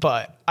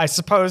 but I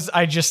suppose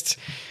I just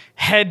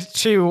head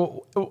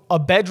to a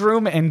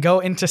bedroom and go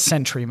into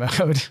sentry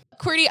mode.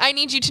 QWERTY, I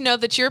need you to know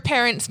that your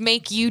parents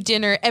make you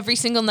dinner every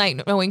single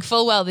night, knowing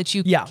full well that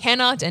you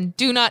cannot and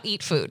do not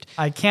eat food.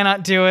 I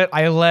cannot do it.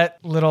 I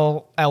let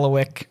little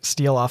Elowick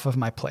steal off of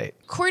my plate.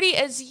 QWERTY,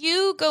 as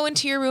you go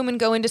into your room and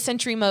go into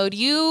sentry mode,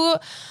 you're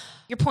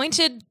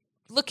pointed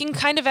looking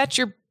kind of at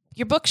your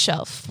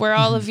bookshelf where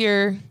all of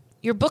your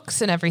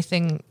books and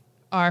everything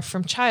are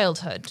from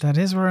childhood. That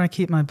is where I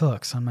keep my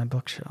books, on my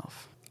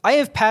bookshelf. I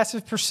have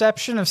passive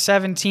perception of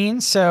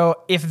 17,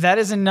 so if that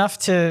is enough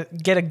to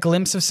get a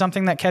glimpse of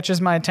something that catches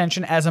my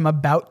attention as I'm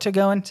about to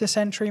go into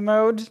sentry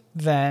mode,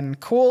 then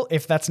cool.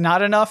 If that's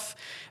not enough,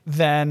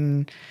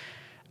 then,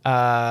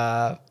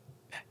 I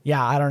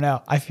don't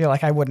know. I feel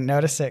like I wouldn't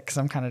notice it because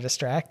I'm kind of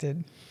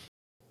distracted.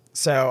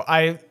 So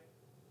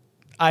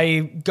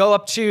I go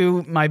up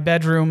to my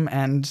bedroom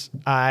and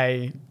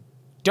I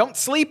don't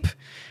sleep,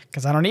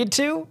 because I don't need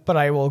to, but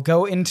I will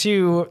go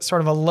into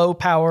sort of a low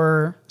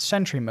power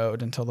sentry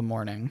mode until the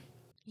morning.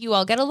 You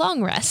all get a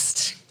long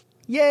rest.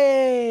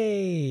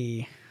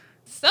 Yay!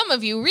 Some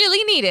of you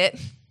really need it.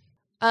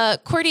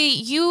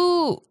 QWERTY,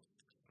 you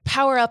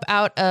power up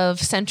out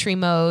of sentry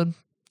mode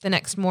the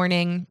next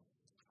morning,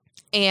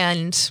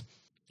 and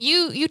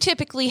you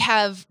typically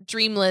have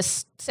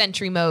dreamless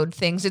sentry mode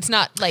things. It's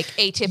not like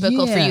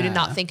atypical for you to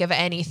not think of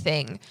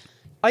anything.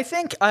 I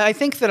think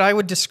that I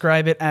would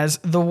describe it as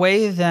the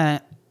way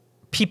that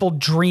people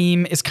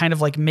dream is kind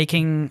of like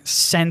making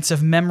sense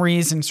of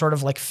memories and sort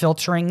of like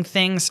filtering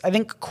things. I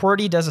think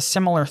QWERTY does a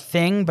similar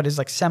thing, but is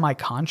like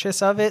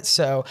semi-conscious of it.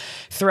 So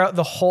throughout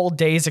the whole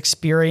day's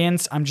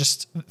experience,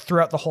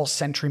 throughout the whole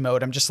sentry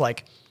mode, I'm just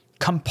like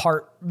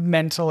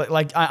compartmental.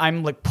 Like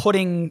I'm like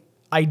putting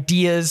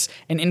ideas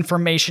and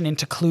information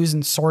into clues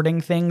and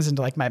sorting things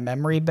into like my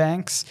memory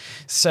banks.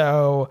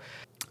 So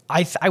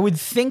I would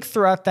think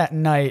throughout that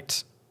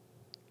night,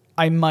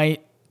 I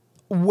might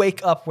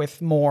wake up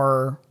with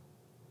more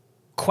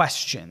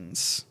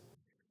questions.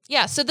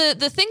 Yeah, so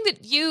the thing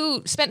that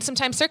you spent some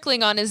time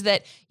circling on is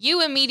that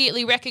you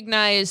immediately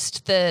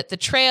recognized the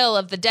trail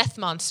of the death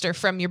monster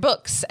from your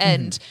books,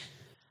 and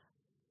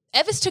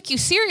Evis took you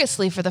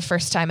seriously for the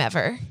first time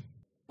ever.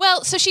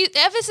 Well, so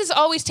Evis has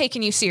always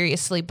taken you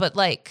seriously, but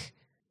like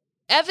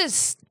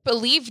Evis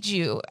believed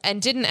you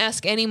and didn't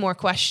ask any more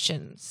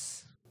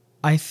questions.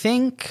 I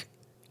think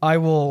I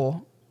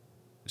will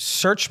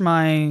search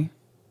my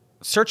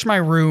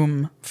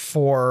room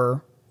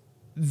for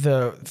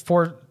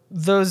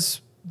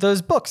those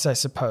books, I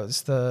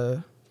suppose,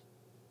 the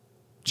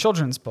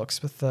children's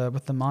books with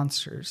the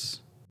monsters.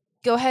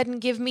 Go ahead and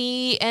give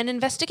me an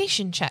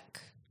investigation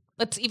check.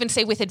 Let's even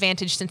say with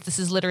advantage, since this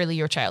is literally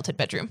your childhood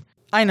bedroom.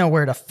 I know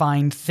where to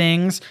find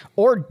things,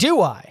 or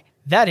do I?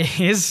 That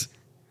is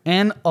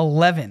an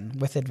 11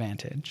 with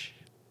advantage.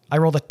 I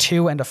rolled a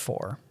 2 and a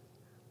 4.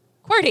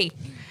 QWERTY.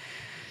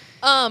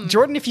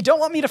 Jordan, if you don't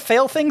want me to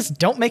fail things,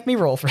 don't make me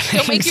roll for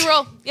things. Don't make you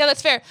roll. Yeah,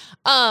 that's fair.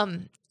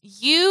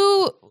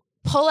 You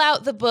pull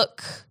out the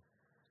book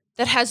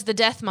that has the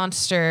death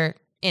monster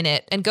in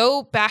it and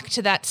go back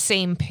to that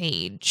same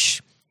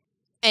page.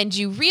 And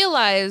you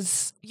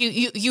realize,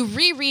 you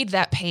reread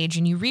that page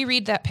and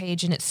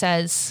it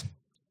says,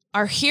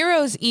 our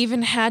heroes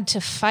even had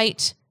to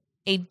fight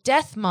a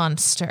death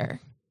monster.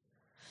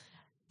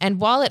 And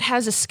while it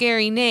has a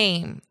scary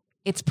name,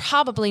 it's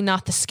probably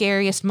not the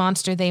scariest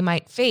monster they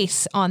might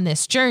face on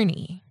this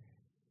journey.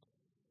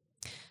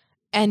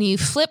 And you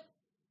flip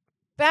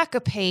back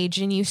a page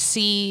and you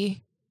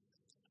see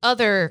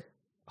other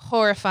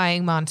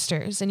horrifying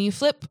monsters. And you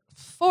flip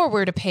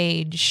forward a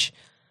page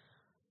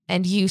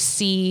and you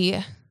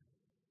see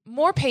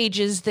more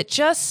pages that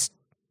just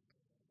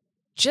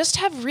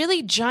have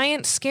really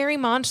giant, scary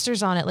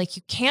monsters on it. Like,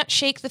 you can't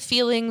shake the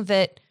feeling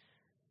that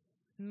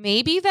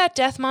maybe that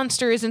death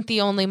monster isn't the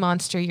only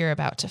monster you're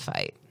about to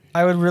fight.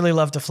 I would really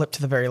love to flip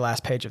to the very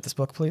last page of this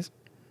book, please.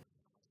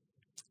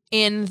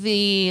 In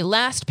the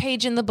last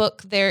page in the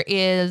book, there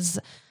is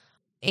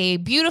a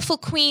beautiful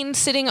queen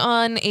sitting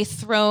on a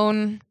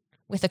throne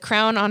with a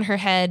crown on her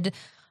head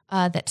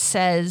that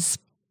says,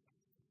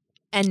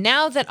 and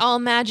now that all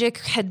magic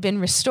had been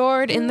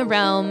restored in the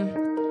realm,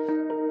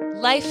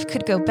 life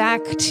could go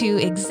back to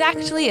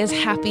exactly as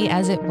happy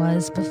as it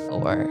was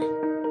before.